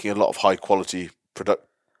people making a lot of high quality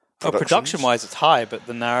production wise it's high, but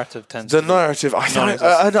the narrative tends to narrative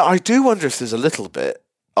I do wonder if there's a little bit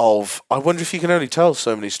of, I wonder if you can only tell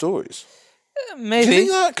so many stories. Maybe. Do you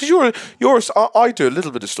think that? Because I do a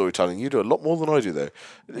little bit of storytelling. You do a lot more than I do, though.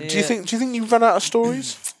 Do you think you've run out of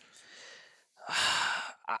stories?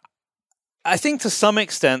 I think to some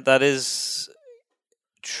extent that is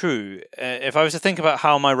true. If I was to think about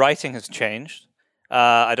how my writing has changed,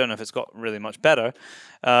 I don't know if it's got really much better,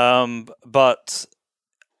 but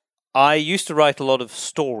I used to write a lot of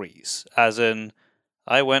stories, as in,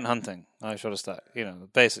 I went hunting, I shot a stag, the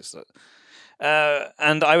basics.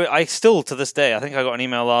 And I still, to this day, I think I got an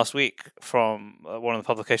email last week from one of the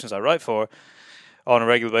publications I write for on a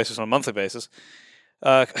regular basis, on a monthly basis.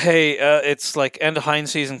 Hey, it's like end of hind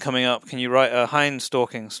season coming up. Can you write a hind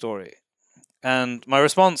stalking story? And my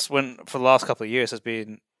response for the last couple of years has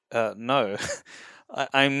been, no.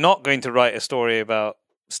 I'm not going to write a story about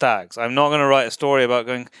stags. I'm not going to write a story about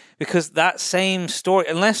because that same story,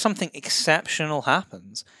 unless something exceptional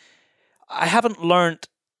happens, I haven't learned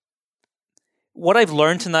what I've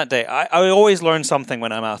learned in that day. I always learn something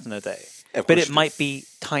when I'm out in a day, but it might be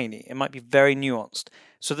tiny. It might be very nuanced.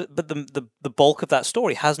 But the bulk of that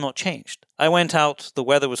story has not changed. I went out. The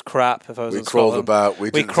weather was crap. If I was in Scotland,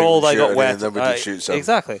 we crawled. I got wet. And then we did shoot some.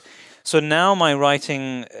 Exactly. So now my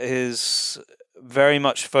writing is very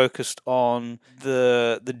much focused on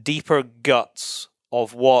the deeper guts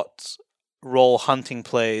of what role hunting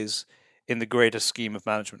plays in the greater scheme of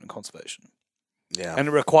management and conservation. Yeah. And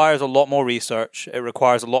it requires a lot more research. It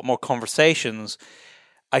requires a lot more conversations.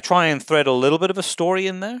 I try and thread a little bit of a story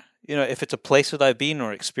in there, if it's a place that I've been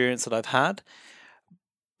or experience that I've had.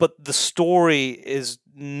 But the story is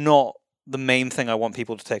not the main thing I want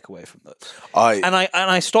people to take away from this.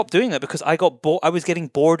 I stopped doing that because I got bored. I was getting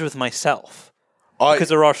bored with myself. Because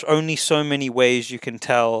there are only so many ways you can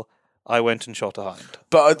tell I went and shot a hind.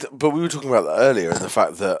 But we were talking about that earlier, and the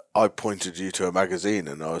fact that I pointed you to a magazine,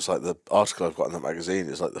 and I was like, the article I've got in that magazine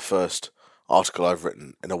is like the first article I've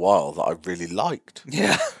written in a while that I really liked.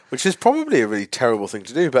 Yeah. Which is probably a really terrible thing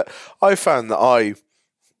to do, but I found that I'm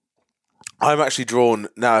actually drawn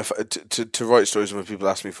now to write stories when people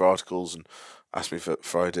ask me for articles and ask me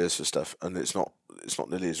for ideas for stuff, and it's not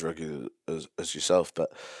nearly as regular as yourself,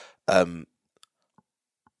 but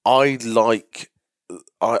I like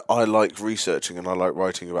researching and I like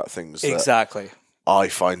writing about things exactly that I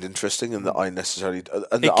find interesting and that I necessarily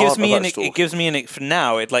and it gives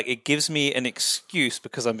me an excuse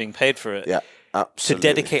because I'm being paid for it. Yeah, absolutely. To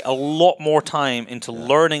dedicate a lot more time into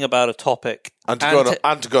learning about a topic and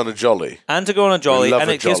to go on a jolly. And it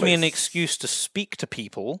gives me an excuse to speak to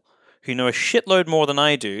people who know a shitload more than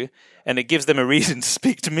I do, and it gives them a reason to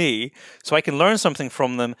speak to me, so I can learn something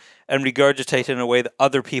from them and regurgitate it in a way that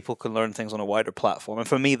other people can learn things on a wider platform. And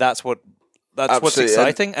for me, that's what's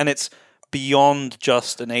exciting, and it's beyond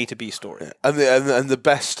just an A to B story. Yeah. And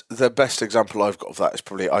the best example I've got of that is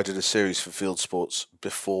probably I did a series for Field Sports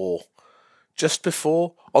before just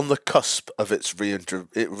before, on the cusp of its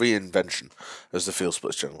reinvention as the Field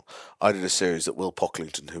Sports Journal, I did a series that Will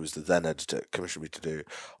Pocklington, who was the then editor, commissioned me to do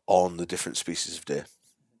on the different species of deer.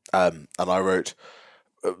 And I wrote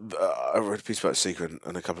a piece about Seeker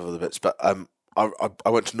and a couple of other bits, but I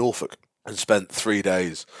went to Norfolk and spent 3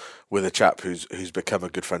 days with a chap who's become a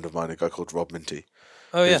good friend of mine, a guy called Rob Minty.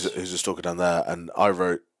 Oh, yes. Who's a stalker down there, and I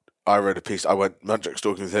wrote a piece. I went muntjac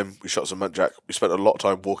stalking with him. We shot some muntjac. We spent a lot of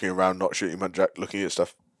time walking around, not shooting muntjac, looking at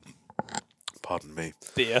stuff. Pardon me.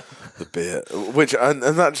 Beer. The beer. Which, and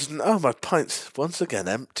that just, my pint's once again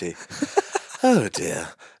empty. Oh dear.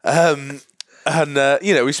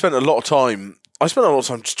 We spent a lot of time. I spent a lot of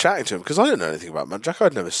time just chatting to him because I didn't know anything about muntjac.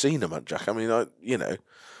 I'd never seen a muntjac. I mean,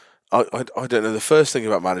 I don't know the first thing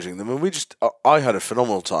about managing them, and I had a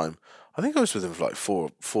phenomenal time. I think I was with him for like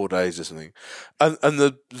four days or something, and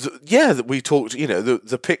we talked.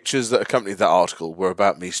 The pictures that accompanied that article were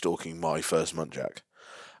about me stalking my first muntjac,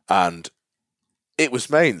 and it was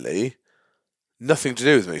mainly nothing to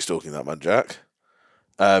do with me stalking that muntjac,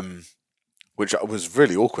 which was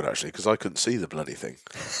really awkward actually because I couldn't see the bloody thing.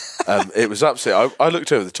 It was absolutely. I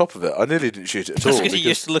looked over the top of it. I nearly didn't shoot it at all. Because you're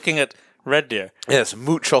used to looking at red deer. Yes,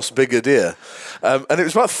 muchos bigger deer. And it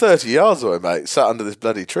was about 30 yards away, mate, sat under this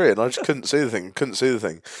bloody tree, and I just couldn't see the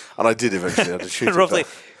thing. And I did eventually have to shoot Roughly,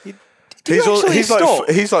 it.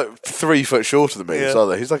 He's like 3 foot shorter than me,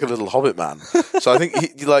 so he's like a little hobbit man. So I think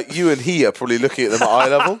you and he are probably looking at them at eye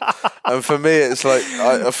level. And for me, it's like,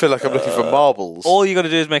 I feel like I'm looking for marbles. All you got to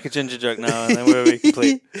do is make a ginger joke now, and then we're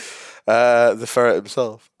complete. The ferret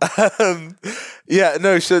himself. So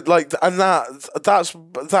like, and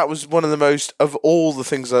that was one of the most, of all the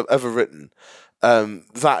things I've ever written,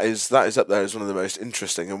 that is up there as one of the most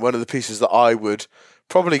interesting, and one of the pieces that I would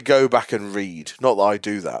probably go back and read. Not that I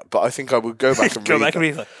do that, but I think I would go back and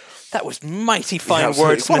read. That was mighty fine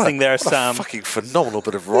wordsmithing there, Sam. Fucking phenomenal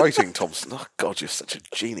bit of writing, Thompson. Oh, God, you're such a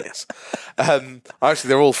genius. Actually,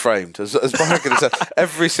 they're all framed. As Brian could have said,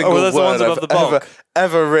 every single word I've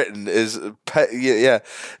ever written is...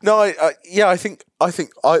 No, I think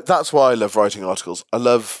that's why I love writing articles. I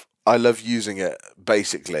love using it,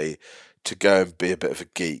 basically, to go and be a bit of a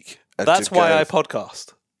geek. And that's why I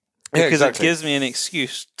podcast. Because exactly. It gives me an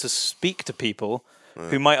excuse to speak to people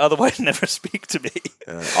who might otherwise never speak to me.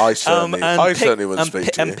 I certainly wouldn't speak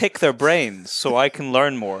to you. And pick their brains so I can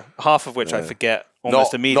learn more, half of which I forget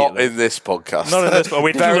almost immediately. Not in this podcast. Not in this podcast.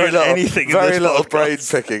 We didn't learn anything in this podcast. Very little brain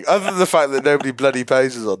picking, other than the fact that nobody bloody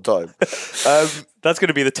pays us on time. That's going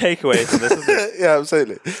to be the takeaway from this, isn't it? Yeah,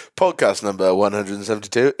 absolutely. Podcast number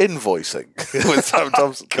 172, Invoicing, with Sam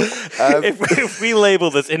Thompson. If we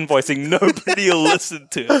label this invoicing, nobody will listen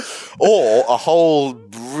to it. Or a whole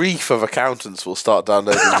brief of accountants will start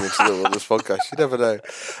downloading into this podcast. You never know.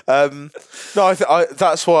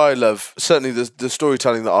 That's why I love, certainly, the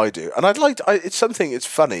storytelling that I do. And it's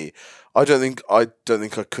funny. I don't think I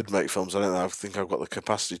could make films. I think I've got the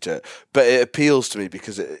capacity to it. But it appeals to me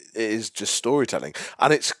because it is just storytelling,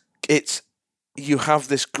 and it's you have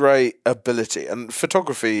this great ability, and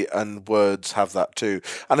photography and words have that too.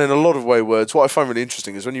 And in a lot of words. What I find really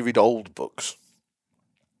interesting is when you read old books.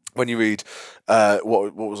 When you read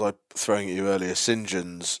what was I throwing at you earlier? St.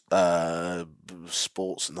 John's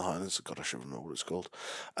Sports in the Highlands. God, I should remember what it's called.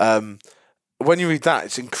 When you read that,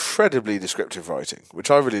 it's incredibly descriptive writing,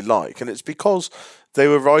 which I really like. And it's because they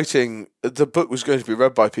were writing... The book was going to be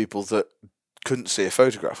read by people that couldn't see a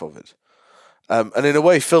photograph of it. And in a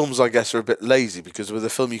way, films, I guess, are a bit lazy because with a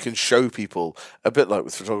film you can show people, a bit like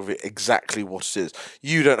with photography, exactly what it is.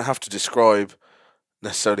 You don't have to describe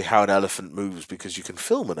necessarily how an elephant moves because you can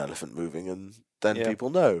film an elephant moving and then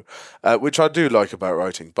people know, which I do like about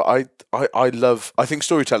writing. But I think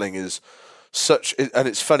storytelling is... and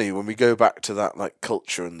it's funny when we go back to that like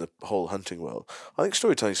culture and the whole hunting world. I think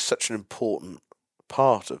storytelling is such an important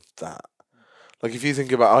part of that. Like if you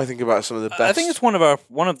think about, I think about some of the best. I think it's one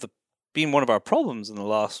of our problems in the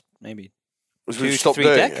last maybe 2 to 3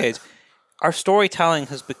 decades. Our storytelling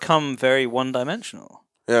has become very one-dimensional.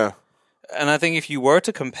 Yeah, and I think if you were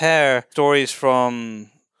to compare stories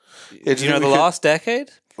from the last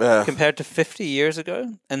decade compared to 50 years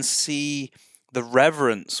ago and see the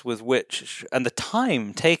reverence with which and the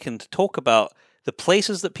time taken to talk about the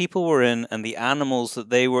places that people were in and the animals that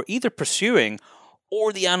they were either pursuing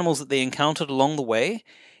or the animals that they encountered along the way,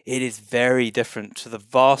 it is very different to the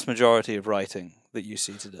vast majority of writing that you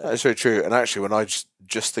see today. That's very true. And actually, when I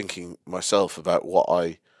just thinking myself about what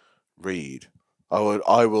I read,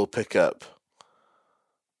 I will pick up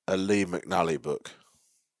a Lee McNally book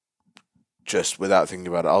just without thinking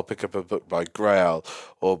about it. I'll pick up a book by Grail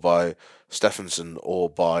or by Stephenson or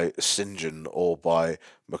by St. John or by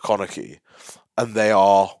McConaughey, and they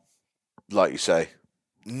are, like you say,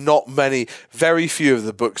 very few of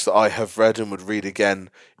the books that I have read and would read again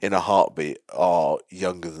in a heartbeat are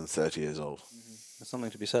younger than 30 years old. There's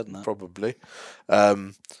something to be said in that. Probably.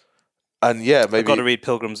 And yeah, maybe... I've got to read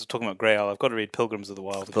Pilgrims, talking about Grail, I've got to read Pilgrims of the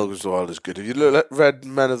Wild. Pilgrims of the Wild is good. Have you read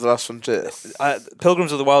Men of the Last Frontier?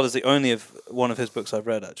 Pilgrims of the Wild is the only one of his books I've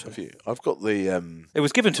read, actually. Have you? I've got the... It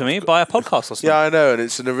was given to me by a podcast listener. Yeah, I know, and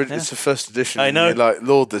it's it's a first edition. I know. And you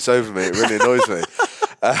lord this over me. It really annoys me.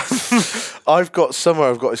 I've got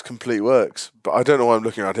his complete works, but I don't know why I'm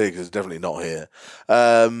looking around here because it's definitely not here.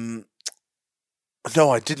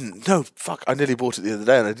 No, I didn't. No, fuck. I nearly bought it the other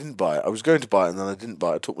day and I didn't buy it. I was going to buy it and then I didn't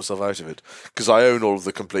buy it. I took myself out of it because I own all of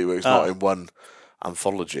the complete works, not in one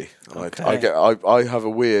anthology. Okay. I have a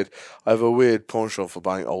weird penchant for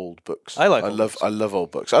buying old books. I love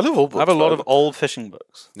old books. I love old books. I have a lot of old fishing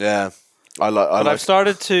books. Yeah. I've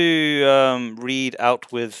started to read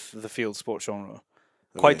out with the field sports genre.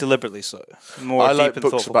 Quite deliberately so. More I deep like and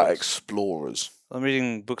books thoughtful about books. explorers. I'm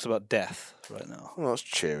reading books about death right now. Oh, that's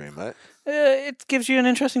cheery, mate. It gives you an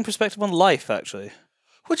interesting perspective on life, actually.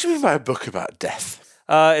 What do you mean by a book about death?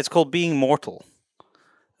 It's called Being Mortal,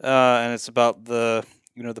 and it's about the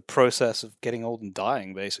process of getting old and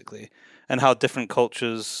dying, basically, and how different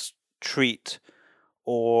cultures treat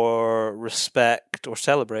or respect or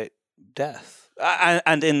celebrate death,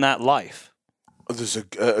 and in that life. There's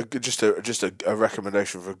just a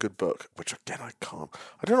recommendation for a good book, which again I can't.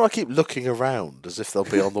 I don't know. I keep looking around as if they'll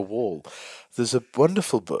be on the wall. There's a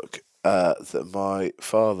wonderful book that my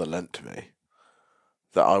father lent to me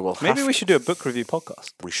that I will. Maybe we should do a book review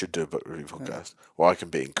podcast. We should do a book review podcast where I can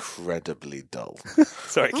be incredibly dull.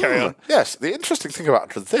 Sorry, carry on. Yes, the interesting thing about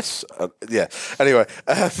this, Anyway,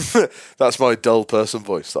 that's my dull person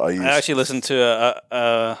voice that I use. I actually listened to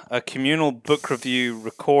a communal book review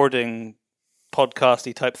recording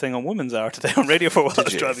podcasty type thing on Women's Hour today on radio for while I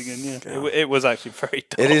was driving in. Yeah, it was actually very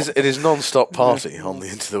dull. It is non-stop party on the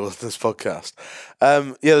Into the Wilderness podcast.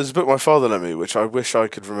 There's a book my father lent me, which I wish I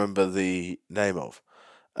could remember the name of.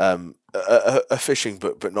 A fishing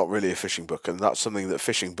book, but not really a fishing book, and that's something that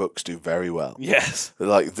fishing books do very well. Yes,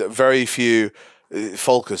 like very few.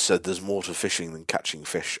 Falk has said there's more to fishing than catching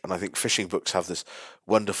fish, and I think fishing books have this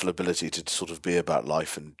wonderful ability to sort of be about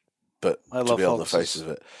life but to be on the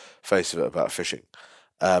face of it about fishing.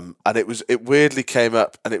 And it weirdly came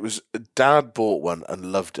up, and it was Dad bought one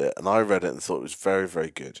and loved it, and I read it and thought it was very, very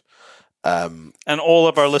good. And all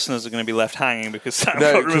of our listeners are going to be left hanging because Sam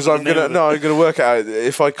I'm gonna work it out.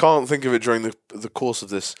 If I can't think of it during the course of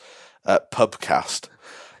this pubcast,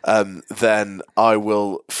 then I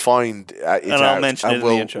will find it out, and I'll mention it in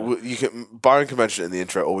the intro. Byron can mention it in the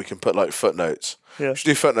intro, or we can put like footnotes. Yeah. We should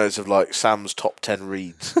do footnotes of like Sam's top 10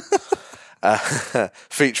 reads.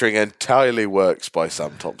 Featuring entirely works by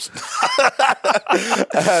Sam Thompson.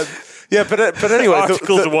 But anyway,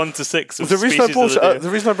 articles 1 to 6. The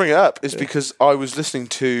reason I bring it up is because I was listening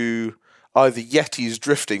to either Yeti's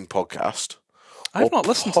Drifting podcast. I've not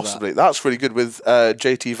listened to that. That's really good with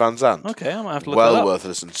JT Van Zandt. Okay, I might have to look that up. Well worth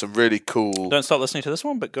listening. Some really cool. Don't stop listening to this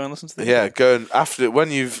one, but go and listen to the Yeah, go and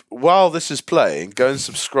while this is playing, go and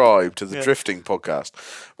subscribe to the Drifting podcast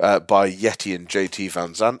by Yeti and JT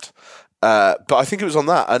Van Zandt. But I think it was on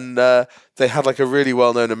that, and they had like a really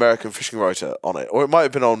well-known American fishing writer on it, or it might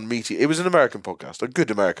have been on Meaty. It was an American podcast, a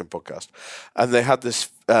good American podcast, and they had this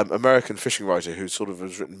American fishing writer who sort of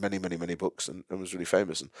has written many, many, many books and was really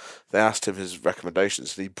famous. And they asked him his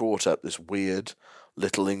recommendations, and he brought up this weird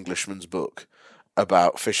little Englishman's book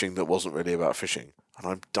about fishing that wasn't really about fishing, and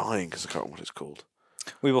I'm dying because I can't remember what it's called.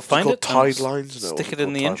 We will find it. Tide Lines. Stick it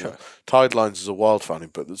in the intro. Tide Lines is a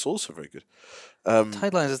wildfowling book that's also very good.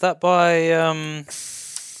 Tide Lines, is that by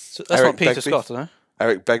that's Eric not Peter Begbie? Scott, no?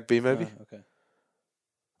 Eric Begbie, maybe. Okay.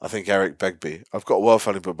 I think Eric Begbie. I've got a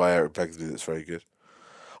wildfowling book by Eric Begbie that's very good.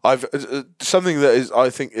 I've something that is. I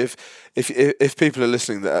think if people are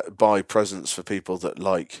listening that buy presents for people that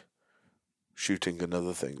like shooting and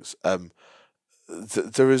other things,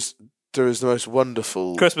 there is the most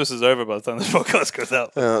wonderful. Christmas is over by the time this podcast goes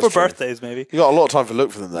out. Yeah, for true. birthdays, maybe. You got a lot of time to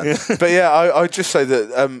look for them then. Yeah. But yeah, I just say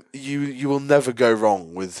that you will never go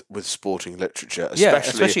wrong with sporting literature,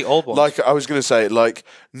 especially old ones. Like I was going to say, like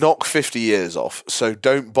knock 50 years off. So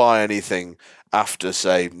don't buy anything after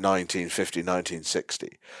say 1950,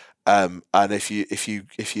 1960. And if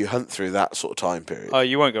you hunt through that sort of time period, Oh,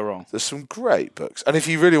 you won't go wrong. there's some great books. And if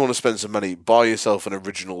you really want to spend some money, buy yourself an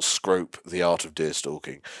original Scrope, The Art of Deer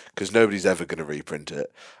Stalking, because nobody's ever going to reprint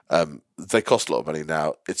it. They cost a lot of money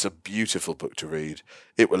now. It's a beautiful book to read.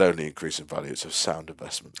 It will only increase in value. It's a sound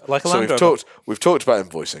investment. Like a so Land Rover. we've talked about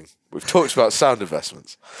invoicing. We've talked about sound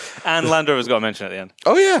investments. And Land Rover's got to mention at the end.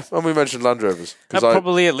 Oh yeah, and we mentioned Land Rovers.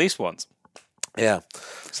 Probably at least once. Yeah.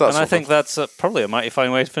 So And I think that's probably a mighty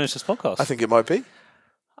fine way to finish this podcast. I think it might be.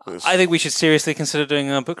 I think we should seriously consider doing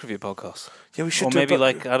a book review podcast. Yeah, we should. Or do maybe a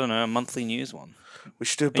book, I don't know, a monthly news one. we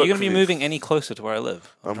should do a Are book. you going to be review. moving any closer to where I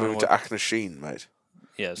live? I'm moving to Aknasheen, mate.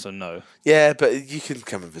 Yeah, so no. Yeah, but you can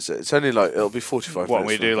come and visit. It's only it'll be 45 What, minutes.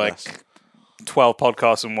 we do from like us. 12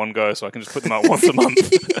 podcasts in one go so I can just put them out once a month?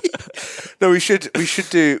 No, we should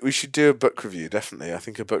do a book review. Definitely, I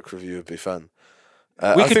think a book review would be fun.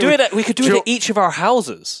 We could do it at each of our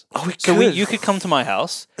houses. Oh, we So could. you could come to my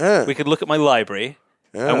house. Yeah. We could look at my library,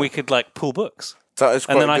 Yeah. and we could pull books. That is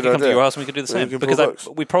quite And then a I good could come idea. to your house and we could do the Yeah, we same. can pull Because books.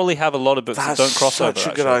 we probably have a lot of books That's that don't cross over.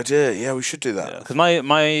 such a good idea. Yeah, we should do that. Because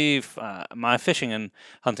my fishing and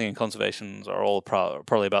hunting and conservations are all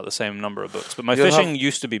probably about the same number of books. But my You'll fishing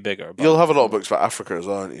used to be bigger. But You'll have a lot of books about Africa as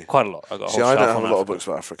well, aren't you? quite a lot. I got a whole See, I shelf don't have on a lot of Africa. books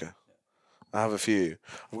about Africa. I have a few.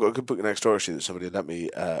 I've got a good book next door actually that somebody let me.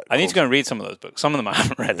 I need to go and read some of those books. Some of them I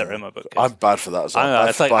haven't read. They're in my book. I'm bad for that as well. I know.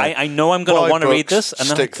 It's like I know I'm going to want to read this, and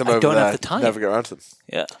then stick them I over don't there, have the time. Never get around to them.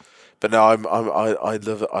 Yeah. But no,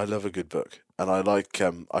 I love a good book, and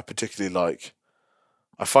I particularly like.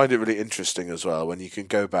 I find it really interesting as well when you can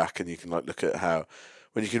go back and you can look at how,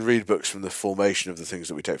 when you can read books from the formation of the things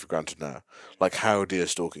that we take for granted now, like how deer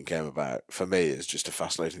stalking came about. For me, is just a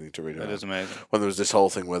fascinating thing to read about. It is amazing. When there was this whole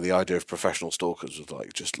thing where the idea of professional stalkers was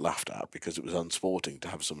just laughed at because it was unsporting to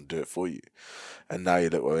have someone do it for you, and now you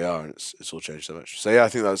look where we are, and it's all changed so much. So yeah, I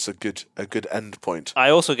think that's a good end point. I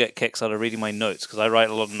also get kicks out of reading my notes because I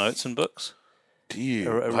write a lot of notes in books. Do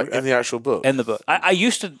you in the actual book? In the book, I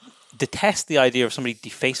used to detest the idea of somebody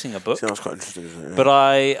defacing a book. See, that's quite interesting, isn't it? Yeah. But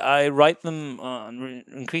I write them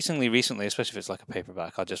increasingly recently, especially if it's like a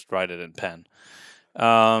paperback. I'll just write it in pen.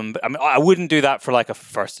 But I wouldn't do that for like a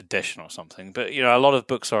first edition or something. But a lot of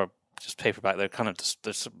books are just paperback. They're kind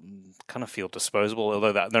of feel disposable,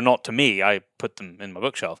 although they're not to me. I put them in my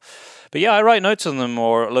bookshelf. But yeah, I write notes on them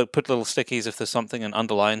or put little stickies if there's something and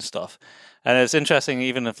underline stuff. And it's interesting,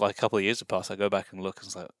 even if like a couple of years have passed, I go back and look and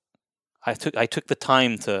it's like, I took the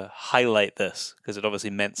time to highlight this because it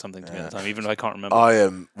obviously meant something to me at the time, even if I can't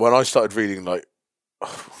remember. When I started reading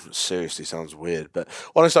seriously sounds weird, but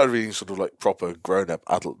when I started reading sort of like proper grown-up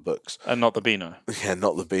adult books, And not the Beano. yeah,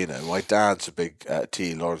 not the Beano. My dad's a big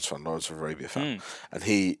T. Lawrence fan, Lawrence of Arabia fan, and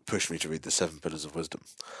he pushed me to read the Seven Pillars of Wisdom,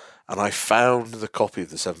 and I found the copy of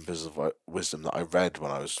the Seven Pillars of Wisdom that I read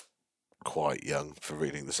when I was quite young for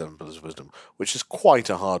reading the Seven Pillars of Wisdom, which is quite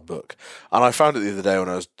a hard book. And I found it the other day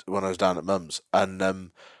when I was down at Mum's, and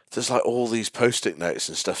there's like all these post-it notes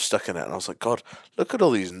and stuff stuck in it, and I was like, God, look at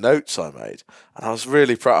all these notes I made. And I was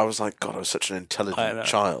really proud. I was like, God, I was such an intelligent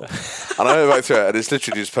child. And I went back through it, and it's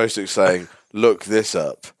literally just post-its saying, look this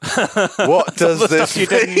up. What does this you mean?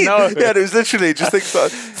 didn't know. Yeah, it was literally just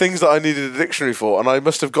things that I needed a dictionary for, and I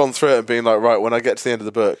must have gone through it and been like, right, when I get to the end of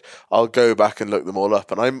the book, I'll go back and look them all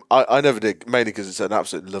up. And I never did, mainly because it's an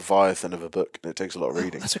absolute leviathan of a book, and it takes a lot of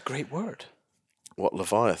reading. That's a great word. What,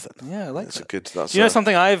 leviathan? Yeah, I like That's that. a good. That's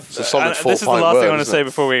Something it's a solid this is the 4-point last thing I word, want to isn't say it?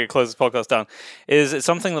 before we close this podcast down, is it's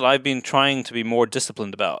something that I've been trying to be more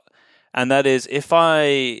disciplined about. And that is if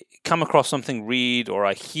I come across something, read, or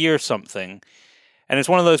I hear something, and it's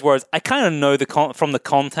one of those words I kind of know from the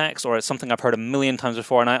context, or it's something I've heard a million times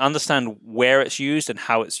before, and I understand where it's used and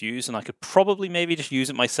how it's used, and I could probably maybe just use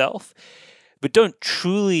it myself, but don't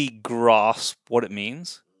truly grasp what it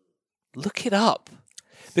means, look it up.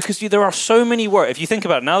 Because there are so many words. If you think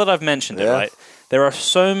about it, now that I've mentioned it, right, there are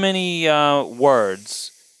so many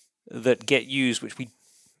words that get used which we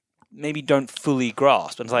maybe don't fully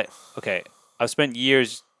grasp. And it's like, okay, I've spent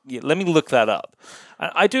years. Let me look that up.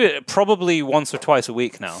 I do it probably once or twice a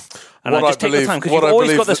week now, and I just take the time because you've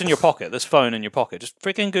always got this in your pocket, this phone in your pocket. Just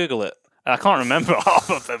freaking Google it. I can't remember half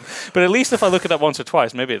of them, but at least if I look it up once or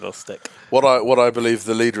twice, maybe it'll stick. What I believe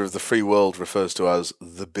the leader of the free world refers to as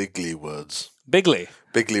the bigly words.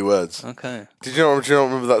 Bigly words. Okay. Do you not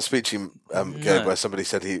remember that speech he gave where somebody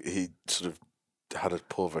said he sort of had a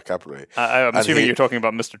poor vocabulary? I'm assuming you're talking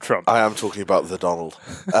about Mr. Trump. I am talking about the Donald.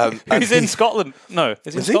 He's in Scotland. No,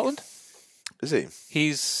 is he in Scotland? Is he?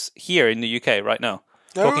 He's here in the UK right now,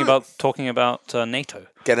 talking about NATO.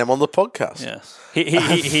 Get him on the podcast. Yes,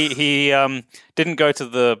 he didn't go to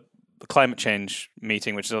the climate change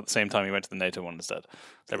meeting, which is at the same time he went to the NATO one instead.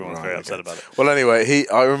 So everyone was very upset about it. Well, anyway,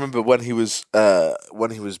 I remember when he was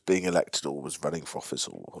being elected or was running for office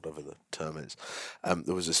or whatever the term is.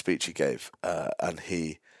 There was a speech he gave, and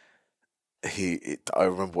I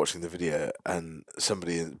remember watching the video, and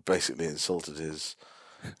somebody basically insulted his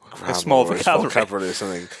grammar small or his vocabulary or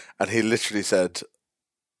something, and he literally said,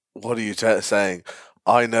 "What are you saying?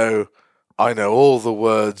 I know all the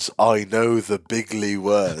words. I know the bigly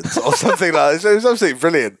words," or something like that. It was absolutely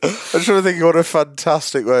brilliant. I'm just trying to think, what a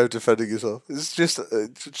fantastic way of defending yourself. It's just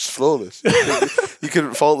flawless. You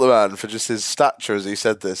couldn't fault the man for just his stature as he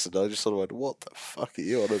said this, and I just sort of went, "What the fuck are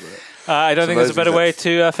you on about?" I don't think there's a better way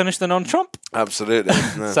to finish than on Trump. Absolutely.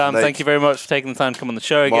 No, Sam, thank you very much for taking the time to come on the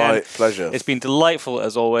show again. My pleasure. It's been delightful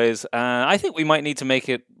as always. I think we might need to make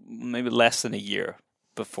it maybe less than a year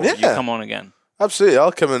before you come on again. Absolutely,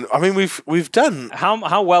 I'll come in. I mean, we've done.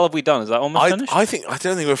 How well have we done? Is that almost finished? I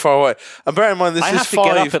don't think we're far away. And bear in mind, this I is have to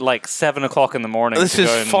get up at like 7:00 in the morning. This is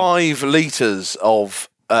 5 litres of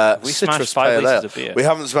we citrus smashed 5 pale litres ale. of beer. We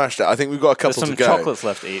haven't smashed it. I think we've got a couple There's some to go. chocolates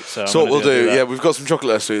left to eat. So what we'll do, we've got some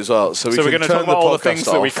chocolate left to eat as well. So we're going to talk about all the things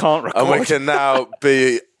that we can't record. and we can now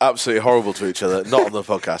be absolutely horrible to each other, not on the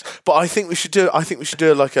podcast. But I think we should do. We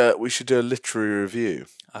should do a literary review.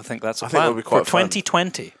 I think that's a plan. plan That'll be quite for fun.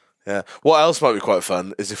 2020. Yeah. What else might be quite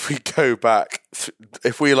fun is if we go back.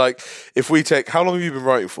 If we take. How long have you been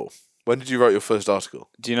writing for? When did you write your first article?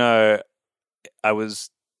 Do you know? I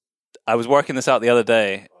was working this out the other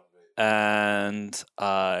day, and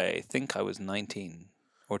I think I was 19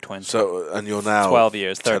 or 20. So, and you're now 12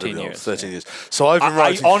 years, 13 years. 13 years. So I've been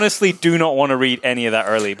writing. I honestly do not want to read any of that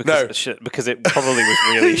early because it probably was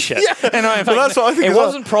really shit. And in fact, that's what I think it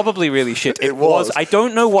wasn't probably really shit. It was. I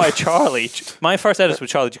don't know why Charlie. My first editor was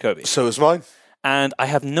Charlie Jacobi. So was mine. And I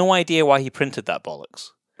have no idea why he printed that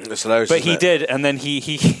bollocks. It's hilarious. But he did, and then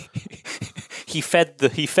he fed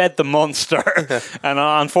the monster, and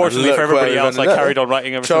unfortunately for everybody else, I carried on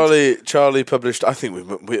writing ever since. Charlie published. I think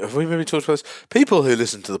have we maybe talked about this? People who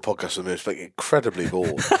listen to the podcast with me are incredibly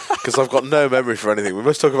bored because I've got no memory for anything. We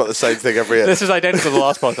must talk about the same thing every year. This is identical to the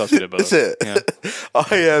last podcast we did. Is it?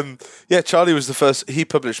 Yeah. Charlie was the first. He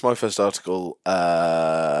published my first article.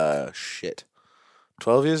 12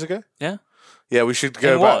 years ago. Yeah. Yeah, we should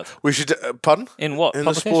go back. We should. Pardon? In what? In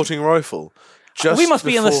the Sporting Rifle. We must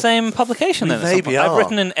be in the same publication then. Maybe I've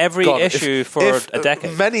written in every issue for a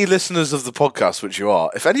decade. Many listeners of the podcast, which you are,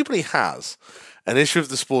 if anybody has an issue of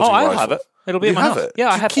the Sporting Rifle, I have it. It'll be in my house. It? Yeah,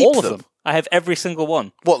 I have all of them. I have every single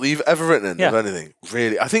one. What you've ever written of anything?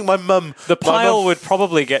 Really? I think my mum. The pile would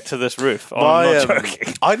probably get to this roof. I'm not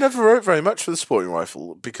joking. I never wrote very much for the Sporting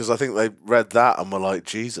Rifle because I think they read that and were like,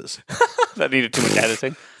 Jesus. That needed too much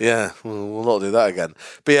editing. Yeah, we'll not do that again.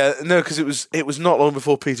 But yeah, no, because it was not long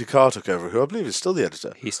before Peter Carr took over, who I believe is still the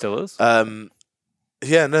editor. He still is.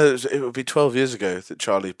 Yeah, no, it would be 12 years ago that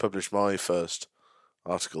Charlie published my first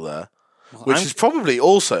article there, which is probably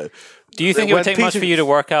also. Do you think it would take much for you to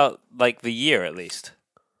work out like the year at least?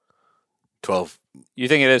 12. You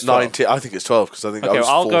think it is 12? 19, I think it's 12 because I think I was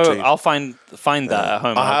 14. I'll find that at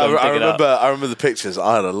home. I remember the pictures.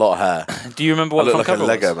 I had a lot of hair. Do you remember what the front cover was?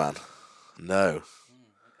 I looked like a Lego was? man.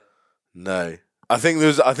 No. I think there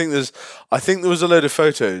was a load of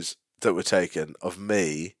photos that were taken of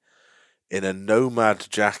me in a Nomad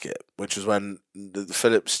jacket, which was when the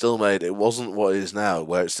Philips still made. It wasn't what it is now,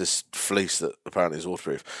 where it's this fleece that apparently is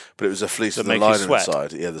waterproof, but it was a fleece with a liner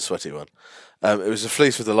inside. Yeah, the sweaty one. It was a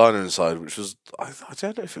fleece with a liner inside, which was I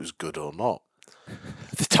don't know if it was good or not.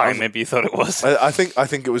 At the time, maybe you thought it was. I think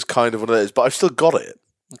it was kind of one of those, but I've still got it.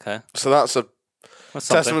 Okay, so that's a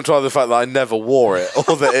testament to either the fact that I never wore it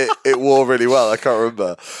or that it wore really well. I can't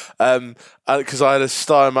remember because I had a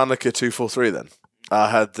Steyr Manneke 243 then. I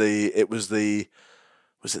had was it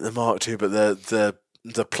the Mark II, but the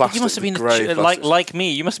plastic. You must have been like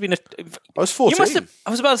me. You must have been I was 14. I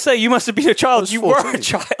was about to say you must have been a child. You were a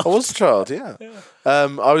child. I was a child. Yeah. I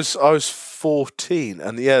was 14,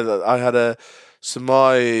 and I had the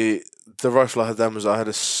rifle I had then was I had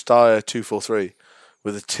a Steyr 243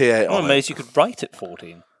 with a T8 on it. Amazed you could write at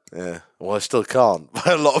 14. Yeah, well, I still can't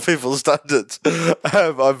by a lot of people's standards.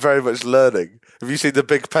 I'm very much learning. Have you seen the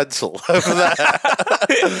big pencil over there?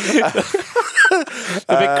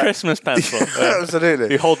 The big Christmas pencil. Yeah,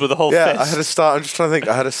 absolutely. You hold with a whole fist. I had a Steyr. I'm just trying to think.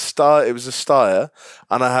 I had a Steyr. It was a Steyr,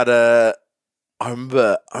 and I had a. I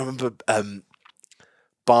remember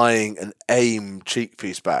buying an AIM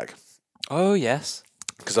cheek-piece bag. Oh yes.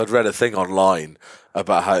 Because I'd read a thing online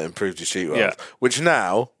about how it improved your cheek wells, which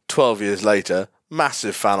now, 12 years later,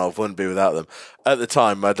 massive fan of, wouldn't be without them. At the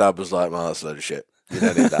time, my dad was like, "Man, that's a load of shit. You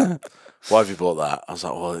don't need that." why have you bought that? I was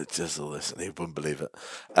like, well, it does all this, and he wouldn't believe it.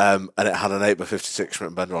 And it had an 8x56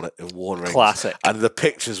 Schmidt & Bender on it in worn rings. Classic. And the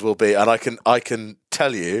pictures will be, and I can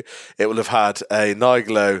tell you, it will have had a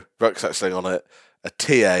Niglo rucksack sling on it, a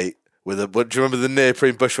T8 with a. Do you remember the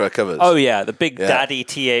neoprene bushwear covers? Oh yeah, the big daddy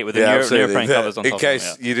T8 with the neoprene covers on top. In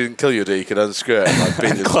case you didn't kill your D, you could unscrew it and like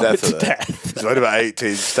beat it to death with it. It's only about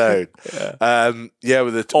 18 stone.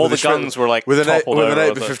 With all the guns were like with an toppled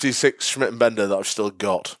over. 8x56 Schmidt & Bender that I've still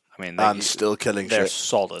got. I mean, and still killing they're shit.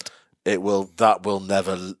 solid. That will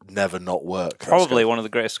never not work. Probably one of the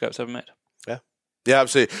greatest scopes ever made. Yeah,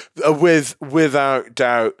 absolutely. Without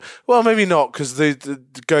doubt. Well, maybe not, because the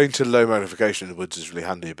going to low magnification in the woods is really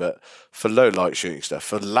handy. But for low light shooting stuff,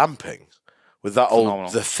 for lamping, with that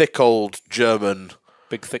the thick old German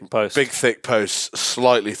big thick post,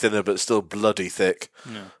 slightly thinner but still bloody thick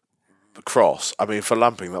cross. I mean, for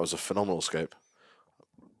lamping, that was a phenomenal scope.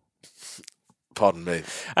 Pardon me.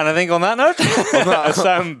 And I think on that note,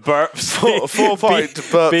 Sam burps. 4-point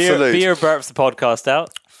burp salute. Beer burps the podcast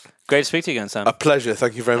out. Great to speak to you again, Sam. A pleasure.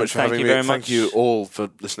 Thank you very much for having me. Very thank you all for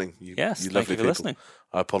listening. You thank lovely you for people. listening.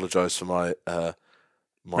 I apologise for my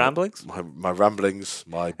ramblings, my ramblings,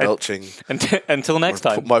 my belching. Until next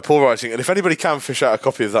time, my poor writing. And if anybody can fish out a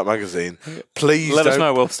copy of that magazine, please let us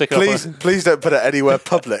know. We'll stick it up. Please don't put it anywhere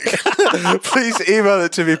public. Please email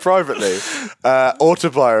it to me privately or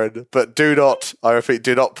to Byron. But do not, I repeat,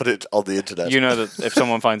 do not put it on the internet. You know that if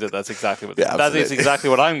someone finds it, that's exactly what. That is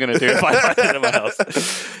exactly what I'm going to do if I find it in my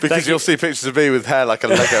house. Because you'll see pictures of me with hair like a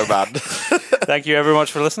Lego man. Thank you very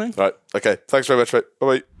much for listening. Right. Okay. Thanks very much, mate.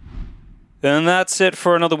 Bye-bye. And that's it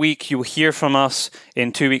for another week. You will hear from us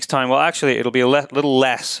in 2 weeks' time. Well, actually, it'll be a little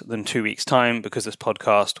less than 2 weeks' time because this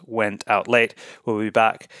podcast went out late. We'll be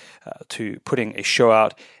back to putting a show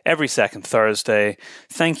out every second Thursday.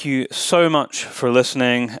 Thank you so much for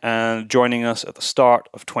listening and joining us at the start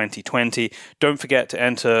of 2020. Don't forget to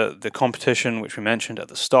enter the competition, which we mentioned at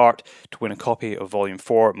the start, to win a copy of Volume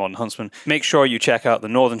 4, Modern Huntsman. Make sure you check out the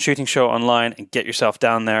Northern Shooting Show online and get yourself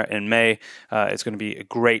down there in May. It's going to be a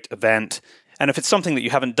great event. And if it's something that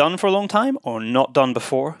you haven't done for a long time or not done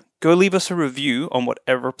before, go leave us a review on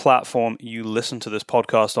whatever platform you listen to this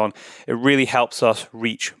podcast on. It really helps us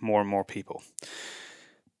reach more and more people.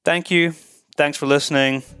 Thank you. Thanks for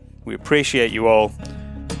listening. We appreciate you all.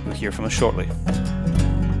 We'll hear from us shortly.